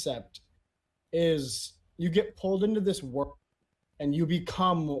concept is you get pulled into this world and you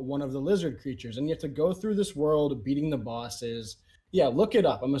become one of the lizard creatures. And you have to go through this world beating the bosses. Yeah, look it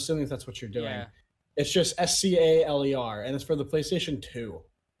up. I'm assuming that's what you're doing. Yeah. It's just Scaler, and it's for the PlayStation 2.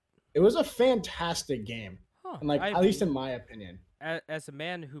 It was a fantastic game. Huh. And like, at least in my opinion. As a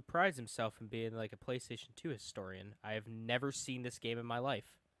man who prides himself in being like a PlayStation 2 historian, I have never seen this game in my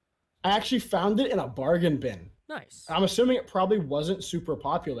life. I actually found it in a bargain bin. Nice. I'm assuming it probably wasn't super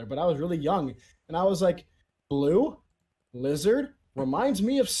popular, but I was really young. And I was like, blue, lizard, reminds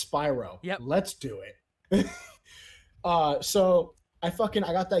me of Spyro. Yep. Let's do it. So I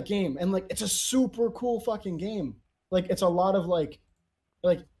got that game. And like, it's a super cool fucking game. Like, it's a lot of like,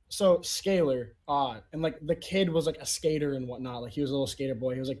 so Scalar, and like the kid was like a skater and whatnot. Like he was a little skater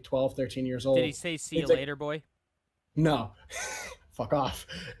boy. He was like 12, 13 years old. Did he say "see you It's like- later, boy"? No. Fuck off.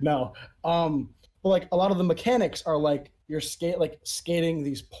 No. But like a lot of the mechanics are like you're skating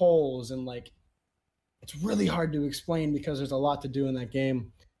these poles, and like it's really hard to explain because there's a lot to do in that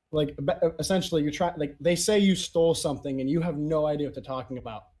game. Like essentially you're trying, like they say you stole something and you have no idea what they're talking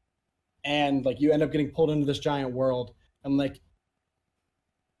about. And like you end up getting pulled into this giant world, and like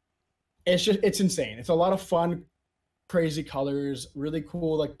it's insane. It's a lot of fun, crazy colors, really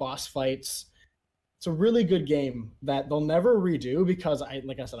cool like boss fights. It's a really good game that they'll never redo because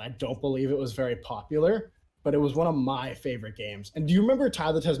like I said, I don't believe it was very popular, but it was one of my favorite games. And do you remember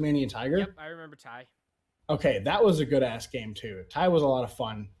Ty the Tasmanian Tiger? Yep, I remember Ty. Okay, that was a good ass game too. Ty was a lot of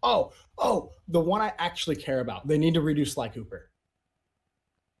fun. Oh, the one I actually care about. They need to redo Sly Cooper.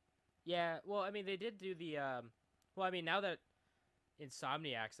 Yeah, well, I mean, they did do the well, I mean, now that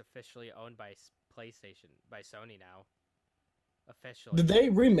Insomniac's officially owned by PlayStation, by Sony now. Officially. Did they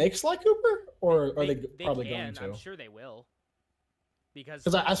remake Sly Cooper, or are they probably can. going to? I'm sure they will. Because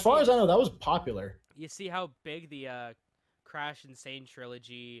as far as I know, that was popular. You see how big the Crash Insane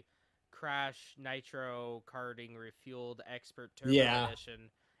trilogy, Crash Nitro Karting Refueled Expert Turbo Edition,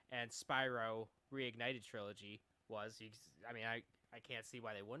 and Spyro Reignited trilogy was. I mean, I can't see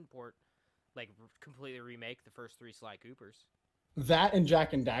why they wouldn't completely remake the first 3 Sly Coopers. That and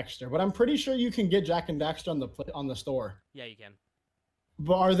Jak and Daxter, but I'm pretty sure you can get Jak and Daxter on the store. Yeah, you can.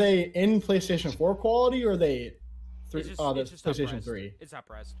 But are they in PlayStation 4 quality, or are they It's just PlayStation up-res. 3? It's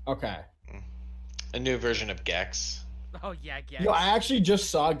up-res. Okay. A new version of Gex. Oh yeah, Gex. Yo, I actually just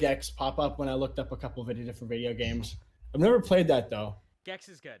saw Gex pop up when I looked up a couple of different video games. I've never played that though. Gex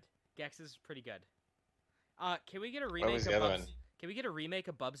is good. Gex is pretty good. Can we get a What remake was of the other Bubs? one? Can we get a remake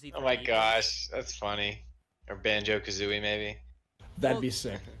of Bubsy? Oh my 3D, gosh, that's funny. Or Banjo Kazooie, maybe. That'd Well, be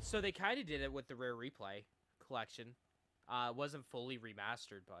sick. So they kind of did it with the Rare Replay collection. It wasn't fully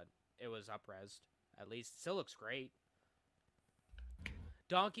remastered, but it was up-resed. At least, still looks great.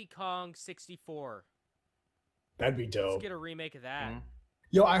 Donkey Kong 64. That'd be dope. Let's get a remake of that. Mhm.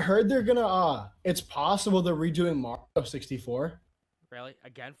 Yo, I heard they're gonna. It's possible they're redoing Mario 64. Really?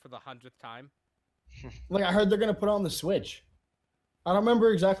 Again for the 100th time? Like I heard they're gonna put it on the Switch. I don't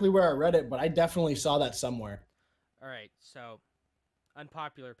remember exactly where I read it, but I definitely saw that somewhere. All right, so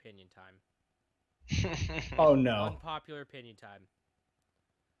unpopular opinion time. Oh no. Unpopular opinion time.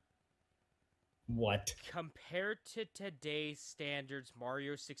 What? Compared to today's standards,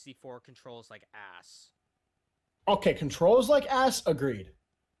 Mario 64 controls like ass. Okay, controls like ass. Agreed.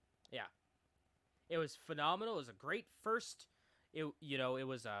 Yeah. It was phenomenal. It was a great first. It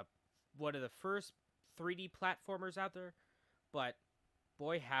was one of the first 3D platformers out there, but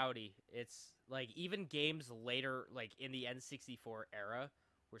boy howdy, it's like even games later, like in the N64 era,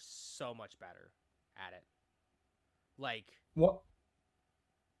 were so much better at it. Like What?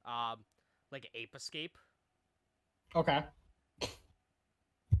 like Ape Escape, Okay.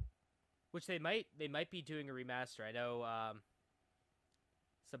 which they might be doing a remaster. I know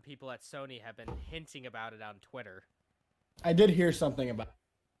some people at Sony have been hinting about it on Twitter. I did hear something about.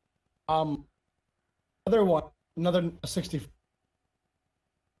 Another one, another 64.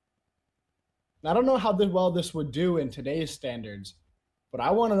 I don't know how well this would do in today's standards, but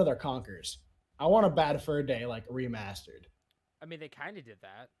I want another Conkers. I want a Bad Fur Day like remastered. I mean, they kind of did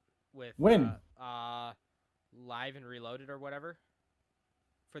that with When? Live and Reloaded or whatever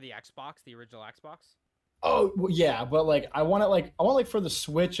for the Xbox, the original Xbox. Oh well, yeah, but like I want like for the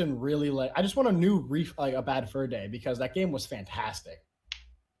Switch and really like I just want a new like a Bad Fur Day because that game was fantastic.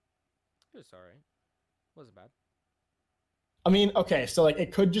 It was alright. Wasn't bad. I mean, okay, so like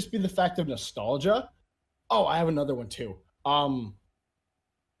it could just be the fact of nostalgia. Oh, I have another one too.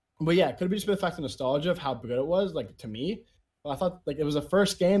 But yeah, it could be just be the fact of nostalgia of how good it was, like to me. Well, I thought like it was the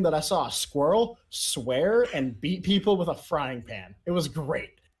first game that I saw a squirrel swear and beat people with a frying pan. It was great.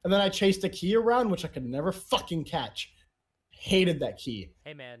 And then I chased a key around, which I could never fucking catch. Hated that key.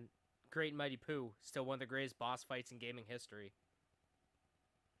 Hey man, Great and Mighty Pooh, still one of the greatest boss fights in gaming history.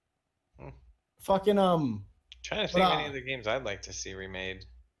 Fucking Trying to think of any of the games I'd like to see remade.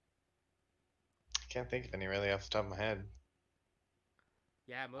 I can't think of any really off the top of my head.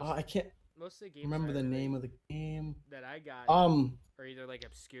 Yeah, I can't most of the games remember the name of the game. that I got are either like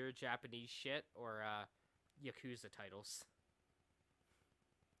obscure Japanese shit or Yakuza titles.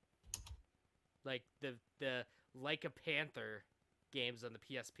 Like the Like a Panther games on the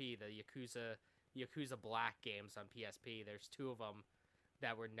PSP, the Yakuza Black games on PSP. There's two of them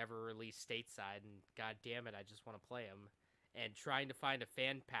that were never released stateside, and god damn it, I just want to play them. And trying to find a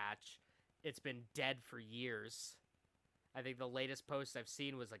fan patch, it's been dead for years. I think the latest post I've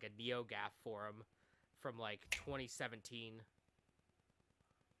seen was like a NeoGAF forum from like 2017,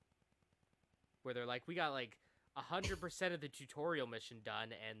 where they're like, we got like 100% of the tutorial mission done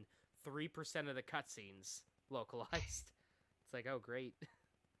and 3% of the cutscenes localized. It's like, oh great.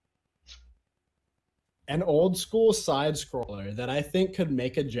 An old school side scroller that I think could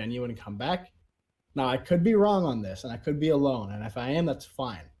make a genuine comeback. Now I could be wrong on this, and I could be alone, and if I am, that's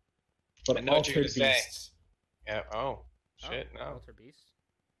fine. But I know what you're Altered gonna say. Beasts. Yeah. Oh shit. No. Alter Beast.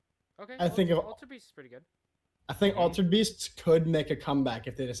 Okay. I think Alter Beast is pretty good. I think Altered Beasts could make a comeback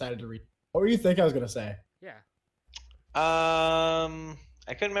if they decided to read. What do you think I was gonna say? Yeah.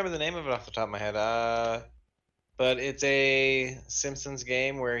 I couldn't remember the name of it off the top of my head. But it's a Simpsons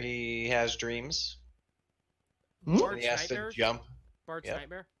game where he has dreams. And Bart's he has to Nightmare? jump. Bart's Yep.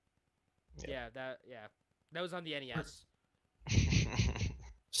 Nightmare. Yep. That was on the NES.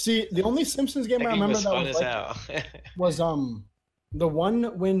 See, the only Simpsons game I That game remember was that fun was as like, hell. was the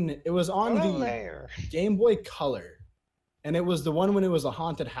one when it was on Oh, the there. Game Boy Color, and it was the one when it was a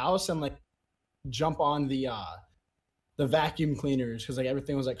haunted house and like jump on the vacuum cleaners because like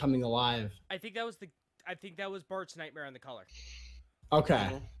everything was like coming alive. I think that was Bart's Nightmare on the color. Okay,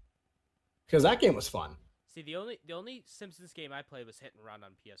 Mhm. because that game was fun. See, the only Simpsons game I played was Hit and Run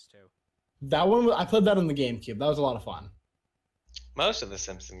on PS2. That one I played that on the GameCube. That was a lot of fun. Most of the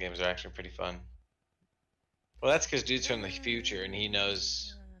Simpson games are actually pretty fun. Well, that's because dude's from the future and he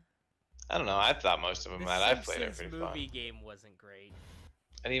knows. I don't know. I thought most of them The that I've played are Simpsons pretty movie fun. game wasn't great.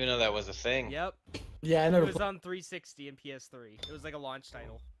 I didn't even know that was a thing. Yep. Yeah, I It never. was on 360 and PS3. It was like a launch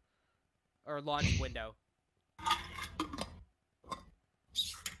title. Or launch window. No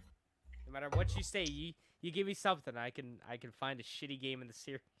matter what you say, you give me something, I can find a shitty game in the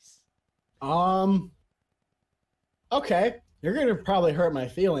series. Okay, you're gonna probably hurt my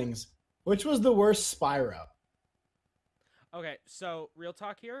feelings. Which was the worst Spyro? Okay, so real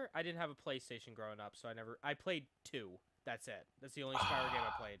talk here, I didn't have a PlayStation growing up, so I played 2. That's it. That's the only Spyro game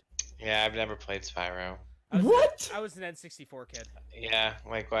I played. Yeah, I've never played Spyro. What? I was an N64 kid. Yeah,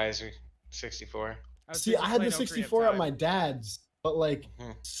 likewise. 64. See, I had the 64 at my dad's, but like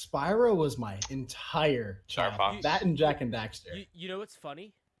Mhm. Spyro was my entire Star childhood. Fox. That and Jack and Daxter. You know what's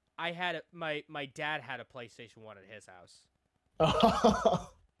funny? I had my dad had a PlayStation 1 at his house.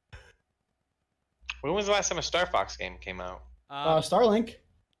 When was the last time a Star Fox game came out? Starlink.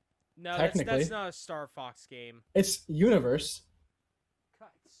 No, Technically. that's not a Star Fox game. It's Universe.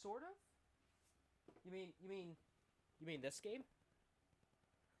 Sort of. You mean this game?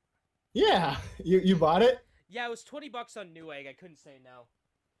 Yeah, you bought it. Yeah, it was $20 on Newegg. I couldn't say no.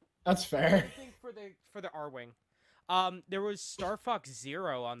 That's fair. Anything for the R-Wing. There was Star Fox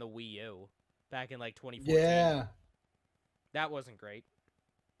Zero on the Wii U back in like 2014. Yeah. That wasn't great.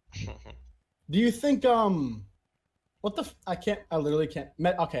 Do you think what the I literally can't.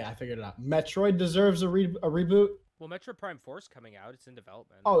 Okay, I figured it out. Metroid deserves a reboot. Well, Metroid Prime 4 is coming out. It's in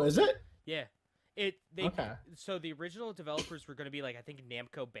development. Oh, is it? Yeah. Okay. So the original developers were going to be like, I think,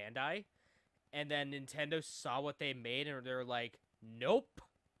 Namco Bandai, and then Nintendo saw what they made and they're like, nope.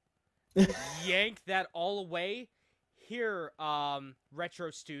 Yank that all away. Here, Retro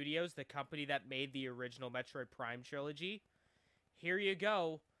Studios, the company that made the original Metroid Prime trilogy, here you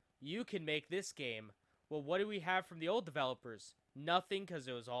go. You can make this game. Well, what do we have from the old developers? Nothing, because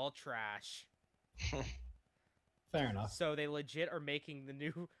it was all trash. Fair enough. So they legit are making the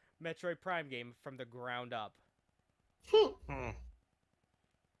new Metroid Prime game from the ground up.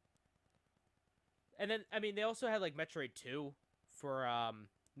 And then, I mean, they also had, like, Metroid 2 for,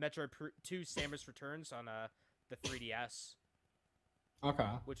 Metroid 2 Samus Returns on, the 3DS. Okay.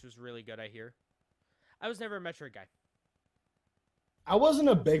 Which was really good, I hear. I was never a Metroid guy. I wasn't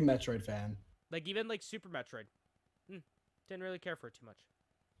a big Metroid fan. Like, even, like, Super Metroid. Didn't really care for it too much.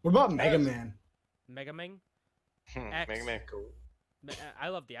 What about Mega Man? Mega Man? Mega Man, cool. I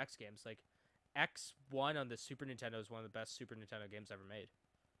love the X games. Like, X1 on the Super Nintendo is one of the best Super Nintendo games ever made.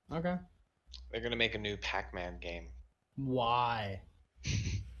 Okay. They're gonna make a new Pac-Man game. Why?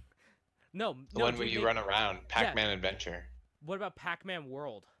 No, The one where you run around. Pac-Man Adventure. What about Pac-Man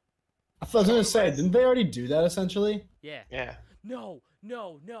World? I was gonna say, didn't they already do that essentially? Yeah. Yeah. No.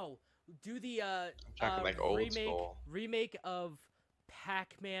 Do the I'm talking like old school. remake of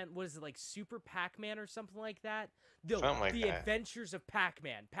Pac-Man. What is it, like Super Pac-Man or something like that? Something like the that. Adventures of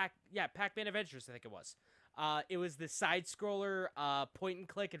Pac-Man. Pac-Man Adventures, I think it was. It was the side-scroller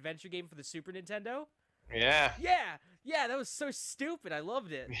point-and-click adventure game for the Super Nintendo. Yeah. Yeah, that was so stupid. I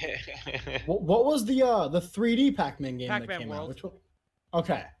loved it. What was the 3D Pac-Man game that Pac-Man came World. out? Which one?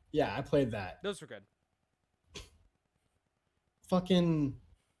 Okay, yeah, I played that. Those were good. Fucking.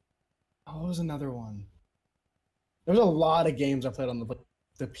 Oh, what was another one? There was a lot of games I played on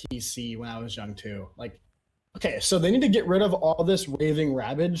the PC when I was young too. Like, okay, so they need to get rid of all this Raving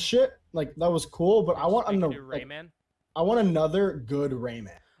Rabbids shit. Like, that was cool, but I want another Rayman. I want another good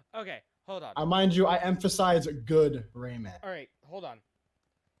Rayman. Okay, hold on. Mind you, I emphasize good Rayman. All right, hold on.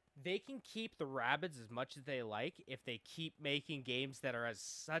 They can keep the Rabbids as much as they like if they keep making games that are as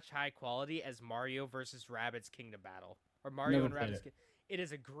such high quality as Mario vs. Rabbids Kingdom Battle or Mario Never and played Rabbids. It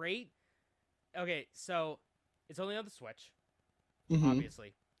is a great. Okay, so it's only on the Switch, Mhm.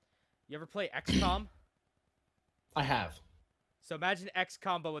 obviously. You ever play XCOM? I have. So imagine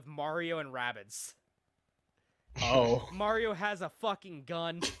XCOM but with Mario and Rabbids. Oh, Mario has a fucking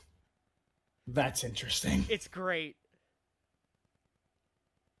gun. that's interesting. It's great.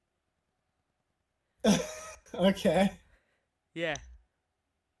 Okay. Yeah.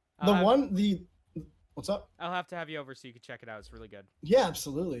 What's up? I'll have to have you over so you can check it out. It's really good. Yeah,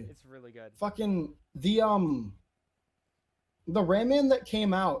 absolutely. It's really good. Fucking the Rayman that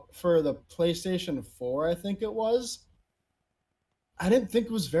came out for the PlayStation 4, I think it was. I didn't think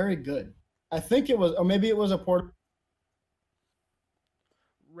it was very good. I think it was, or maybe it was a port.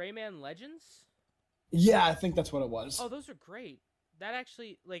 Rayman Legends? Yeah, I think that's what it was. Oh, those are great. That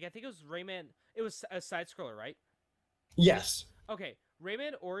actually, like, I think it was Rayman. It was a side scroller, right? Yes. Okay,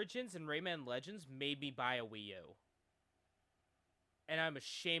 Rayman Origins and Rayman Legends made me buy a Wii U. And I'm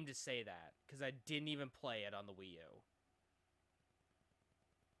ashamed to say that, because I didn't even play it on the Wii U.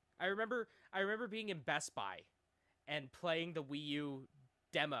 I remember being in Best Buy and playing the Wii U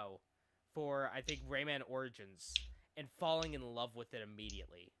demo for, I think, Rayman Origins, and falling in love with it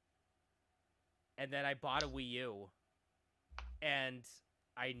immediately. And then I bought a Wii U, and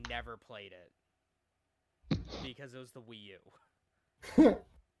I never played it because it was the Wii U.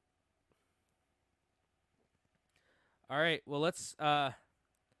 All right, well let's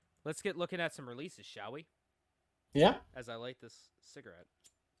get looking at some releases, shall we? Yeah. As I light this cigarette.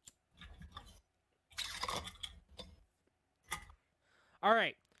 All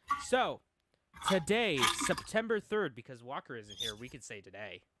right, so today, September 3rd, because Walker isn't here, we could say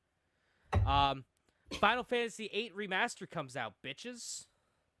today. Final Fantasy VIII Remaster comes out, bitches.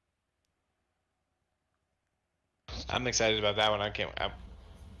 I'm excited about that one.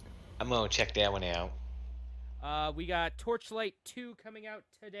 I'm gonna check that one out. We got Torchlight 2 coming out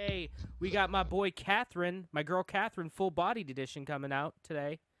today. We got my boy Catherine, my girl Catherine, full bodied edition coming out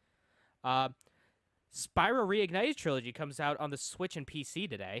today. Spyro Reignited Trilogy comes out on the Switch and PC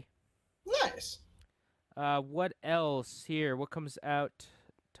today. Nice. What else here? What comes out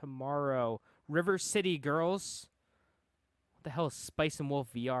tomorrow? River City Girls. What the hell is Spice and Wolf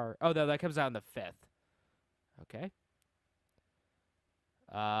VR? Oh, no, that comes out on the 5th. Okay.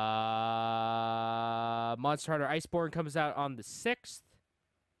 Monster Hunter Iceborne comes out on the 6th.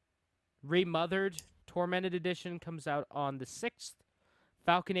 Remothered Tormented Edition comes out on the 6th.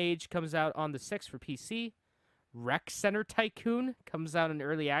 Falcon Age comes out on the 6th for PC. Rec Center Tycoon comes out in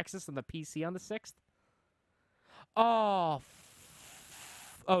early access on the PC on the 6th. Oh,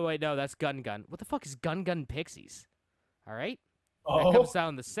 wait, no, that's Gun Gun. What the fuck is Gun Gun Pixies? All right. That comes out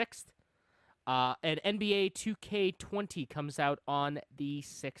on the 6th. And NBA 2K20 comes out on the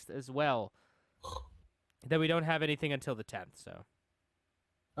 6th as well. Then we don't have anything until the 10th, so.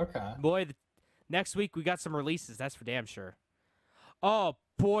 Okay. Boy, next week we got some releases, that's for damn sure. Oh,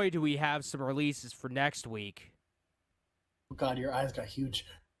 boy, do we have some releases for next week. Oh, God, your eyes got huge.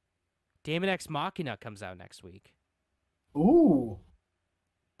 Daemon X Machina comes out next week. Ooh.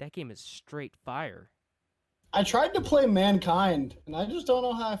 That game is straight fire. I tried to play Mankind, and I just don't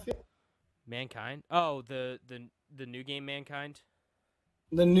know how I feel. Mankind? Oh, the new game Mankind?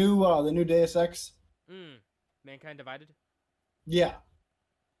 The new Deus Ex. Mankind Divided? Yeah.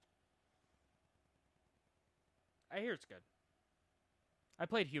 I hear it's good. I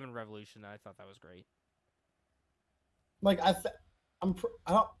played Human Revolution and I thought that was great. Like I don't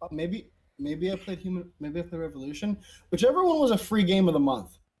maybe I played Revolution. Whichever one was a free game of the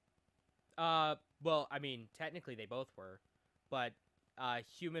month. Well, I mean, technically they both were, but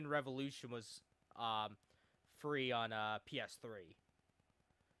Human Revolution was free on PS3.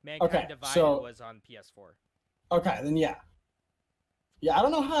 Mankind Divided was on PS4. Okay, then yeah. Yeah, I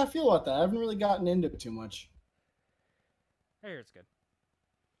don't know how I feel about that. I haven't really gotten into it too much. I hear it's good.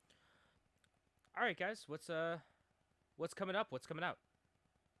 All right, guys, what's coming up? What's coming out?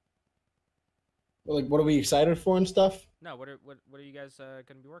 Like, what are we excited for and stuff? No, what are you guys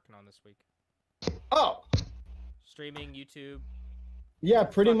gonna be working on this week? Oh, streaming, YouTube. Yeah,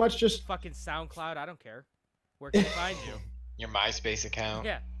 pretty much just fucking SoundCloud. I don't care. Where can I find you? Your MySpace account.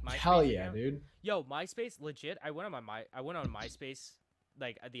 Yeah, MySpace hell yeah, account. dude. Yo, MySpace, legit. I went on MySpace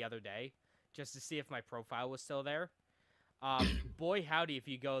like the other day just to see if my profile was still there. Boy, howdy, if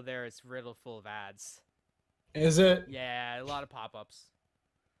you go there, it's riddled full of ads. Is it? Yeah, a lot of pop-ups.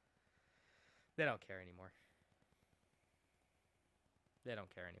 They don't care anymore. They don't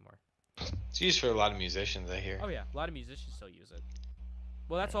care anymore. It's used for a lot of musicians, I hear. Oh yeah, a lot of musicians still use it.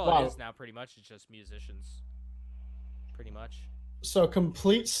 Well, that's all it is now, pretty much. It's just musicians. Pretty much. So,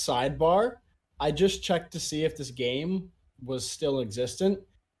 complete sidebar. I just checked to see if this game was still existent.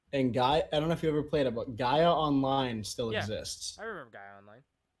 And I don't know if you ever played it, but Gaia Online still exists. I remember Gaia Online.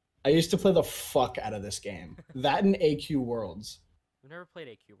 I used to play the fuck out of this game. That and AQ Worlds. I've never played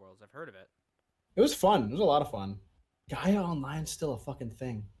AQ Worlds. I've heard of it. It was fun. It was a lot of fun. Gaia Online's still a fucking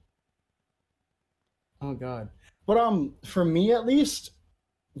thing. Oh god. But for me at least,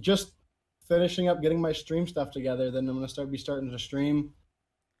 just finishing up getting my stream stuff together, then I'm gonna be starting to stream.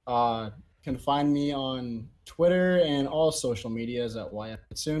 Can find me on Twitter and all social medias at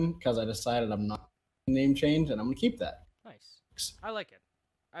YFitsoon because I decided I'm not name change and I'm gonna keep that. Nice. I like it.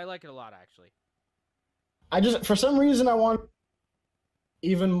 I like it a lot actually. I just for some reason I want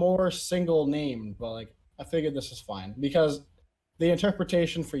even more single name, but like I figured this is fine because the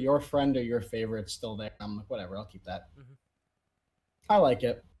interpretation for your friend or your favorite's still there. I'm like, whatever, I'll keep that. Mm-hmm. I like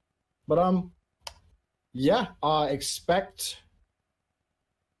it. But yeah, expect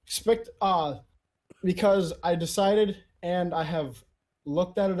because I decided and I have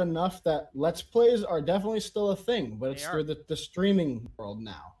looked at it enough that Let's Plays are definitely still a thing, but it's through the streaming world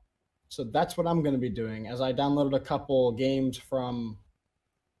now. So that's what I'm going to be doing as I downloaded a couple games from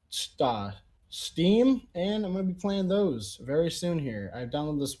Steam, and I'm going to be playing those very soon here. I've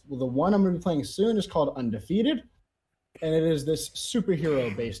downloaded this. Well, the one I'm going to be playing soon is called Undefeated, and it is this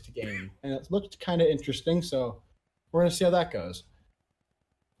superhero-based game, and it looked kind of interesting, so we're going to see how that goes.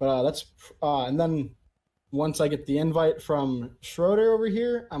 But and then once I get the invite from Schroeder over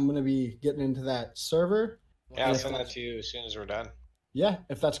here, I'm going to be getting into that server. Yeah, I'll send that to you as soon as we're done. Yeah,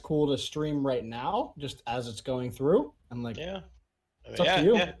 if that's cool to stream right now, just as it's going through. And like, yeah. It's up to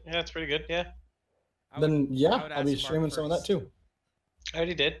you. Yeah, it's pretty good. Yeah. Then I'll be streaming some of that too. I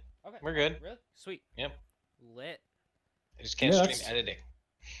already did. Okay. We're good. Really? Sweet. Yep. Lit. I just can't stream editing.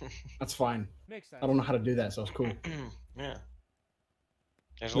 That's fine. Makes sense. I don't know how to do that, so it's cool. Yeah.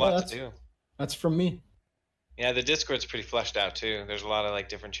 There's a lot to do. That's from me. Yeah, the Discord's pretty fleshed out too. There's a lot of like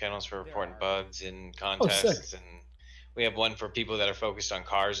different channels for reporting bugs and contests and We have one for people that are focused on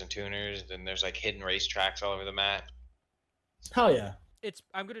cars and tuners. And there's like hidden racetracks all over the map. Hell yeah.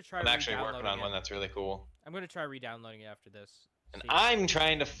 I'm gonna try. I'm actually working on it. one that's really cool. I'm gonna try re-downloading it after this. And See. I'm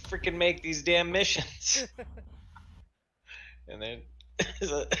trying to freaking make these damn missions. And they're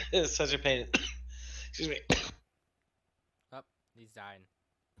it's such a pain. Excuse me. Oh, he's dying.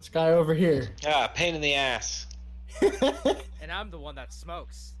 This guy over here. Ah, pain in the ass. And I'm the one that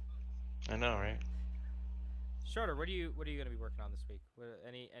smokes. I know, right? Shorter, what are you gonna be working on this week?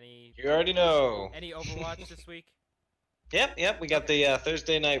 Any? You already know. Any Overwatch this week? Yep. We got the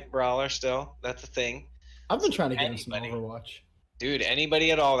Thursday night brawler still. That's a thing. I've been trying to get in Anybody. some Overwatch. Dude,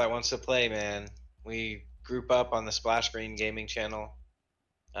 anybody at all that wants to play, man. We group up on the Splash Screen Gaming channel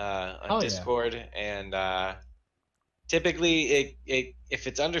on Discord, and typically, if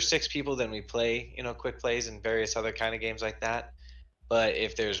it's under 6 people, then we play, quick plays and various other kind of games like that. But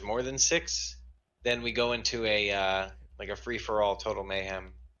if there's more than 6, then we go into a free for all total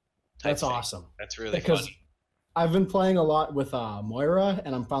mayhem. That's awesome. That's really because funny. I've been playing a lot with Moira,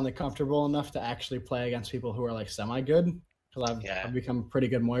 and I'm finally comfortable enough to actually play against people who are like semi good. Because I've become a pretty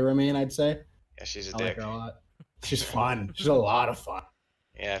good Moira main, I'd say. Yeah, she's a I dick. like her a lot. She's fun. She's a lot of fun.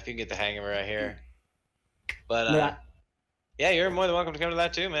 Yeah, if you can get the hang of her right here. But yeah, you're more than welcome to come to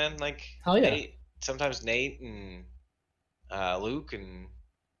that too, man. Like, hell yeah. Sometimes Nate and Luke and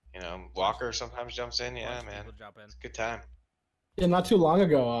Walker sometimes jumps in. Yeah, man. Jump in. It's a good time. Yeah, not too long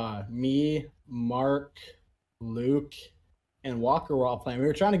ago, me, Mark, Luke, and Walker were all playing. We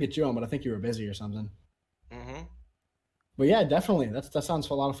were trying to get you on, but I think you were busy or something. Mm-hmm. But yeah, definitely. That sounds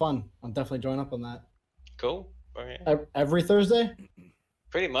a lot of fun. I'll definitely join up on that. Cool. Okay. Every Thursday?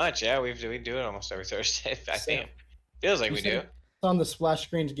 Pretty much, yeah. We do it almost every Thursday. I think. Feels like we do. It's on the Splash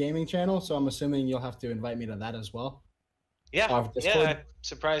Screens Gaming channel, so I'm assuming you'll have to invite me to that as well. Yeah. Discord? I'm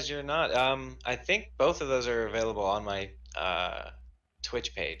surprised you're not. I think both of those are available on my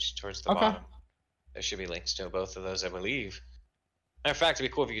Twitch page towards the bottom. There should be links to both of those, I believe. Matter of fact,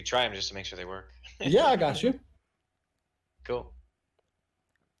 it'd be cool if you could try them just to make sure they work. Yeah, I got you. Cool.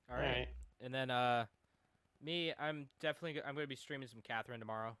 All right. And then me, I'm going to be streaming some Catherine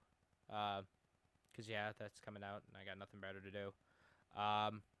tomorrow. Cuz yeah, that's coming out and I got nothing better to do.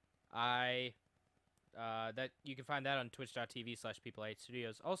 That you can find that on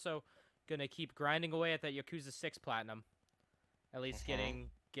twitch.tv/people8studios. Also, going to keep grinding away at that Yakuza 6 platinum. At least getting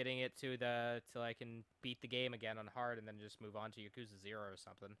it to I can beat the game again on hard and then just move on to Yakuza 0 or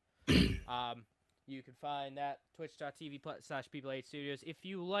something. You can find that twitch.tv/people8studios. If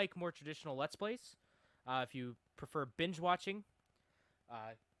you like more traditional Let's Plays, if you prefer binge watching,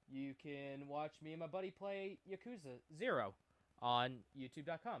 you can watch me and my buddy play Yakuza 0 on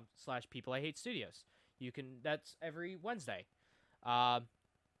youtube.com/peopleIHateStudios. That's every Wednesday.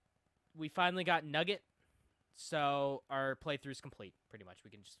 We finally got Nugget, so our playthrough's complete, pretty much.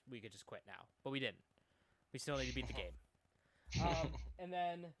 We could just quit now, but we didn't. We still need to beat the game. And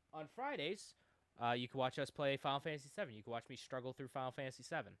then on Fridays, you can watch us play Final Fantasy VII. You can watch me struggle through Final Fantasy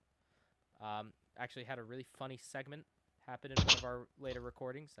VII. Actually had a really funny segment happen in one of our later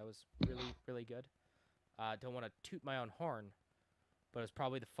recordings. That was really, really good. Don't want to toot my own horn, but it's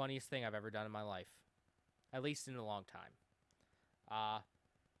probably the funniest thing I've ever done in my life. At least in a long time.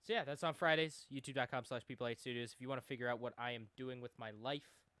 So yeah, that's on Fridays, youtube.com/people8studios. If you want to figure out what I am doing with my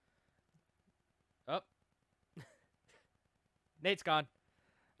life. Oh. Nate's gone.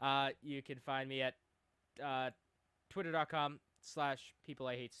 You can find me at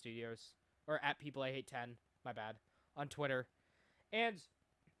twitter.com/peopleIHateStudios or at peopleIHate10, my bad, on Twitter. And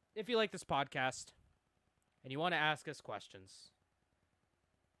if you like this podcast and you want to ask us questions,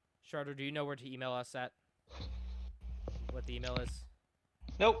 Shardo, do you know where to email us at? What the email is?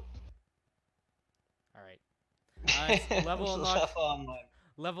 Nope. All right. It's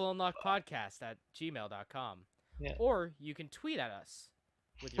levelunlockpodcast@gmail.com. Yeah. Or you can tweet at us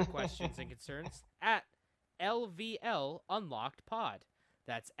with your questions and concerns at LVLUnlockedPod.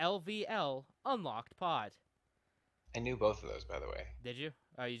 That's LVLUnlockedPod. I knew both of those, by the way. Did you?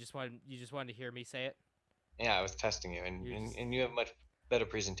 Oh, you just wanted to hear me say it? Yeah, I was testing you, and you have much better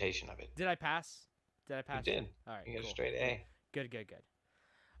presentation of it. Did I pass? You did. All right. You got cool. a straight A. Good.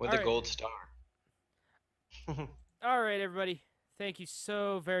 With a gold star. All right, everybody. Thank you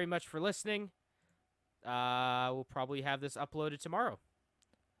so very much for listening. We'll probably have this uploaded tomorrow.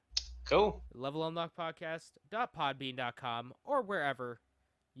 Cool. levelunlockpodcast.podbean.com or wherever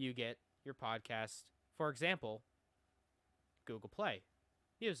you get your podcast. For example, Google Play,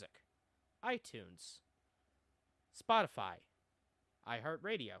 Music, iTunes, Spotify,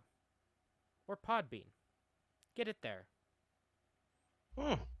 iHeartRadio, or Podbean. Get it there.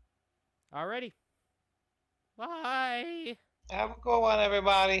 Alrighty. Bye. Have a good one,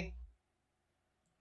 everybody.